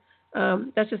opinion.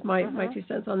 That's just my 2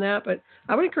 cents on that. But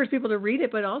I would encourage people to read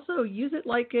it, but also use it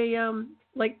like a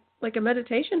like a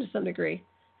meditation to some degree,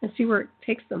 and see where it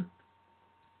takes them.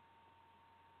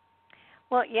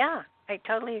 Well, yeah, I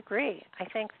totally agree. I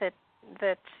think that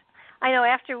I know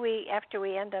after we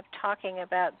end up talking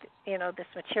about this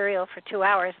material for 2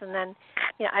 hours, and then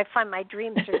I find my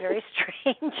dreams are very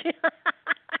strange.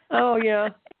 Oh yeah.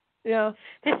 Yeah.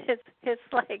 It's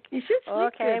like, you should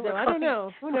sleep okay, good, though. I don't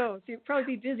know. Who knows? You'd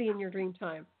probably be dizzy in your dream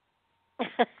time.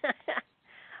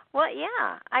 Well,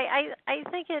 yeah. I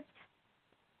think it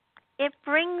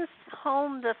brings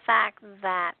home the fact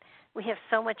that we have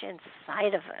so much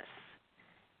inside of us.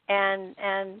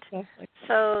 And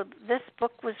so this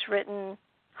book was written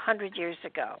 100 years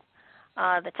ago.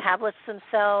 The tablets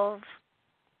themselves,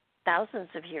 thousands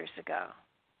of years ago.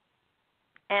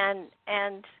 And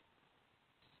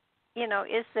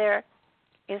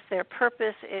is there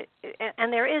purpose?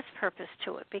 And there is purpose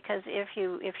to it, because if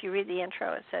you read the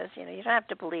intro, it says you don't have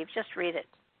to believe, just read it,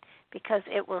 because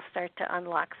it will start to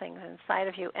unlock things inside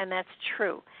of you, and that's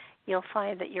true. You'll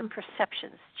find that your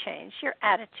perceptions change, your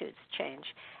attitudes change,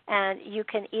 and you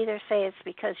can either say it's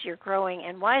because you're growing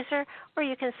and wiser, or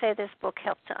you can say this book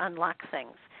helped to unlock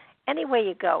things. Any way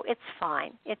you go, it's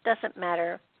fine. It doesn't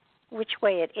matter which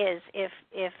way it is. If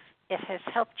it has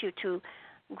helped you to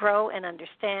grow and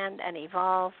understand and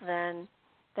evolve, then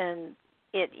it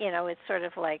it's sort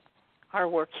of like our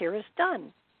work here is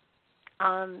done.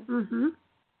 And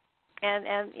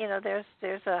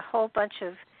there's a whole bunch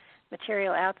of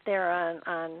material out there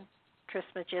on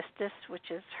Trismegistus, which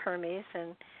is Hermes,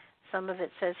 and some of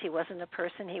it says he wasn't a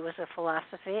person, he was a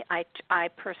philosophy. I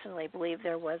personally believe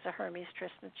there was a Hermes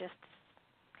Trismegistus,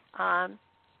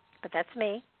 but that's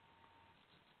me.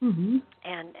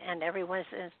 And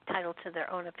everyone's entitled to their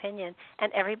own opinion,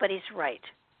 and everybody's right.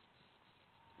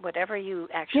 Whatever you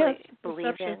actually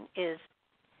believe in is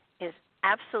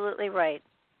absolutely right,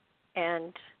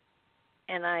 and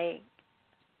I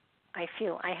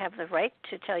feel I have the right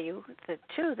to tell you that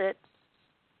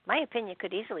my opinion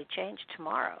could easily change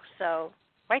tomorrow. So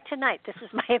right tonight, this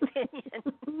is my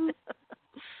opinion.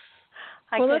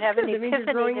 I could have an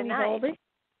epiphany tonight.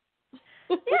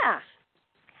 Yeah.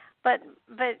 But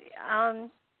I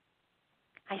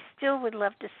still would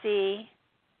love to see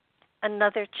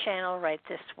another channel write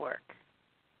this work.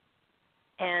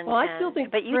 I still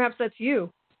think perhaps that's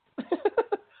you.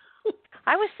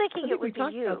 I was thinking it would be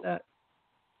you. About that.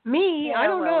 Me, yeah, I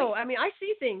don't know. I mean, I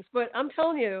see things, but I'm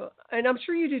telling you, and I'm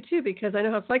sure you do too, because I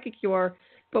know how psychic you are.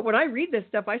 But when I read this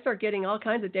stuff, I start getting all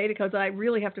kinds of data codes. I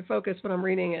really have to focus when I'm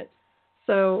reading it.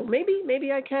 So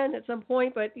maybe I can at some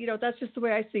point, but that's just the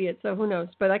way I see it. So who knows?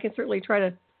 But I can certainly try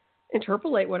to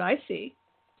interpolate what I see,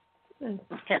 and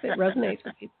if it resonates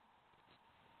with you.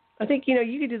 I think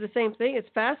you could do the same thing. It's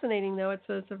fascinating, though.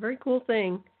 It's a very cool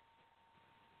thing,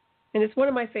 and it's one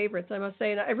of my favorites, I must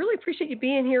say. And I really appreciate you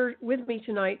being here with me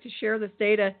tonight to share this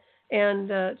data and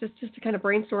just to kind of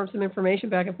brainstorm some information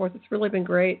back and forth. It's really been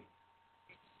great.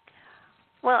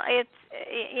 Well, it's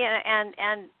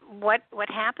and what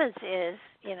happens is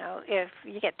if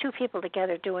you get two people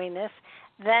together doing this,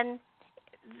 then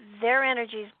their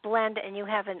energies blend, and you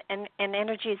have an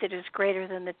energy that is greater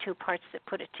than the two parts that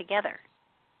put it together,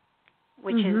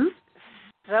 which is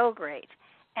so great.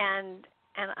 And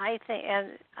I think,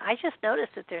 and I just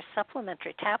noticed that there's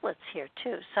supplementary tablets here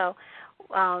too. So,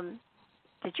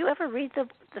 did you ever read the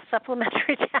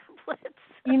supplementary tablets?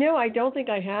 I don't think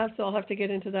I have, so I'll have to get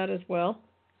into that as well.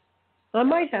 I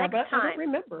might have, but I don't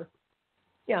remember.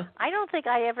 Yeah. I don't think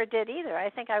I ever did either. I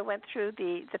think I went through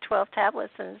the 12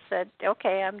 tablets and said,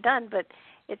 okay, I'm done. But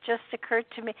it just occurred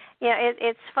to me. Yeah,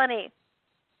 it's funny.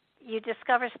 You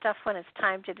discover stuff when it's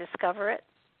time to discover it.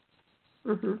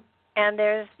 Mm-hmm. And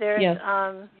there's yes.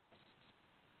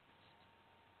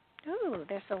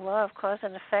 There's the law of cause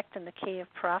and effect in the key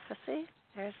of prophecy.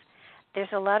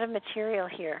 There's a lot of material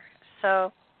here.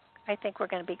 So I think we're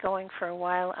going to be going for a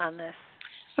while on this.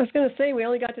 I was going to say, we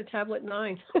only got to tablet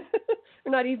 9.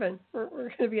 Or not even. We're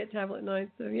going to be at tablet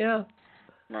 9, so yeah.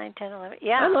 9, 10, 11.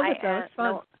 Yeah. I love it, though. It's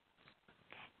fun.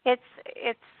 No,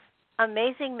 it's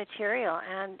amazing material,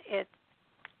 and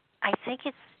I think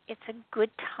it's a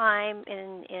good time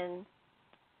in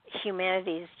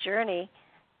humanity's journey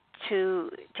to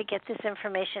get this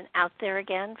information out there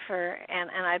again and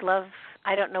I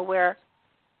don't know where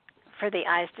for the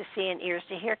eyes to see and ears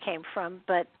to hear came from,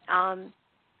 but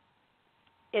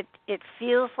it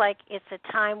feels like it's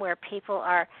a time where people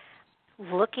are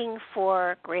looking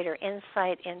for greater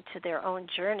insight into their own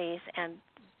journeys, and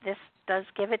this does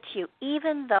give it to you,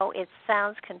 even though it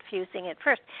sounds confusing at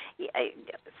first.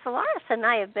 Solaris and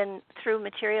I have been through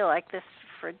material like this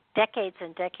for decades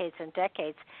and decades and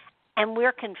decades, and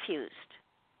we're confused.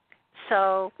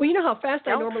 So, well, you know how fast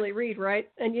I normally read, right?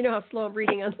 And you know how slow I'm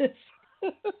reading on this.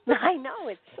 I know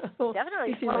it's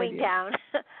definitely slowing down.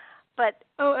 But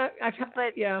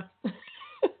yeah.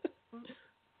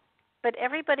 But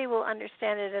everybody will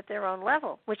understand it at their own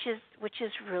level, which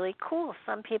is really cool.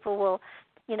 Some people will,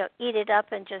 eat it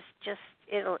up and just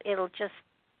it'll just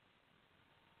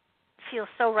feel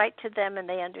so right to them, and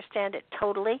they understand it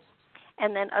totally.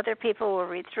 And then other people will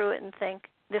read through it and think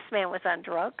this man was on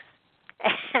drugs,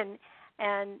 and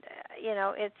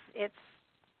it's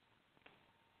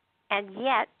and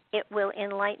yet it will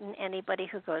enlighten anybody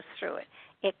who goes through it.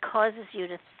 It causes you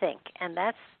to think, and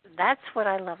that's what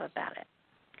I love about it.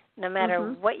 No matter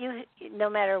what,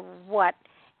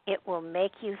 it will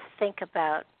make you think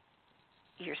about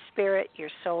your spirit, your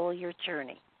soul, your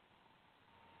journey.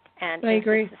 And I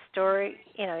agree. Is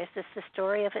this the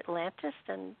story of Atlantis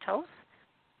and Thoth?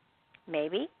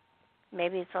 Maybe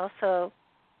it's also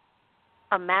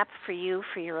a map for you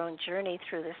for your own journey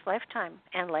through this lifetime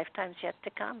and lifetimes yet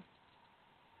to come.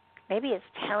 Maybe it's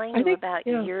telling you about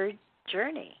your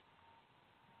journey.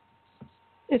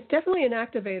 It's definitely an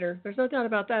activator. There's no doubt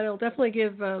about that. It'll definitely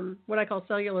give what I call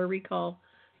cellular recall.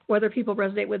 Whether people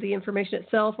resonate with the information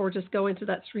itself or just go into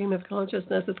that stream of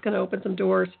consciousness, it's going to open some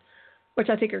doors, which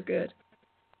I think are good.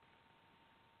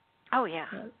 Oh yeah.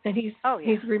 And he's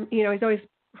always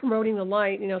promoting the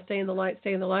light. Stay in the light,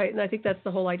 stay in the light. And I think that's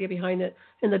the whole idea behind it.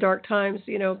 In the dark times,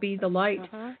 be the light.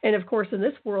 Mm-hmm. And of course, in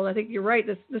this world, I think you're right.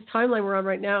 This timeline we're on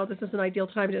right now, this is an ideal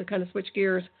time to kind of switch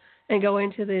gears and go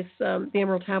into this the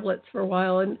Emerald Tablets for a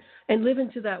while and live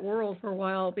into that world for a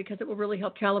while, because it will really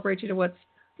help calibrate you to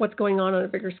what's going on a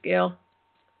bigger scale.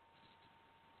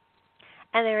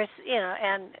 And there's,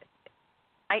 and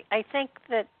I think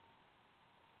that,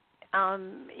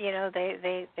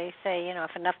 they say,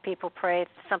 if enough people pray,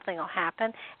 something will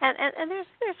happen, and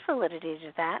there's validity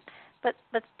to that, but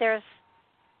there's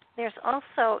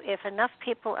also, if enough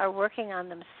people are working on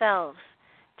themselves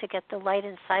to get the light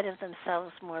inside of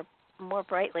themselves more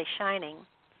brightly shining,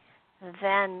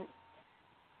 then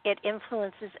it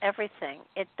influences everything.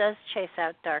 It does chase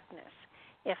out darkness.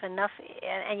 If enough,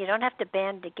 and you don't have to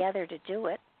band together to do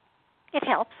it. It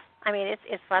helps. I mean,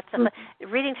 it's lots of fun.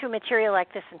 Reading through material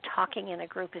like this and talking in a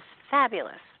group is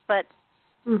fabulous. But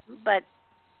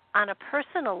on a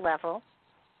personal level,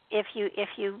 if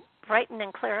you brighten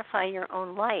and clarify your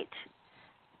own light,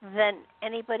 then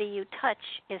anybody you touch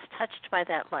is touched by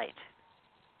that light.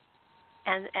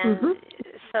 And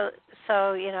so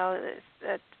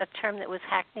a term that was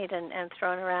hackneyed and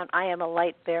thrown around, I am a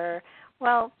light bearer.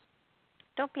 Well,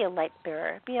 don't be a light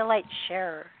bearer. Be a light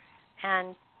sharer.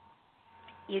 And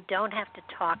you don't have to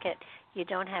talk it. You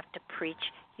don't have to preach.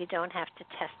 You don't have to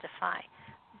testify.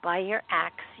 By your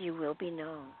acts, you will be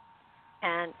known.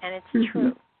 And it's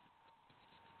true.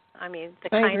 I mean, the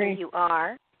kinder you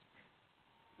are,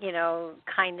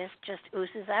 kindness just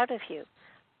oozes out of you.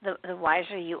 The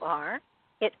wiser you are,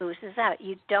 it oozes out.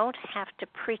 You don't have to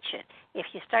preach it. If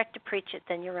you start to preach it,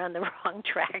 then you're on the wrong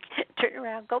track. Turn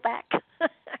around, go back.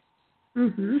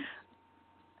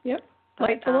 Yep.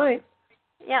 Light to light.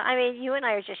 Yeah, I mean, you and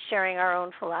I are just sharing our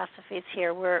own philosophies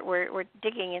here. We're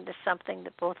digging into something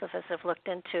that both of us have looked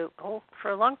into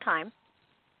for a long time,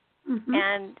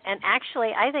 and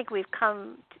actually, I think we've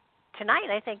come tonight.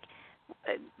 I think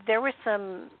there were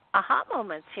some aha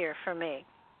moments here for me,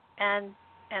 and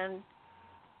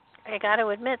I got to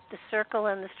admit, the circle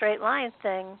and the straight line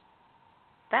thing,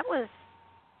 that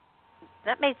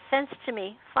made sense to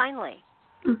me finally,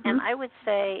 and I would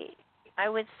say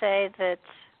that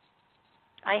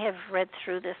I have read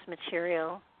through this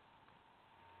material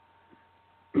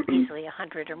easily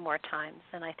 100 or more times,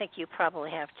 and I think you probably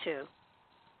have too.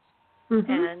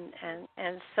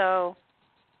 And so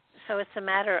it's a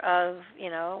matter of,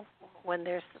 when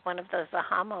there's one of those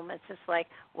aha moments, it's like,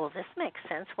 well, this makes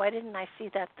sense. Why didn't I see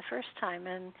that the first time?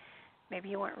 And maybe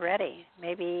you weren't ready.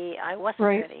 Maybe I wasn't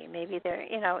ready. Maybe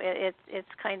it's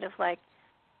kind of like,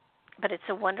 but it's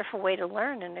a wonderful way to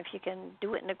learn, and if you can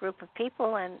do it in a group of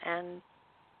people and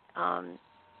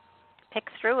pick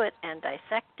through it and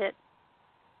dissect it,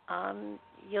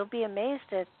 you'll be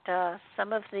amazed at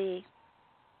some of the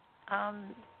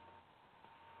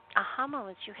aha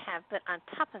moments you have, but on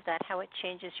top of that, how it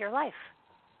changes your life.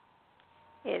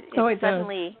 It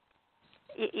suddenly,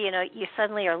 you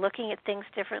suddenly are looking at things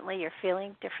differently, you're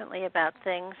feeling differently about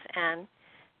things, and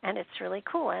it's really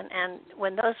cool. And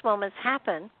when those moments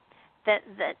happen, then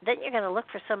you're going to look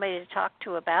for somebody to talk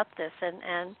to about this,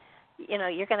 and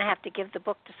you're going to have to give the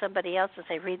book to somebody else and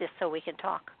say, read this so we can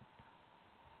talk.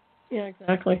 Yeah,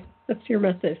 exactly. That's your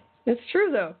method. It's true,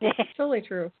 though. It's totally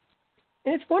true.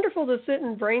 And it's wonderful to sit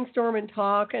and brainstorm and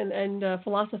talk and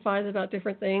philosophize about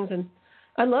different things. And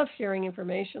I love sharing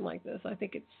information like this. I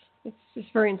think it's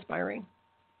just very inspiring.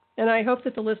 And I hope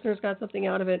that the listeners got something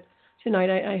out of it tonight.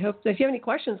 I hope that if you have any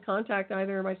questions, contact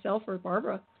either myself or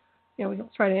Barbara. We'll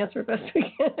try to answer it best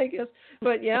we can, I guess.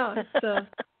 But yeah,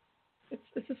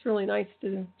 it's just really nice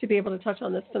to be able to touch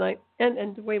on this tonight,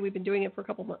 and the way we've been doing it for a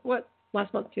couple months.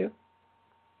 Last month too.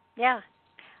 Yeah.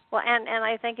 Well, and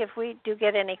I think if we do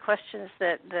get any questions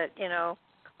that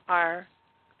are,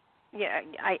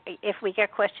 if we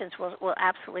get questions, we'll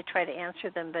absolutely try to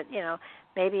answer them. But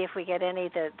maybe if we get any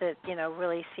that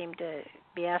really seem to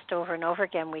be asked over and over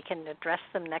again, we can address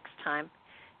them next time,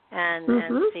 and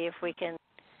see if we can.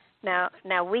 Now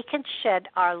we can shed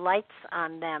our lights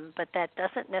on them, but that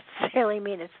doesn't necessarily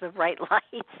mean it's the right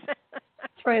lights.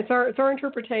 That's right. It's our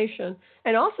interpretation,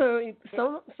 and also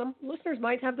some listeners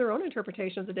might have their own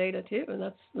interpretation of the data too, and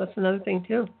that's another thing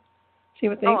too. See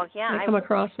what they come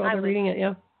across while they're reading it.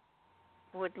 Yeah.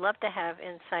 Would love to have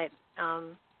insight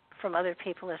from other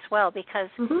people as well,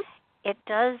 because it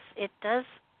does.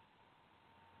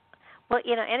 Well,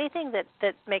 anything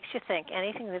that makes you think,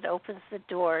 anything that opens the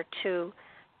door to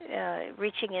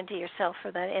reaching into yourself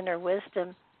for that inner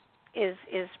wisdom is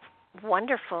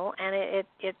wonderful, and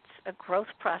it's a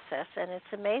growth process, and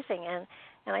it's amazing. And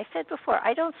I said before,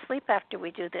 I don't sleep after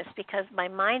we do this because my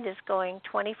mind is going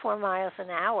 24 miles an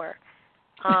hour,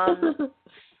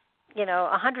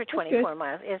 124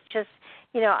 miles. It's just,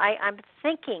 I'm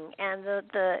thinking, and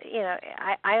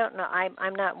I don't know.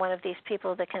 I'm not one of these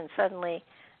people that can suddenly,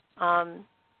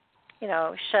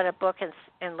 shut a book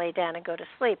and lay down and go to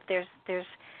sleep. It's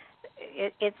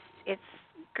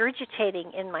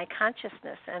gurgitating in my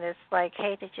consciousness, and it's like,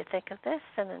 hey, did you think of this?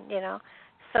 And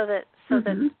so that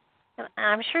and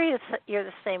I'm sure you're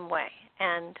the same way.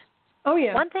 And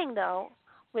one thing though,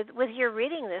 with your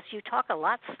reading this, you talk a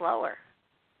lot slower.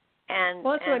 And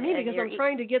well, that's what I mean, because I'm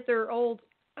trying to get their old.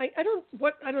 I don't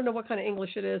know what kind of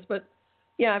English it is, but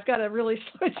yeah, I've got to really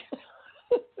slow it down.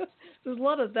 There's a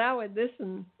lot of thou and this,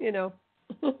 and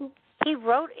He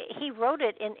wrote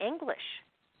it in English.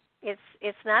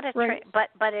 It's not a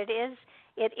but it is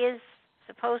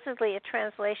supposedly a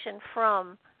translation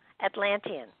from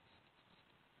Atlantean.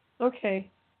 Okay.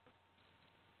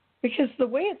 Because the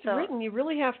way it's written, you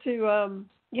really have to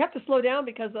slow down,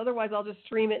 because otherwise I'll just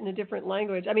stream it in a different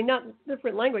language. I mean, not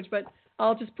different language, but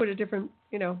I'll just put a different,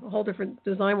 a whole different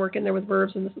design work in there with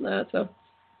verbs and this and that. So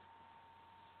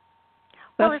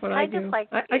that's what I do.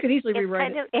 I could easily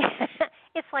rewrite it.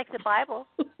 It's like the Bible.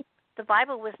 The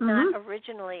Bible was not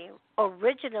originally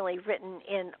written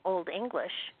in Old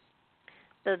English.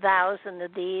 The thous and the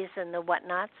these and the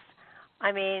whatnots.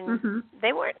 I mean,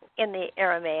 they weren't in the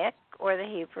Aramaic or the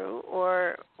Hebrew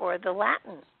or the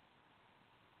Latin.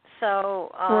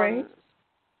 So,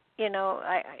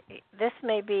 this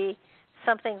may be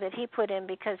something that he put in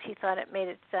because he thought it made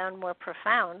it sound more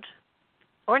profound,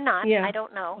 or not. Yeah. I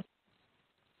don't know.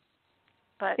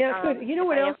 But yeah, good. You know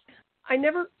what else? I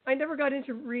never got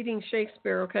into reading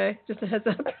Shakespeare. Okay, just a heads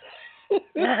up.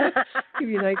 Give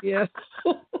you an idea.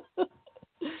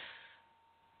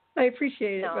 I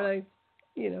appreciate it, No. but I,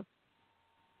 you know.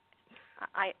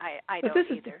 I But don't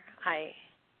this either.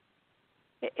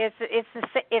 It's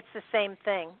the same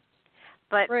thing,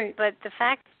 but right. but the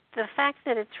fact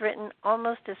that it's written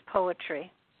almost as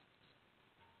poetry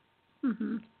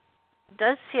Mm-hmm.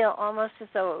 does feel almost as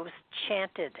though it was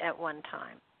chanted at one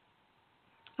time.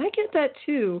 I get that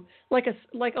too, like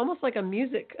almost like a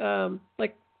music,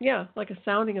 like a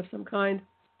sounding of some kind,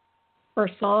 or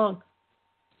a song.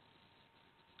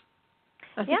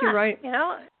 I think you're right. You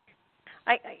know,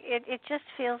 it just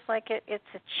feels like it's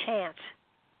a chant,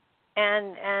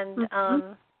 and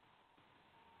Mm-hmm.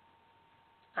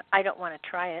 I don't want to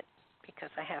try it because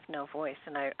I have no voice,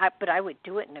 and but I would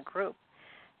do it in a group.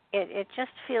 It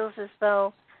just feels as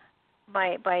though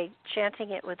by chanting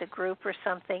it with a group or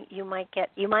something, you might get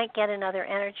another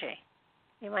energy,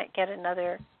 you might get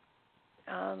another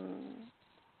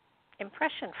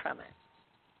impression from it.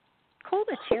 Cool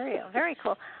material, very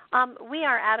cool. We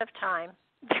are out of time.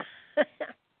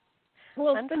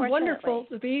 Well, it's been wonderful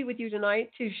to be with you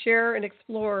tonight to share and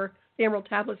explore the Emerald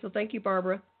Tablets. So thank you,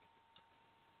 Barbara.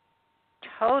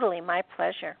 Totally, my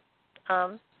pleasure.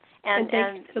 And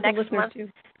thanks to the next listeners month, too.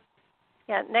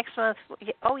 yeah, next month.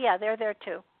 Oh yeah, they're there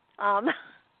too. I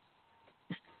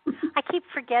keep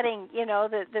forgetting,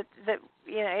 that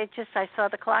it just, I saw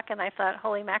the clock and I thought,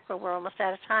 holy mackerel, we're almost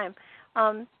out of time.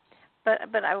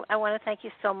 But I want to thank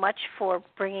you so much for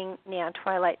bringing Neon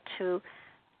Twilight to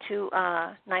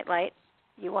Nightlight.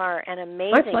 You are an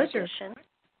amazing addition,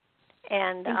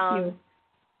 and thank you.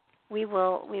 we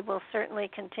will certainly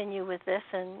continue with this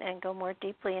and go more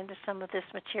deeply into some of this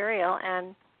material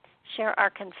and share our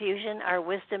confusion, our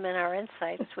wisdom, and our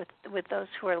insights with those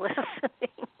who are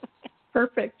listening.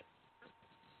 Perfect.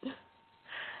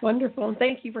 Wonderful. And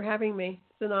thank you for having me.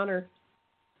 It's an honor.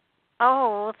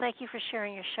 Oh, well, thank you for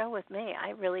sharing your show with me.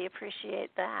 I really appreciate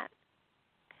that.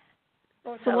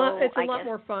 Well, it's a lot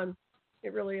more fun.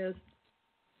 It really is.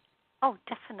 Oh,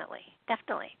 definitely.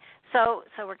 So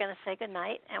we're going to say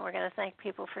goodnight, and we're going to thank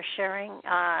people for sharing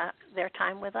their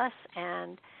time with us.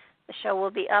 And the show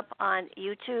will be up on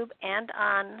YouTube and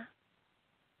on,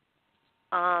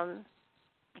 I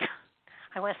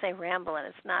want to say Ramble, and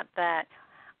it's not that.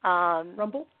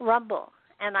 Rumble? Rumble.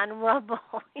 And on Rumble,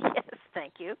 yes,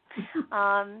 thank you,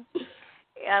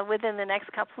 within the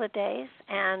next couple of days.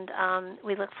 And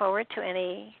we look forward to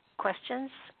any questions,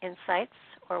 insights,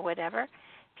 or whatever.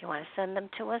 If you want to send them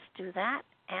to us, do that.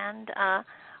 And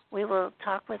we will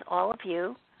talk with all of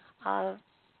you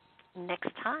next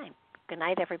time. Good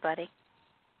night, everybody.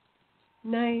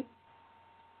 Night.